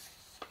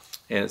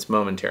 and it's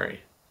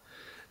momentary.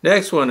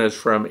 Next one is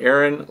from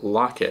Aaron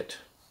Lockett.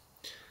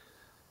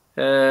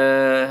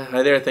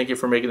 Hi there, thank you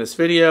for making this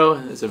video.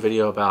 It's a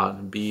video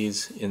about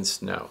bees in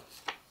snow.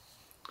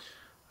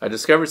 I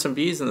discovered some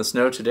bees in the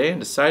snow today and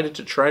decided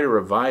to try to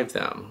revive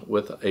them.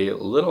 With a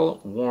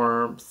little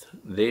warmth,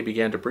 they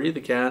began to breathe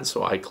again,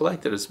 so I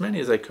collected as many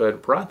as I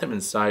could, brought them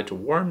inside to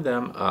warm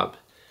them up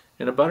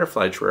in a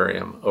butterfly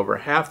terrarium. Over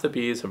half the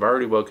bees have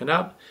already woken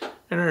up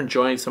and are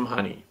enjoying some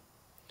honey.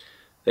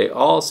 They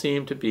all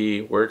seem to be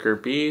worker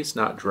bees,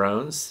 not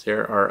drones.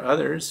 There are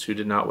others who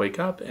did not wake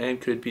up and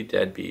could be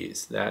dead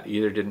bees that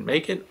either didn't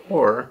make it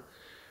or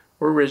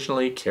were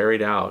originally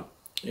carried out.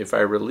 If I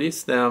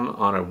release them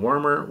on a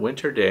warmer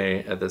winter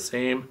day at the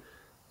same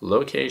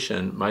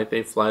location, might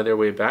they fly their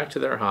way back to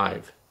their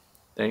hive?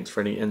 Thanks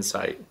for any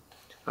insight.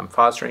 I'm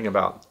fostering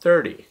about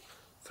 30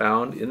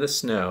 found in the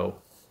snow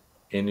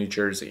in New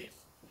Jersey.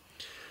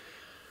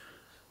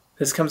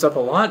 This comes up a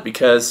lot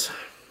because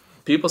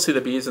people see the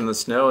bees in the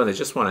snow and they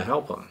just want to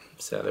help them.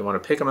 So they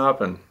want to pick them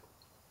up and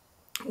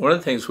one of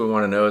the things we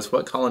want to know is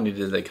what colony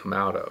did they come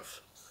out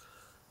of?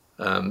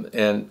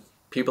 And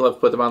people have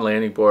put them on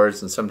landing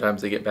boards, and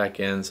sometimes they get back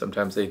in,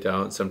 sometimes they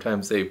don't.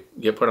 Sometimes they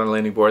get put on a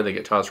landing board, they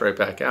get tossed right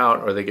back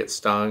out, or they get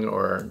stung,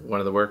 or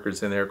one of the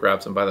workers in there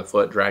grabs them by the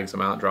foot, drags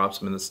them out, drops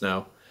them in the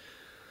snow.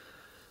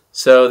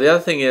 So the other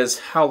thing is,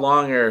 how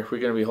long are we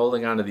going to be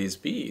holding on to these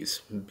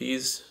bees?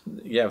 Bees,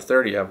 you have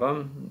 30 of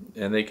them,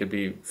 and they could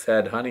be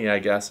fed honey, I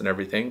guess, and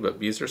everything, but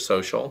bees are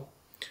social.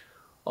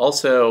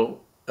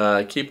 Also,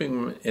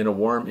 keeping them in a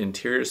warm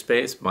interior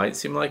space might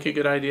seem like a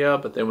good idea,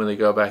 but then when they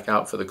go back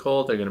out for the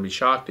cold, they're going to be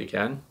shocked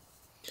again.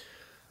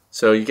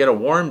 So you get a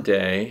warm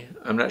day.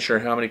 I'm not sure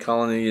how many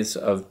colonies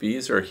of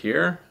bees are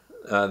here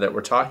that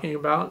we're talking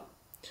about,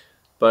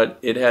 but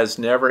it has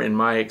never, in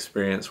my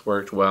experience,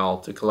 worked well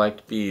to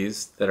collect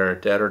bees that are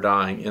dead or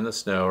dying in the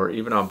snow or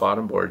even on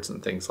bottom boards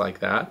and things like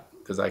that,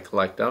 because I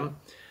collect them.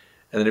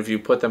 And then if you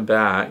put them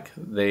back,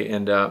 they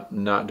end up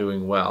not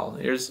doing well.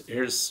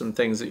 Here's some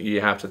things that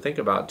you have to think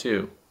about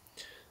too.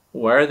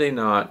 Why are they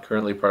not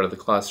currently part of the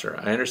cluster?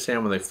 I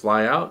understand when they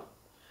fly out,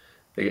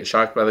 they get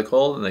shocked by the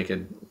cold and they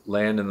could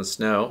land in the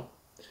snow.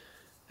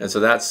 And so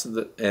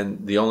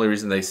the only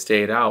reason they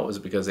stayed out was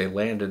because they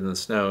landed in the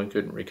snow and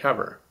couldn't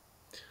recover.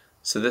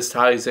 So this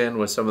ties in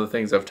with some of the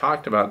things I've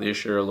talked about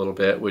this year a little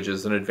bit, which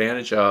is an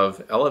advantage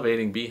of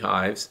elevating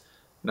beehives,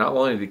 not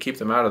only to keep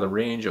them out of the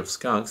range of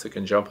skunks that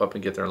can jump up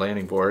and get their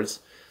landing boards,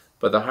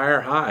 but the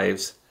higher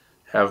hives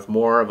have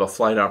more of a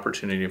flight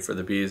opportunity for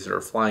the bees that are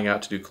flying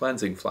out to do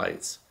cleansing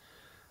flights.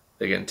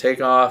 They can take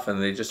off and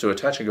they just do a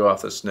touch and go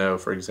off the snow,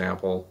 for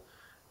example,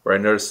 where I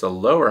notice the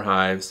lower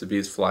hives, the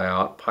bees fly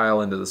out,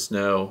 pile into the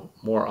snow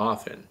more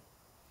often,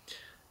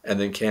 and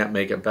then can't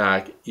make it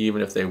back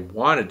even if they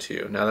wanted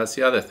to. Now that's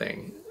the other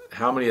thing.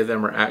 How many of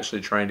them are actually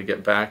trying to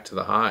get back to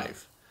the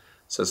hive?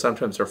 So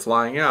sometimes they're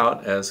flying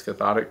out as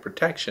cathodic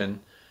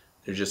protection.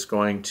 They're just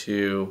going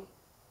to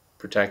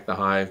protect the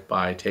hive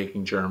by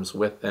taking germs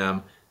with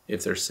them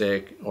if they're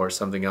sick or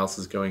something else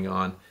is going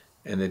on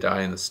and they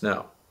die in the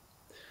snow.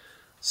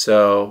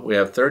 So we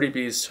have 30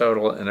 bees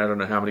total, and I don't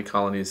know how many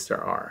colonies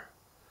there are.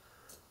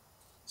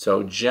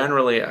 So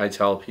generally I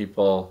tell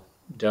people,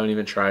 don't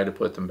even try to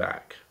put them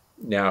back.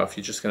 Now, if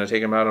you're just going to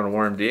take them out on a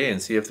warm day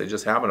and see if they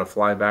just happen to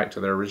fly back to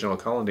their original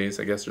colonies,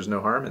 I guess there's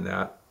no harm in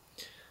that.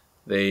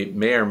 They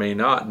may or may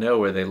not know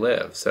where they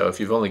live. So if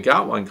you've only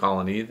got one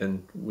colony,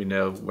 then we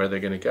know where they're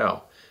going to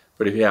go.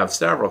 But if you have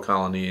several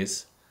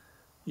colonies,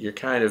 you're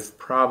kind of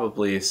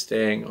probably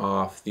staying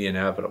off the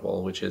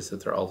inevitable, which is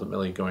that they're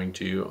ultimately going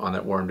to, on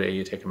that warm day,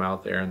 you take them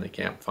out there and they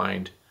can't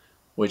find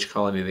which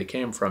colony they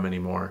came from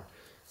anymore,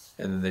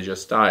 and then they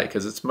just die.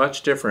 Because it's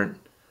much different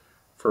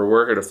for a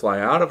worker to fly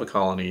out of a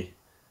colony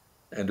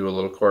and do a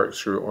little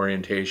corkscrew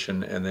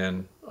orientation and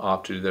then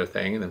off to do their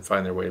thing and then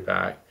find their way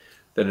back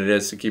than it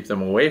is to keep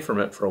them away from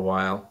it for a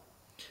while,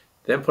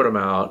 then put them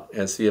out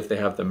and see if they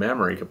have the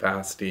memory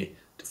capacity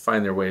to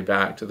find their way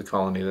back to the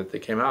colony that they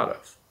came out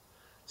of.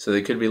 So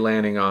they could be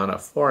landing on a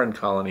foreign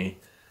colony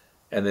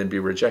and then be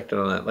rejected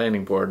on that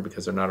landing board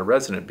because they're not a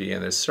resident bee,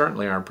 and they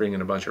certainly aren't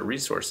bringing a bunch of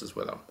resources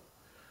with them,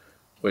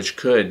 which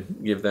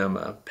could give them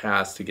a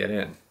pass to get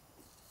in.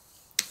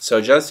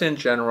 So just in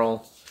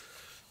general,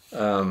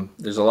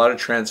 there's a lot of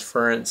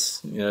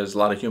transference. There's a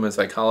lot of human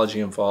psychology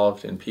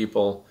involved in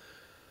people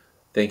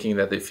thinking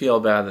that they feel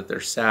bad, that they're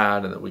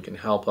sad, and that we can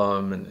help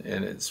them.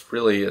 And it's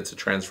a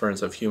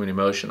transference of human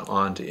emotion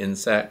onto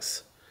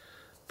insects.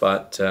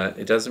 But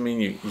it doesn't mean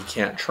you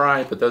can't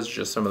try, but those are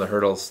just some of the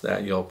hurdles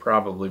that you'll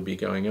probably be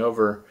going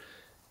over.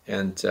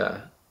 And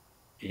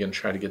you're going to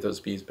try to get those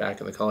bees back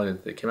in the colony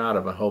that they came out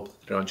of and hope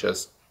that they don't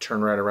just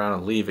turn right around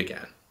and leave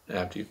again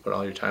after you've put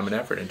all your time and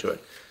effort into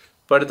it.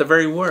 But at the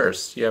very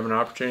worst, you have an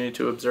opportunity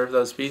to observe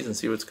those bees and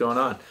see what's going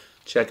on.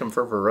 Check them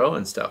for varroa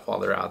and stuff while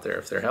they're out there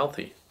if they're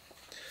healthy.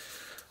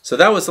 So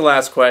that was the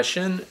last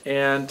question,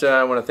 and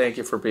I want to thank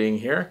you for being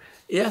here.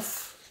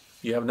 If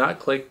you have not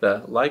clicked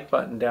the like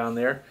button down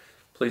there,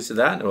 please do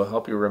that, and it will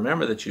help you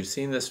remember that you've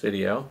seen this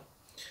video,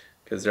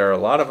 because there are a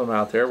lot of them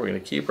out there. We're going to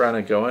keep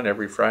running going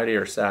every Friday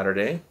or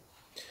Saturday.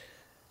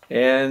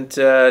 And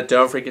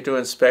don't forget to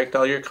inspect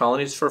all your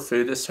colonies for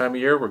food this time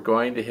of year. We're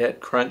going to hit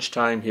crunch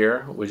time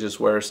here, which is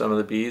where some of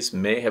the bees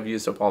may have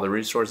used up all the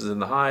resources in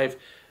the hive,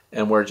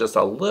 and where just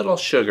a little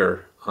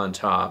sugar on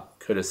top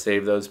could have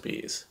saved those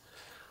bees.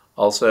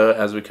 Also,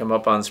 as we come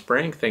up on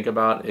spring, think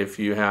about if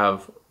you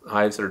have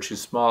hives that are too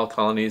small,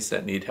 colonies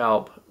that need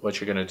help, what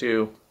you're going to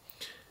do,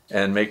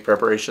 and make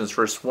preparations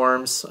for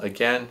swarms.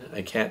 Again,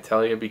 I can't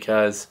tell you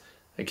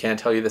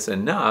this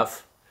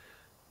enough,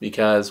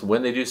 because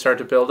when they do start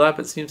to build up,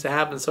 it seems to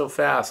happen so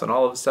fast, and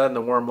all of a sudden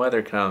the warm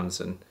weather comes,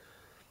 and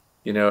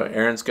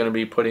Aaron's going to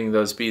be putting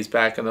those bees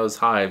back in those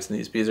hives, and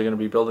these bees are going to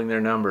be building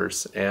their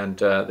numbers, and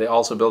they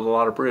also build a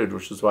lot of brood,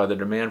 which is why the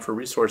demand for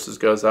resources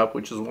goes up,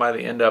 which is why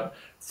they end up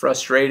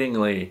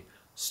frustratingly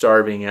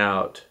starving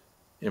out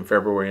in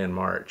February and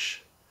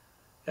March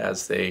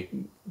as they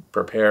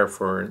prepare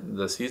for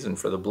the season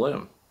for the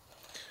bloom.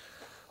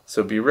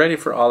 So be ready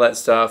for all that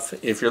stuff.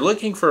 If you're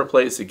looking for a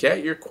place to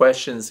get your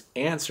questions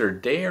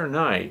answered day or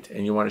night,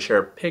 and you want to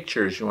share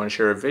pictures, you want to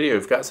share a video,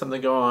 you've got something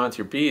going on with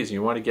your bees, and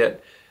you want to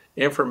get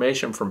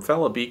information from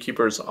fellow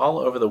beekeepers all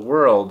over the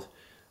world,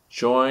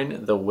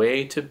 join the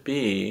Way to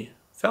Bee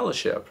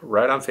Fellowship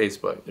right on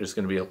Facebook. There's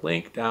going to be a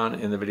link down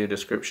in the video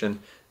description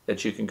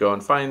that you can go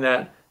and find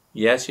that.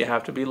 Yes, you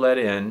have to be let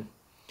in,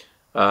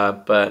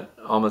 but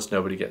almost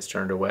nobody gets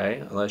turned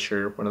away unless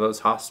you're one of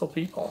those hostile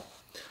people.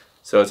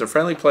 So it's a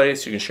friendly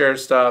place. You can share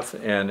stuff,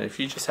 and if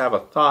you just have a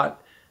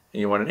thought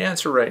and you want an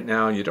answer right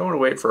now, you don't want to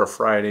wait for a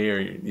Friday, or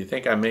you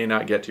think I may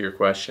not get to your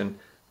question,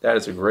 that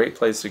is a great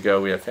place to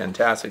go. We have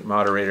fantastic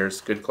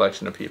moderators, good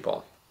collection of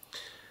people.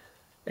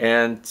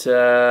 And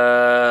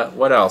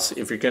what else?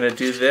 If you're going to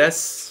do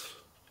this,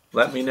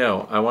 let me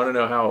know. I want to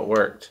know how it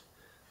worked.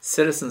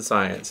 Citizen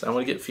science. I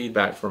want to get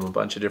feedback from a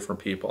bunch of different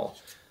people,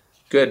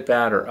 good,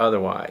 bad, or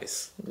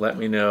otherwise. Let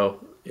me know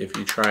if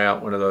you try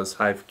out one of those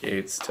hive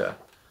gates to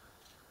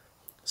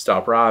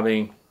stop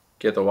robbing,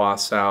 get the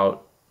wasps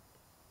out,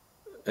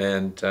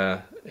 and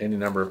any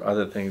number of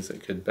other things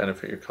that could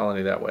benefit your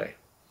colony that way.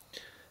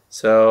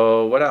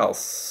 So what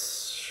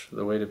else?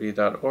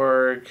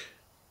 thewaytobee.org.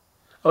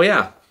 Oh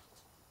yeah,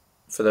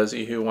 for those of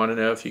you who want to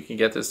know if you can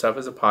get this stuff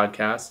as a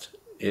podcast,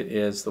 it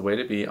is The Way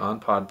to Bee on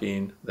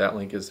Podbean. That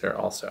link is there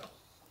also.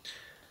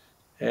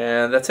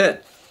 And that's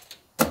it.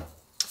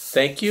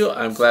 Thank you.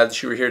 I'm glad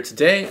that you were here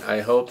today. I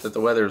hope that the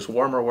weather is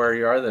warmer where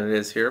you are than it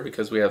is here,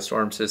 because we have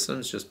storm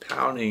systems just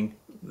pounding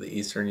the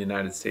eastern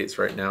United States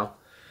right now.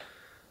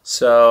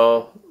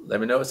 So let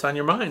me know what's on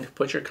your mind.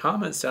 Put your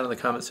comments down in the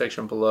comment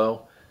section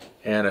below,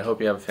 and I hope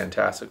you have a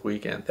fantastic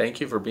weekend. Thank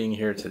you for being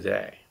here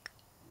today.